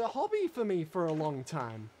 This was a hobby for me for a long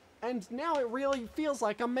time. And now it really feels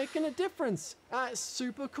like I'm making a difference. It's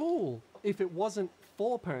super cool. If it wasn't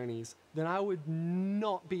for ponies, then I would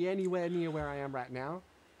not be anywhere near where I am right now.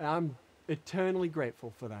 And I'm eternally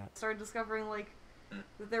grateful for that. Started discovering,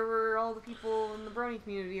 that there were all the people in the Brony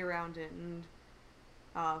community around it, and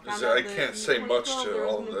found out I can't say much to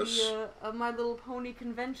all of this. There was going to be a My Little Pony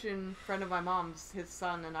convention. A friend of my mom's, his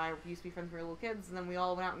son, and I used to be friends when we were little kids, and then we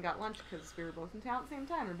all went out and got lunch because we were both in town at the same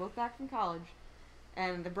time. We were both back from college.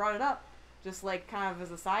 And they brought it up, just kind of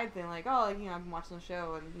as a side thing, I've been watching the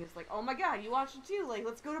show, and he was like, oh my god, you watched it too,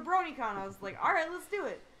 let's go to BronyCon. I was like, alright, let's do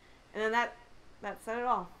it. And then that set it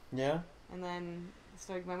off. Yeah. And then,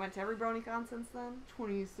 I went to every BronyCon since then,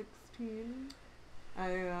 2016.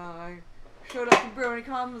 I showed up to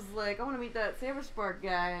BronyCon, was like, I want to meet that Saber Spark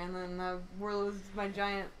guy, and then I wore those, my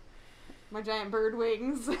giant bird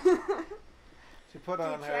wings. She put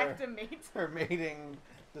on her mating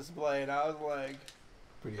display, and I was like,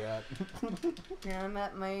 pretty hot. Yeah, I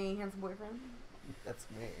met my handsome boyfriend. That's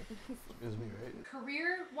me. It was me, right?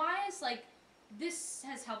 Career-wise, this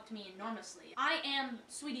has helped me enormously. I am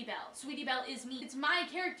Sweetie Belle. Sweetie Belle is me. It's my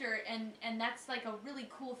character, and that's like a really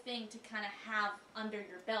cool thing to kind of have under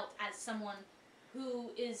your belt as someone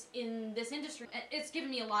who is in this industry. It's given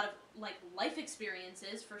me a lot of like life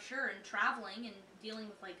experiences for sure, and traveling and dealing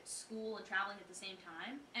with like school and traveling at the same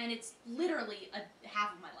time. And it's literally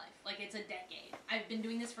half of my life. Like it's a decade. I've been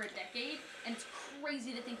doing this for a decade, and it's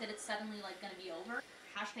crazy to think that it's suddenly like gonna be over.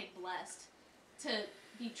 Hashtag blessed to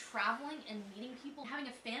be traveling and meeting people, having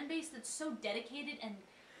a fan base that's so dedicated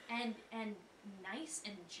and nice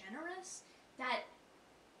and generous that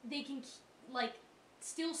they can like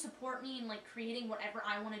still support me in like creating whatever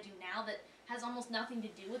I want to do now that has almost nothing to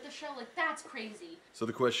do with the show. Like that's crazy. So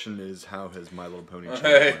the question is, how has My Little Pony changed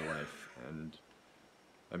my life? And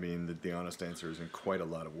I mean, the honest answer is in quite a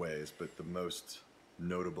lot of ways, but the most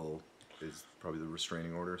notable is probably the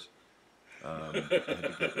restraining orders. I had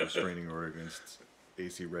to get a restraining order against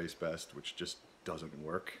AC Race Best, which just doesn't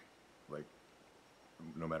work, like,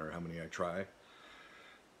 no matter how many I try.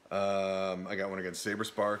 I got one against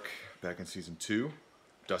Saberspark back in Season 2.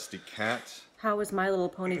 Dusty Cat. How has My Little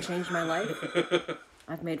Pony changed my life?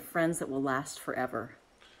 I've made friends that will last forever.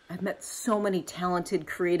 I've met so many talented,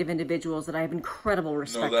 creative individuals that I have incredible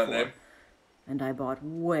respect for. Name? And I bought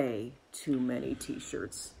way too many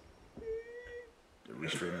t-shirts. The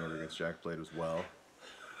restraining order against Jack Blade as well.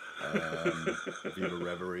 Viva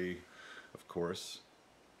Reverie, of course.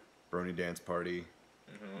 Brony Dance Party.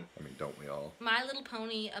 I mean, don't we all? My Little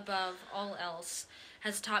Pony, above all else,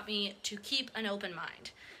 has taught me to keep an open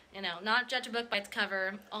mind. You know, not judge a book by its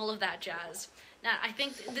cover, all of that jazz. Now, I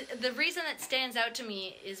think the reason it stands out to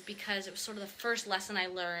me is because it was sort of the first lesson I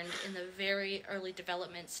learned in the very early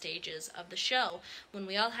development stages of the show, when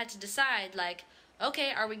we all had to decide, like,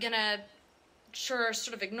 okay, are we gonna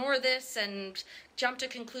sort of ignore this and jump to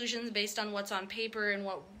conclusions based on what's on paper and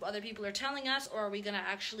what other people are telling us, or are we going to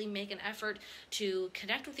actually make an effort to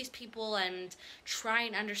connect with these people and try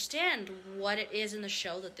and understand what it is in the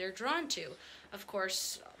show that they're drawn to? Of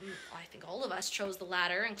course, I think all of us chose the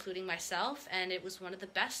latter, including myself, and it was one of the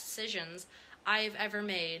best decisions I've ever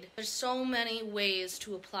made. There's so many ways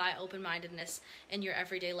to apply open-mindedness in your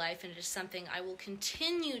everyday life, and it is something I will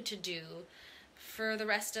continue to do for the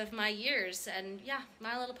rest of my years. And yeah,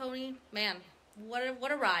 My Little Pony, man, what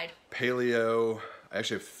a ride. Paleo. I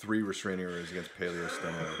actually have 3 restraining orders against Paleo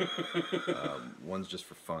Steno. One's just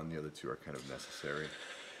for fun, the other 2 are kind of necessary.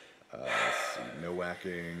 Let's see, no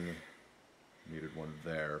whacking. Needed one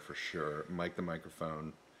there for sure. Mike the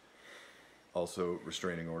Microphone. Also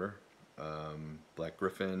restraining order. Black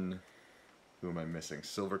Griffin. Who am I missing?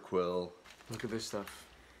 Silver Quill. Look at this stuff.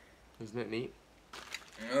 Isn't it neat?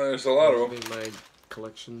 There's a lot of them. My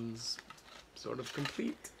collection's sort of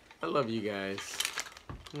complete. I love you guys.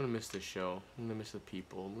 I'm gonna miss this show. I'm gonna miss the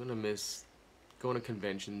people. I'm gonna miss going to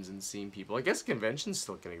conventions and seeing people. I guess conventions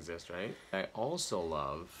still can exist, right? I also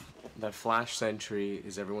love that Flash Sentry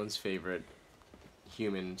is everyone's favorite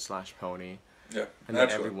human/pony. Yeah, and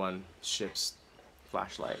that everyone ships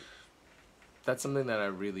Flashlight. That's something that I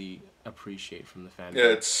really appreciate from the fandom. Yeah,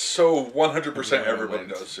 it's so 100% everybody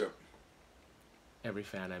does. Yep. Every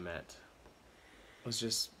fan I met was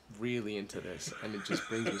just really into this, and it just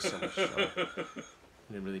brings me so much joy,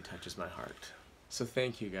 and it really touches my heart. So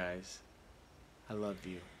thank you guys. I love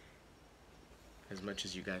you as much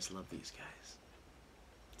as you guys love these guys.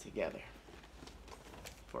 Together.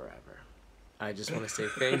 Forever. I just want to say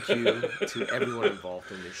thank you to everyone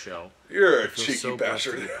involved in this show. You're a I feel cheeky so blessed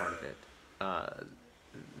bastard. to be part of it.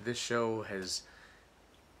 This show has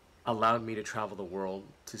allowed me to travel the world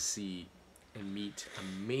to see and meet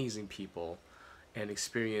amazing people and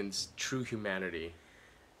experience true humanity.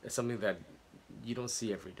 It's something that you don't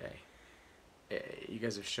see every day. You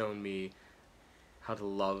guys have shown me how to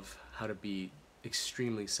love, how to be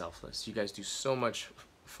extremely selfless. You guys do so much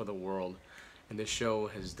for the world, and this show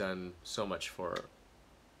has done so much for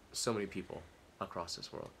so many people across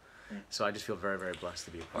this world. So I just feel very, very blessed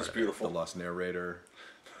to be a part of Beautiful. The Lost Narrator.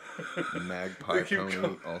 Magpie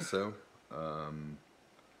Pony also. I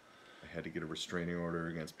had to get a restraining order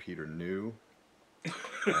against Peter New.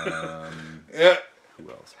 Yeah.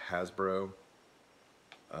 Who else? Hasbro.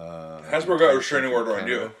 Hasbro got a restraining order on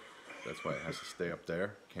you. That's why it has to stay up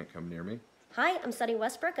there. Can't come near me. Hi, I'm Sunny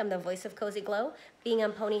Westbrook. I'm the voice of Cozy Glow. Being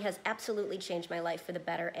on Pony has absolutely changed my life for the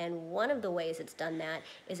better, and one of the ways it's done that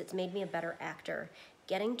is it's made me a better actor.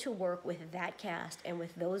 Getting to work with that cast and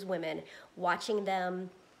with those women, watching them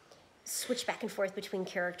switch back and forth between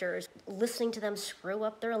characters, listening to them screw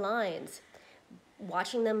up their lines,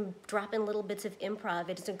 watching them drop in little bits of improv,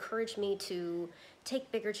 it has encouraged me to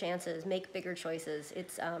take bigger chances, make bigger choices.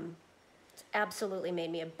 It's It's absolutely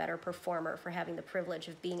made me a better performer for having the privilege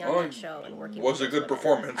of being on Oh, that show and working was with a those good women.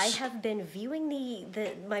 performance. I have been viewing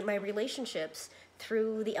my relationships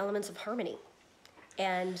through the elements of harmony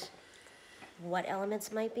and what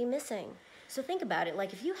elements might be missing. So think about it,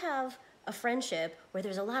 like if you have a friendship where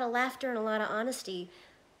there's a lot of laughter and a lot of honesty,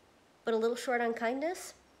 but a little short on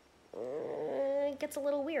kindness, it gets a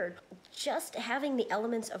little weird. Just having the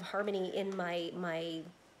elements of harmony in my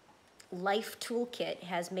life toolkit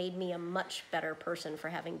has made me a much better person for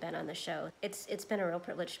having been on the show. It's been a real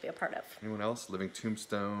privilege to be a part of. Anyone else? Living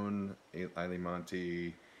Tombstone, Eiley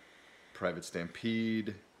Monty, Private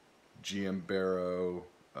Stampede, GM Barrow.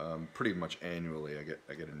 Pretty much annually,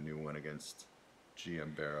 I get a new one against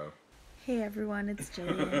GM Barrow. Hey everyone, it's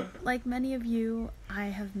Jillian. Like many of you, I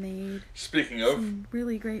have made some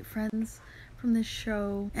really great friends from this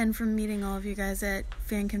show and from meeting all of you guys at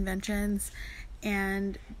fan conventions,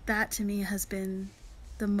 and that to me has been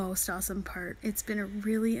the most awesome part. It's been a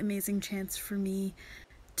really amazing chance for me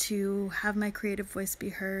to have my creative voice be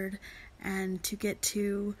heard and to get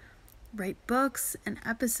to write books and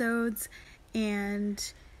episodes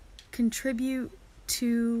and contribute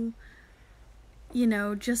to, you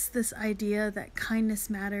know, just this idea that kindness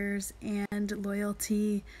matters and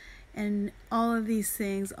loyalty and all of these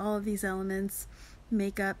things, all of these elements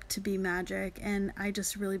make up to be magic, and I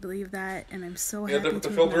just really believe that, and I'm so happy to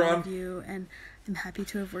have met you, and I'm happy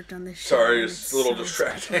to have worked on this show. Sorry, it's a little so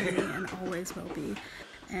distracting. special to me and always will be.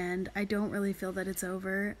 And I don't really feel that it's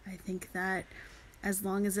over. I think that as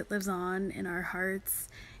long as it lives on in our hearts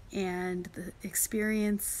and the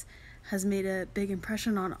experience has made a big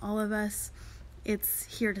impression on all of us, it's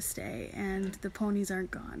here to stay, and the ponies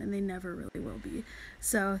aren't gone, and they never really will be.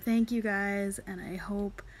 So thank you guys, and I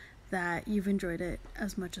hope that you've enjoyed it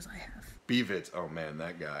as much as I have. Beavids, oh man,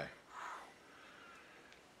 that guy.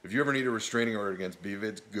 If you ever need a restraining order against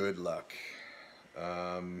Beavids, good luck.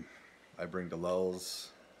 I bring DeLulz.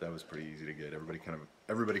 That was pretty easy to get. Everybody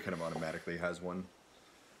kind of automatically has one,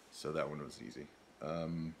 so that one was easy.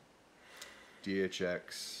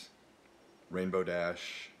 DHX, Rainbow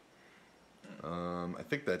Dash. I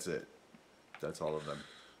think that's it. That's all of them.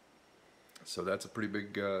 So that's a pretty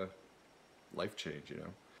big life change, you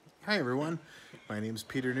know. Hi everyone, my name's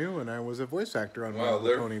Peter New, and I was a voice actor on My Wow, Little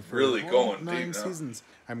they're Pony for really going 9 deep now. seasons.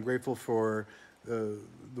 I'm grateful for the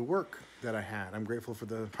work that I had. I'm grateful for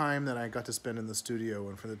the time that I got to spend in the studio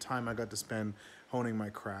and for the time I got to spend honing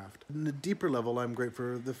my craft. In the deeper level, I'm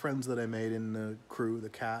grateful for the friends that I made in the crew, the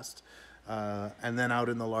cast, and then out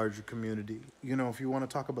in the larger community. You know, if you want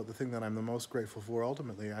to talk about the thing that I'm the most grateful for,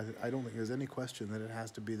 ultimately, I don't think there's any question that it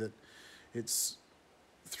has to be that it's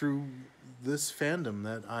through this fandom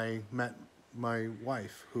that I met my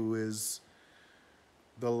wife, who is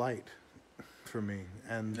the light for me.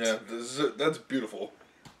 And yeah, that's beautiful.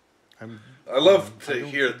 I love to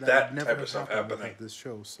hear that type of stuff happening. This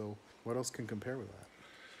show, so what else can compare with that?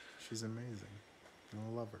 She's amazing.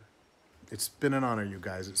 I love her. It's been an honor, you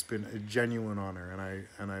guys. It's been a genuine honor,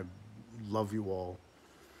 and I love you all.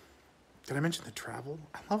 Did I mention the travel?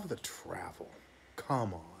 I love the travel.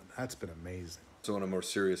 Come on, that's been amazing. So on a more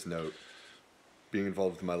serious note, being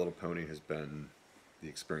involved with My Little Pony has been the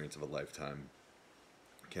experience of a lifetime.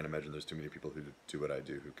 I can't imagine there's too many people who do what I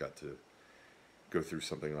do who got to go through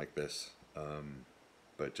something like this.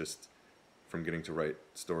 But just from getting to write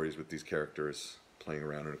stories with these characters, playing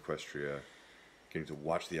around in Equestria, getting to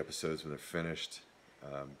watch the episodes when they're finished,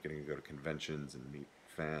 getting to go to conventions and meet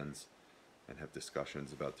fans and have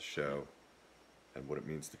discussions about the show and what it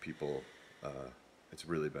means to people, it's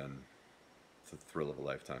really been the thrill of a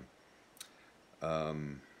lifetime.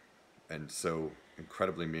 And so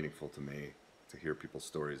incredibly meaningful to me to hear people's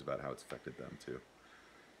stories about how it's affected them too.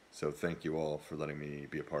 So thank you all for letting me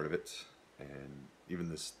be a part of it, and even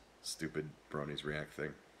this stupid Bronies React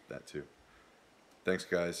thing, that too. Thanks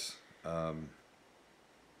guys.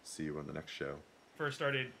 See you on the next show. First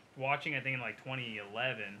started watching, I think in like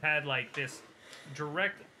 2011, had like this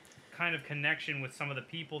direct kind of connection with some of the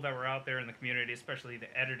people that were out there in the community, especially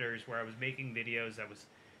the editors, where I was making videos, I was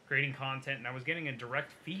creating content, and I was getting a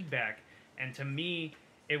direct feedback. And to me,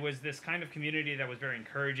 it was this kind of community that was very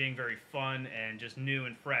encouraging, very fun, and just new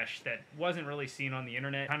and fresh that wasn't really seen on the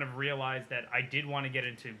internet. Kind of realized that I did want to get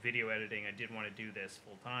into video editing. I did want to do this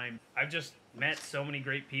full time. I've just met so many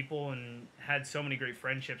great people and had so many great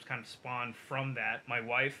friendships kind of spawn from that. My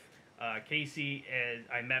wife, Casey,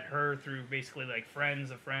 I met her through basically like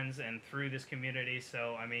friends of friends and through this community.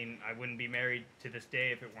 So, I mean, I wouldn't be married to this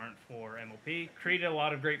day if it weren't for MLP. Created a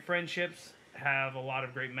lot of great friendships, have a lot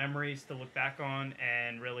of great memories to look back on,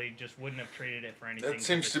 and really just wouldn't have traded it for anything. That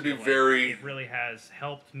seems I to be feel like very, it really has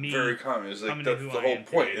helped me. very common. It's like come into that's who the I whole am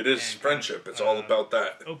point. today It is and friendship. It's all about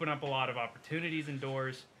that. Open up a lot of opportunities and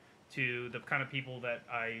doors to the kind of people that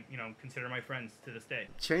I, consider my friends to this day.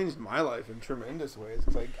 Changed my life in tremendous ways.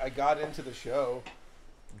 Cause I got into the show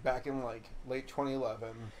back in like late 2011.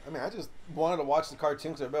 I mean, I just wanted to watch the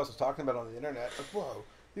cartoons everybody else was talking about on the internet. Like, whoa,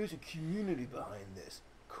 there's a community behind this.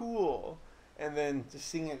 Cool. And then just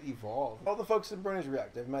seeing it evolve. All the folks in Bronies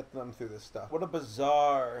React, I've met them through this stuff. What a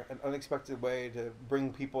bizarre and unexpected way to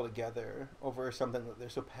bring people together over something that they're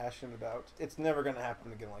so passionate about. It's never going to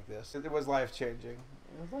happen again like this. It was life-changing.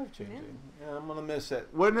 It was life-changing. Yeah, I'm going to miss it.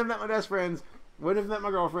 Wouldn't have met my best friends. Wouldn't have met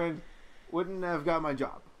my girlfriend. Wouldn't have got my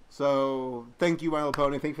job. So thank you, My Little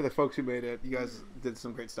Pony. Thank you for the folks who made it. You guys did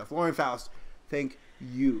some great stuff. Lauren Faust, thank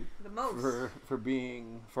you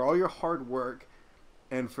for all your hard work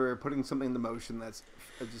and for putting something into motion that's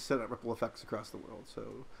just set up ripple effects across the world.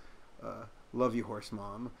 So love you, Horse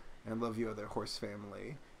Mom, and love you, other horse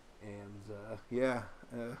family. And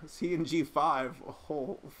CNG5.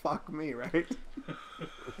 Oh, fuck me, right?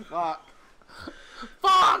 Fuck.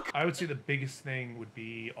 Fuck! I would say the biggest thing would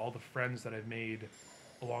be all the friends that I've made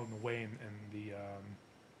along the way, and the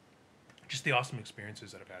just the awesome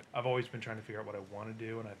experiences that I've had. I've always been trying to figure out what I want to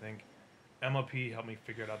do, and I think MLP helped me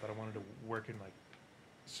figure it out that I wanted to work in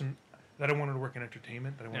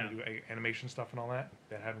entertainment, that I wanted to do animation stuff and all that.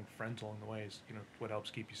 That having friends along the way is, what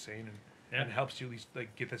helps keep you sane and helps you at least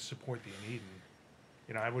like get the support that you need.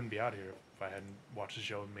 And I wouldn't be out here if I hadn't watched the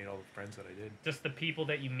show and made all the friends that I did. Just the people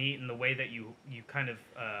that you meet and the way that you kind of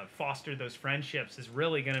foster those friendships is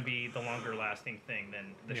really going to be the longer lasting thing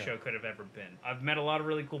than the show could have ever been. I've met a lot of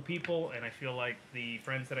really cool people, and I feel like the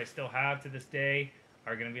friends that I still have to this day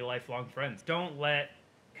are going to be lifelong friends. Don't let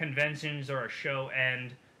conventions or a show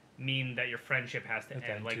end mean that your friendship has to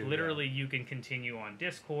end. Like literally you can continue on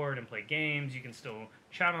Discord and play games, you can still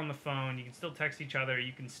chat on the phone, you can still text each other,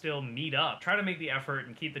 you can still meet up. Try to make the effort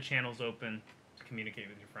and keep the channels open to communicate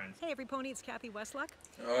with your friends. Hey every pony, it's Kathy Westluck.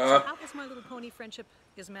 So how has My Little Pony Friendship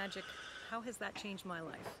is Magic, how has that changed my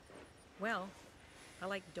life? Well, I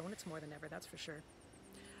like donuts more than ever, that's for sure.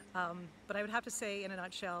 But I would have to say in a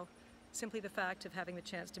nutshell, simply the fact of having the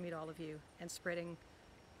chance to meet all of you and spreading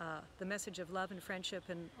the message of love and friendship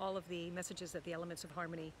and all of the messages that the elements of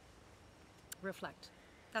harmony reflect.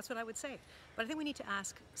 That's what I would say. But I think we need to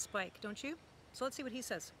ask Spike, don't you? So let's see what he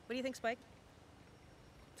says. What do you think, Spike?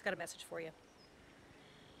 He's got a message for you.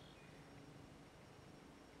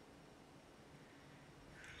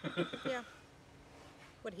 Yeah.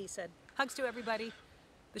 What he said. Hugs to everybody.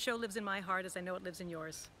 The show lives in my heart as I know it lives in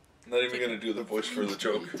yours. Not even going to do the voice for the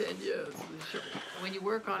joke. When you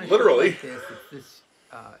work on a Literally. show like this, it's this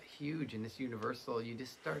huge and this universal, you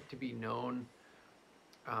just start to be known,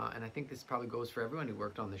 and I think this probably goes for everyone who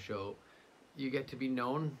worked on the show. You get to be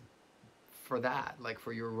known for that, like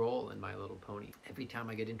for your role in My Little Pony. Every time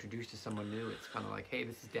I get introduced to someone new, it's kind of like, hey,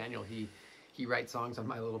 this is Daniel. He writes songs on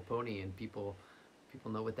My Little Pony, and people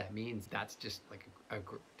know what that means. That's just like a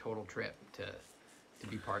total trip to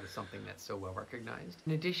be part of something that's so well recognized.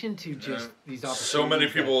 In addition to just these opportunities, so many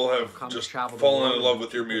people have just fallen in love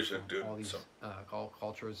with your music, dude. All these all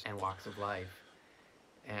cultures and walks of life,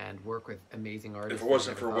 and work with amazing artists. If it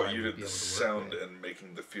wasn't for what you did, the sound and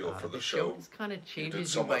making the feel for the show, kind of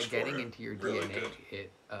changes you by getting into your DNA.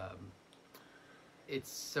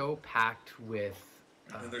 It's so packed with.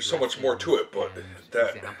 And there's so much more to it, but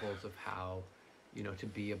that examples of how, to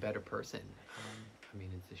be a better person. I mean,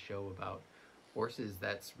 it's a show about horses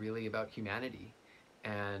that's really about humanity,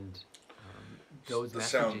 and those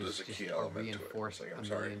messages just are reinforced a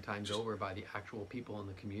million times over by the actual people in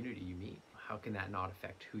the community you meet. How can that not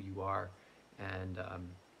affect who you are, and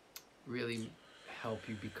really help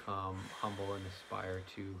you become humble and aspire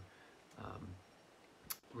to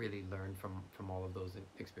really learn from all of those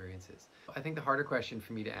experiences? I think the harder question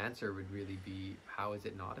for me to answer would really be, how has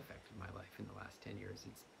it not affected my life in the last 10 years?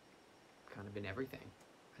 It's kind of been everything,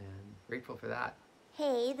 and grateful for that.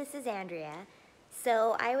 Hey, this is Andrea.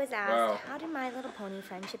 So I was asked, how did My Little Pony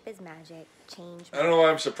Friendship is Magic change my I don't know why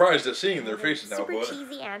I'm surprised at seeing their faces now, super but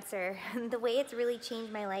cheesy answer. The way it's really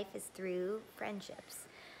changed my life is through friendships.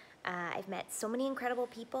 I've met so many incredible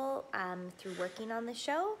people through working on the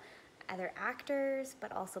show, other actors,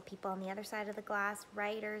 but also people on the other side of the glass,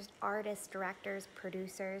 writers, artists, directors,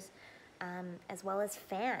 producers, as well as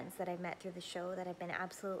fans that I've met through the show that have been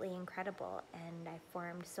absolutely incredible. And I've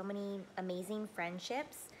formed so many amazing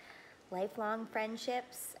friendships, lifelong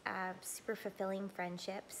friendships, super fulfilling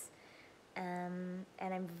friendships, and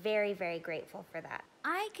I'm very, very grateful for that.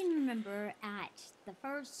 I can remember at the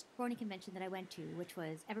first Brony convention that I went to, which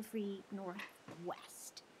was Everfree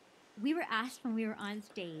Northwest, we were asked when we were on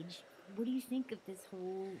stage, what do you think of this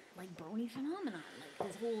whole, like, Brony phenomenon,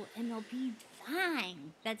 like, this whole MLP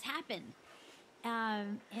thing that's happened? I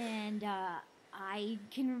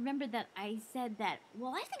can remember that I said that,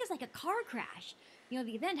 well, I think it's like a car crash. You know,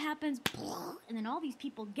 the event happens, and then all these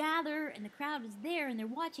people gather, and the crowd is there, and they're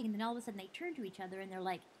watching, and then all of a sudden they turn to each other, and they're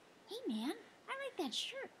like, hey, man, I like that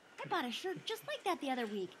shirt. I bought a shirt just like that the other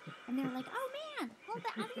week. And they were like, oh, man,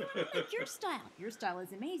 I like your style. Your style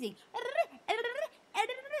is amazing.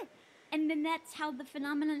 And then that's how the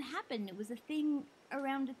phenomenon happened. It was a thing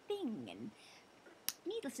around a thing, and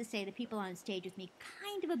needless to say, the people on stage with me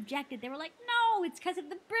kind of objected. They were like, no, it's because of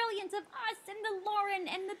the brilliance of us and the Lauren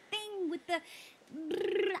and the thing with the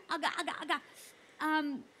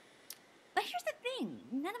but here's the thing.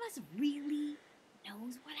 None of us really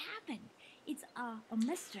knows what happened. It's a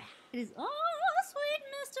mystery. It is, sweet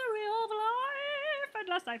mystery of life,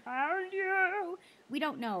 unless I found you. We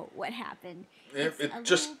don't know what happened. It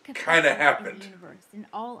just kind of happened. Universe, and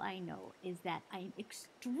all I know is that I'm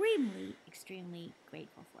extremely, extremely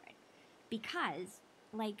grateful for it. Because,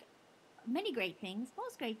 like many great things,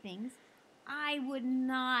 most great things, I would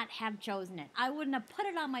not have chosen it. I wouldn't have put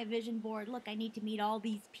it on my vision board. Look, I need to meet all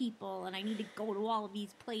these people, and I need to go to all of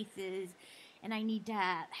these places, and I need to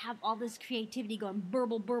have all this creativity going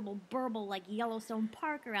burble, burble, burble like Yellowstone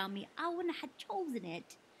Park around me. I wouldn't have chosen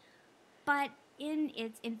it. But in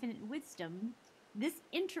its infinite wisdom, this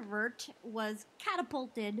introvert was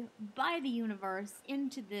catapulted by the universe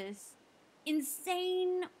into this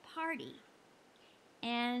insane party.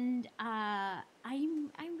 And I'm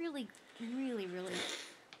really, really, really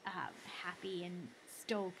happy and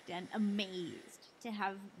stoked and amazed to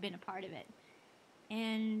have been a part of it.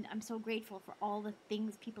 And I'm so grateful for all the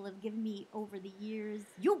things people have given me over the years.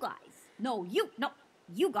 You guys,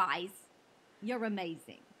 you're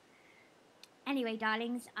amazing. Anyway,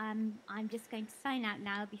 darlings, I'm just going to sign out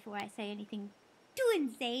now before I say anything too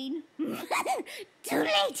insane. Too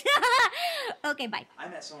late. Okay, bye. I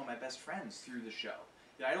met some of my best friends through the show.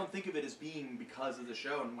 I don't think of it as being because of the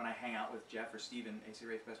show, and when I hang out with Jeff or Steven, AC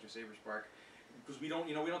Rafe, Bester Saberspark, because we don't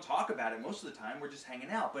talk about it most of the time. We're just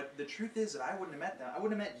hanging out. But the truth is that I wouldn't have met them. I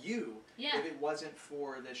wouldn't have met you if it wasn't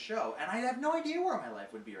for this show. And I have no idea where my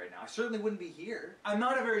life would be right now. I certainly wouldn't be here. I'm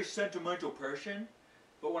not a very sentimental person,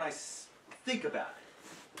 but when I think about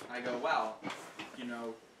it, I go, wow,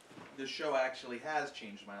 this show actually has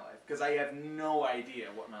changed my life. Because I have no idea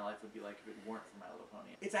what my life would be like if it weren't for My Little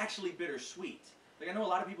Pony. It's actually bittersweet. Like, I know a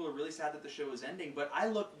lot of people are really sad that the show is ending, but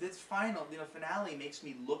this final, finale makes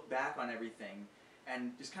me look back on everything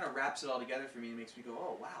and just kind of wraps it all together for me and makes me go,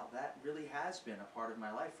 oh, wow, that really has been a part of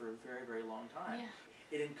my life for a very, very long time.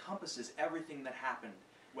 Yeah. It encompasses everything that happened,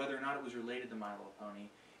 whether or not it was related to My Little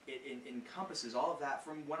Pony. It encompasses all of that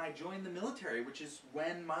from when I joined the military, which is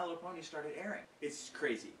when My Little Pony started airing. It's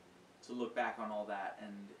crazy to look back on all that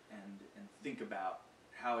and think about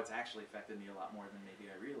how it's actually affected me a lot more than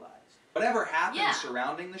maybe I realized. Whatever happened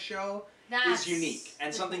surrounding the show is unique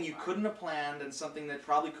and something you couldn't have planned and something that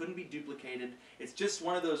probably couldn't be duplicated. It's just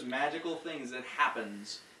one of those magical things that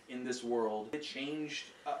happens in this world. It changed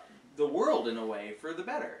the world in a way for the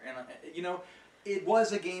better. And, it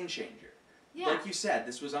was a game changer. Yeah. Like you said,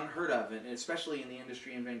 this was unheard of, and especially in the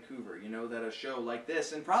industry in Vancouver, that a show like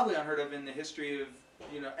this, and probably unheard of in the history of,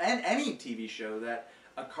 and any TV show, that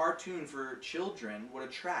a cartoon for children would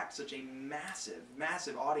attract such a massive,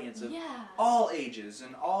 massive audience of all ages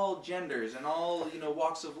and all genders and all,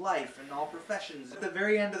 walks of life and all professions. At the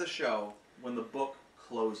very end of the show, when the book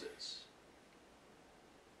closes,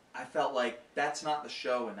 I felt like that's not the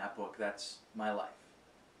show in that book, that's my life.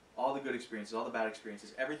 All the good experiences, all the bad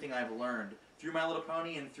experiences, everything I've learned through My Little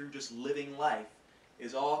Pony and through just living life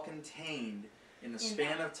is all contained in the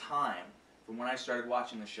span of time from when I started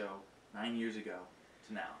watching the show 9 years ago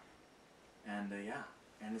to now. And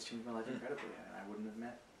and it's changed my life incredibly, and I wouldn't have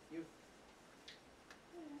met you.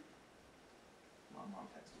 Mom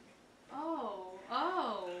texted me. Oh.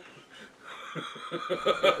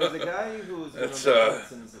 As a guy who's been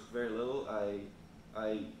since very little, I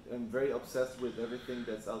am very obsessed with everything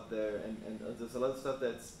that's out there, and there's a lot of stuff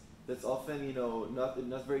that's often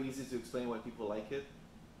not very easy to explain why people like it,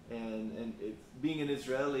 and being an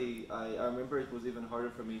Israeli, I remember it was even harder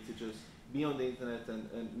for me to just be on the internet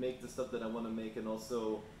and make the stuff that I want to make, and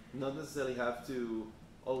also not necessarily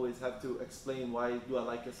always have to explain why do I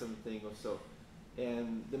like a certain thing or so.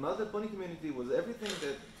 And the My Little Pony community was everything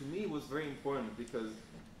that to me was very important, because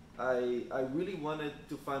I really wanted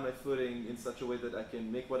to find my footing in such a way that I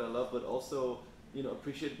can make what I love, but also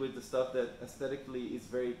appreciate with the stuff that aesthetically is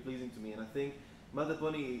very pleasing to me. And I think My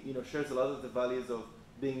Little Pony, shares a lot of the values of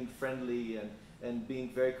being friendly and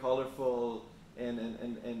being very colorful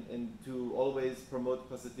and to always promote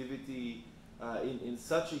positivity in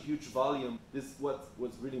such a huge volume. This is what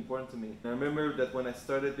was really important to me. And I remember that when I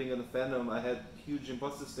started being in the fandom, I had huge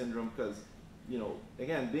imposter syndrome because,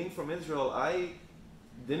 again, being from Israel, I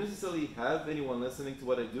didn't necessarily have anyone listening to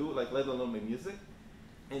what I do, like let alone my music.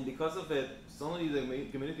 And because of it, suddenly the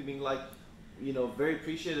community being like, very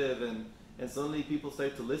appreciative, and suddenly people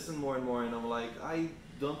started to listen more and more, and I'm like, I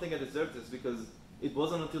don't think I deserve this, because it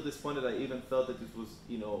wasn't until this point that I even felt that this was,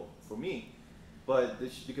 for me. But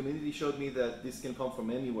the community showed me that this can come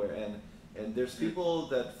from anywhere, and there's people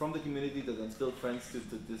that from the community that I'm still friends to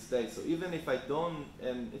this day. So even if I don't,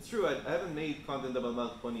 and it's true, I haven't made content about My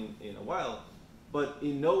Little Pony in a while, but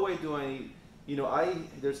in no way do I,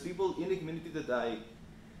 there's people in the community that I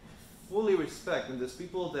fully respect, and there's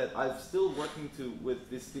people that I'm still working with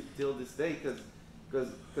this till this day, because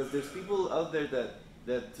there's people out there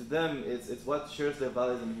that to them it's what shares their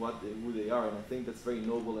values and who they are, and I think that's very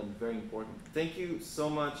noble and very important. Thank you so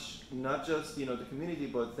much, not just the community,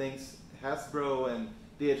 but thanks Hasbro and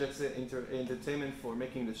DHX Entertainment for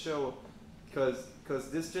making the show,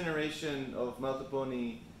 because this generation of My Little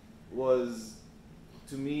Pony was,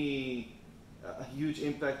 to me, a huge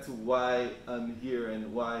impact to why I'm here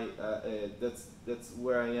and why that's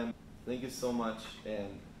where I am. Thank you so much,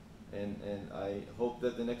 and I hope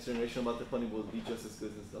that the next generation of My Little Pony will be just as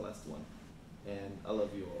good as the last one. And I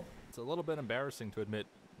love you all. It's a little bit embarrassing to admit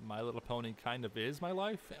My Little Pony kind of is my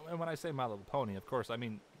life. And when I say My Little Pony, of course, I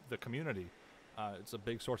mean the community. It's a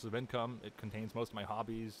big source of income. It contains most of my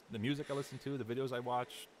hobbies, the music I listen to, the videos I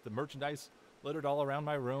watch, the merchandise littered all around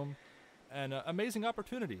my room, and amazing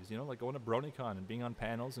opportunities, like going to BronyCon and being on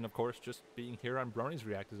panels, and of course just being here on Bronies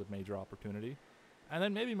React is a major opportunity. And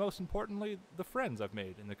then maybe most importantly, the friends I've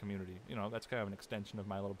made in the community. That's kind of an extension of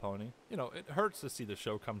My Little Pony. It hurts to see the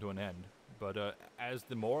show come to an end, but as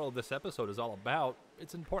the moral of this episode is all about,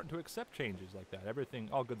 it's important to accept changes like that.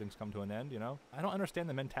 All good things come to an end, I don't understand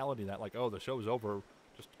the mentality that, like, oh, the show's over,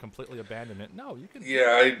 just completely abandon it. No, you can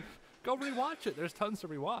go rewatch it. There's tons to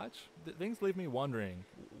rewatch. Things leave me wondering,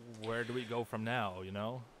 where do we go from now,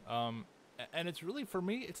 And it's really, for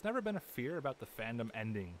me, it's never been a fear about the fandom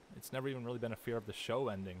ending. It's never even really been a fear of the show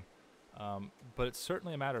ending. But it's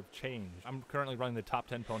certainly a matter of change. I'm currently running the top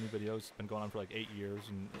 10 pony videos. It's been going on for like 8 years,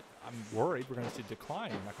 and I'm worried we're going to see a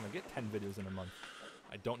decline. I'm not going to get 10 videos in a month.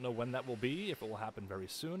 I don't know when that will be, if it will happen very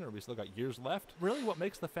soon, or we still got years left. Really, what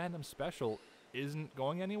makes the fandom special isn't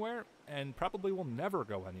going anywhere, and probably will never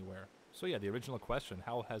go anywhere. So yeah, the original question,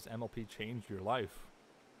 how has MLP changed your life?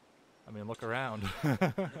 I mean, look around.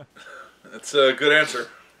 That's a good answer.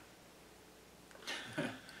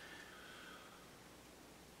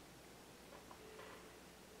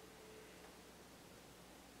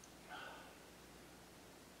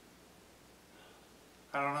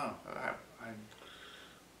 I don't know.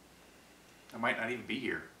 I might not even be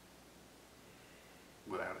here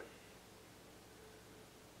without it.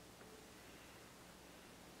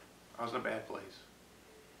 I was in a bad place.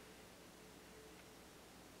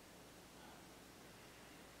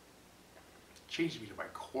 It changed me to my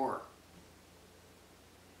core.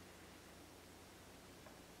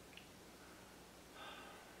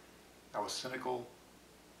 I was cynical,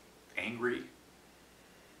 angry,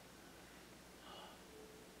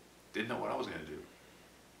 didn't know what I was going to do.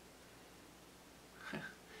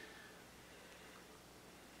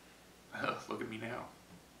 Look at me now.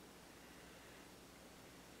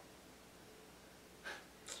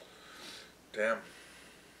 Damn.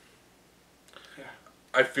 Yeah.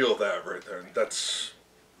 I feel that right there. That's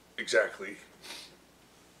exactly.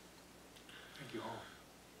 Thank you all.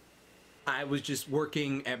 I was just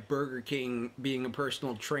working at Burger King, being a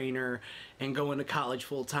personal trainer, and going to college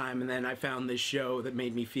full time, and then I found this show that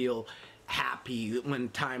made me feel happy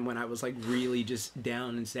when I was like really just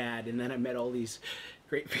down and sad, and then I met all these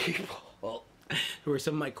great people who are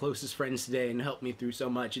some of my closest friends today and helped me through so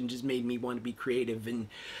much and just made me want to be creative and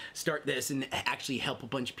start this and actually help a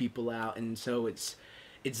bunch of people out. And so it's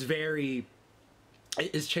changed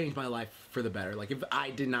my life for the better. Like, if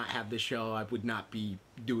I did not have this show, I would not be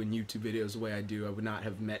doing YouTube videos the way I do. I would not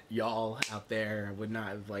have met y'all out there. I would not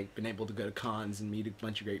have like been able to go to cons and meet a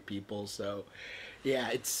bunch of great people. So yeah,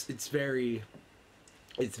 it's very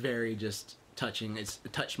just touching. It's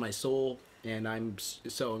touched my soul, and I'm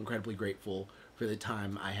so incredibly grateful for the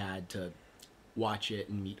time I had to watch it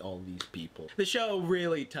and meet all these people. The show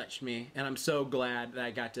really touched me, and I'm so glad that I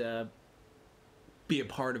got to be a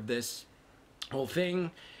part of this whole thing.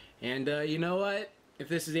 And you know what? if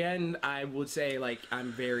this is the end, I would say, like,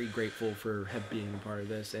 I'm very grateful for being a part of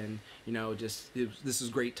this, and, you know, this is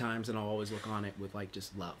great times, and I'll always look on it with, like,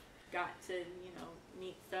 just love. Got to, you know,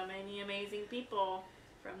 meet so many amazing people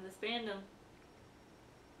from this fandom.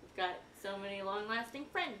 We've got so many long-lasting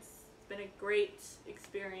friends. It's been a great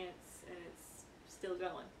experience, and it's still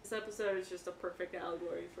going. This episode is just a perfect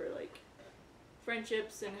allegory for, like,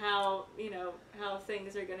 friendships and how, you know, how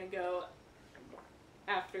things are gonna go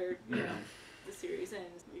after, you know, the series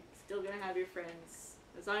ends. You're still gonna have your friends.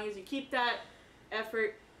 As long as you keep that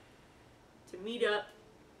effort to meet up,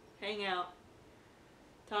 hang out,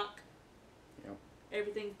 talk, Yep.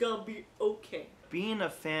 everything's gonna be okay. Being a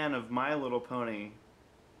fan of My Little Pony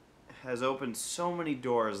has opened so many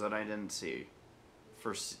doors that I didn't see.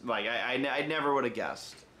 Like, I never would have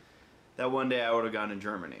guessed that one day I would have gone to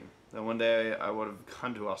Germany. That one day I would have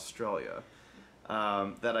gone to Australia.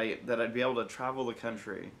 That I'd be able to travel the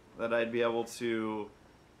country. That I'd be able to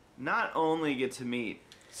not only get to meet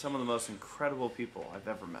some of the most incredible people I've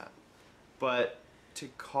ever met, but to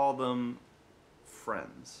call them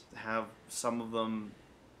friends. Have some of them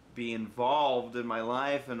be involved in my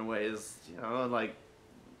life in ways, you know, like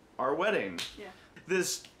our wedding. Yeah.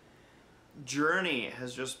 This journey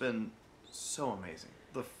has just been so amazing.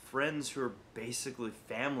 The friends who are basically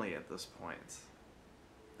family at this point.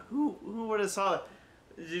 Who would have saw it?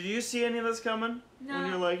 Did you see any of this coming? No. And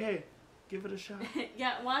you're like, hey, give it a shot.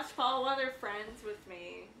 Yeah, watch Fall Weather Friends with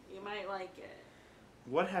me. You might like it.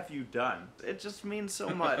 What have you done? It just means so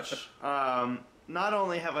much. Not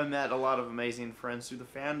only have I met a lot of amazing friends through the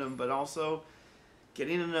fandom, but also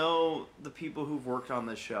getting to know the people who've worked on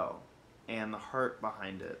this show and the heart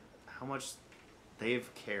behind it. How much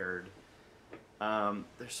they've cared.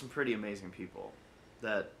 There's some pretty amazing people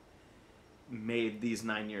that made these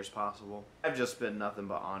 9 years possible. I've just been nothing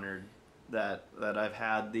but honored that I've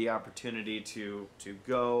had the opportunity to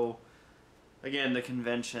go again to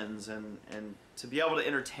conventions and to be able to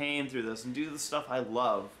entertain through this and do the stuff I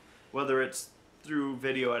love, whether it's through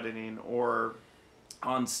video editing or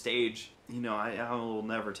on stage. You know, I will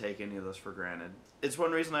never take any of this for granted. It's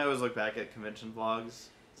one reason I always look back at convention vlogs,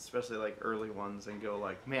 especially like early ones, and go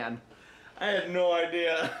like, man, I had no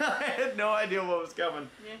idea. I had no idea what was coming.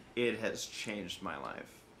 Yeah. It has changed my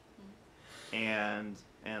life. And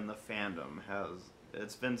the fandom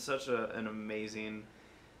it's been such an amazing,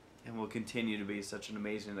 and will continue to be such an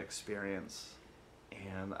amazing experience.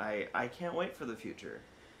 And I can't wait for the future.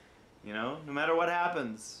 You know, no matter what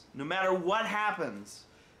happens,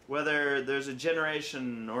 whether there's a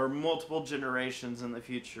generation or multiple generations in the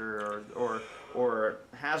future, or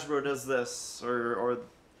Hasbro does this, or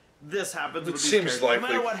this happens with these characters. No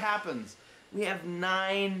matter what happens, we have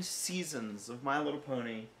 9 seasons of My Little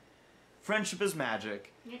Pony. Friendship is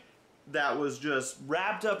Magic. Yeah. That was just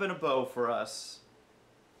wrapped up in a bow for us.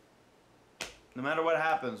 No matter what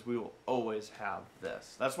happens, we will always have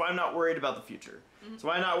this. That's why I'm not worried about the future. Mm-hmm. That's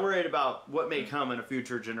why I'm not worried about what may come in a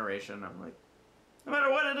future generation. I'm like, no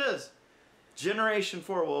matter what it is, Generation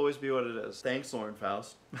 4 will always be what it is. Thanks, Lauren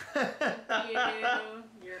Faust. Thank you.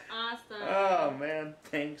 You're awesome. Oh, man.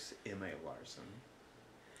 Thanks, M.A. Larson.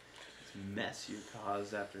 This mess you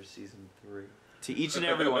caused after season 3. To each and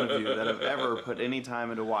every one of you that have ever put any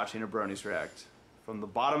time into watching a Bronies React, from the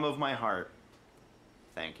bottom of my heart,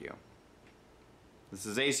 thank you. This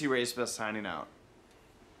is AC Racebest signing out.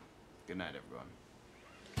 Good night, everyone.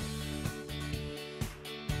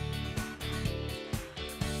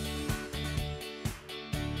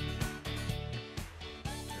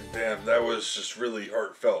 Damn, that was just really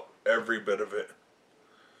heartfelt. Every bit of it.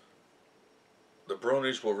 The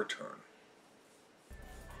Bronies will return.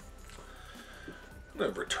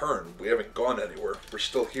 Return. We haven't gone anywhere. We're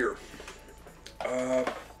still here.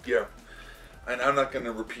 Yeah. And I'm not going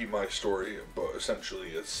to repeat my story, but essentially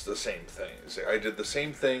it's the same thing. I did the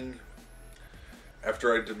same thing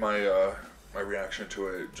after I did my my reaction to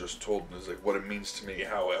it. Just told me like what it means to me,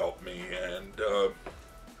 how it helped me, and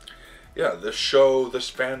yeah, this show,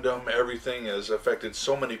 this fandom, everything has affected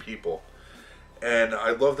so many people. And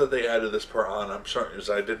I love that they added this part on. I'm sorry, because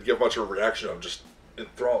I didn't get much of a reaction. I'm just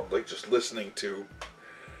enthralled, like just listening to.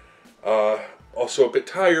 Also a bit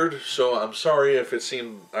tired, so I'm sorry if it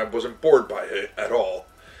seemed I wasn't bored by it at all.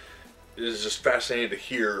 It is just fascinating to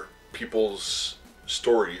hear people's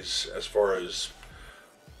stories as far as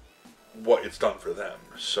what it's done for them.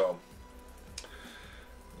 So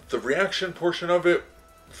the reaction portion of it,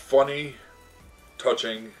 funny,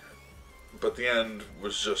 touching, but the end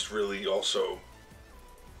was just really also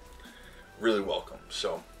really welcome.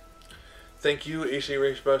 So thank you, AC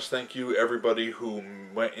Racebest. Thank you, everybody who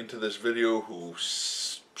went into this video, who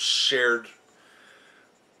shared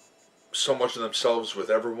so much of themselves with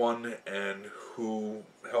everyone and who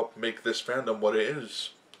help make this fandom what it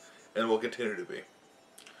is and will continue to be.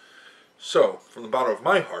 So, from the bottom of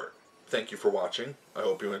my heart, thank you for watching. I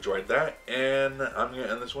hope you enjoyed that, and I'm going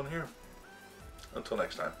to end this one here. Until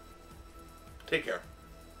next time, take care.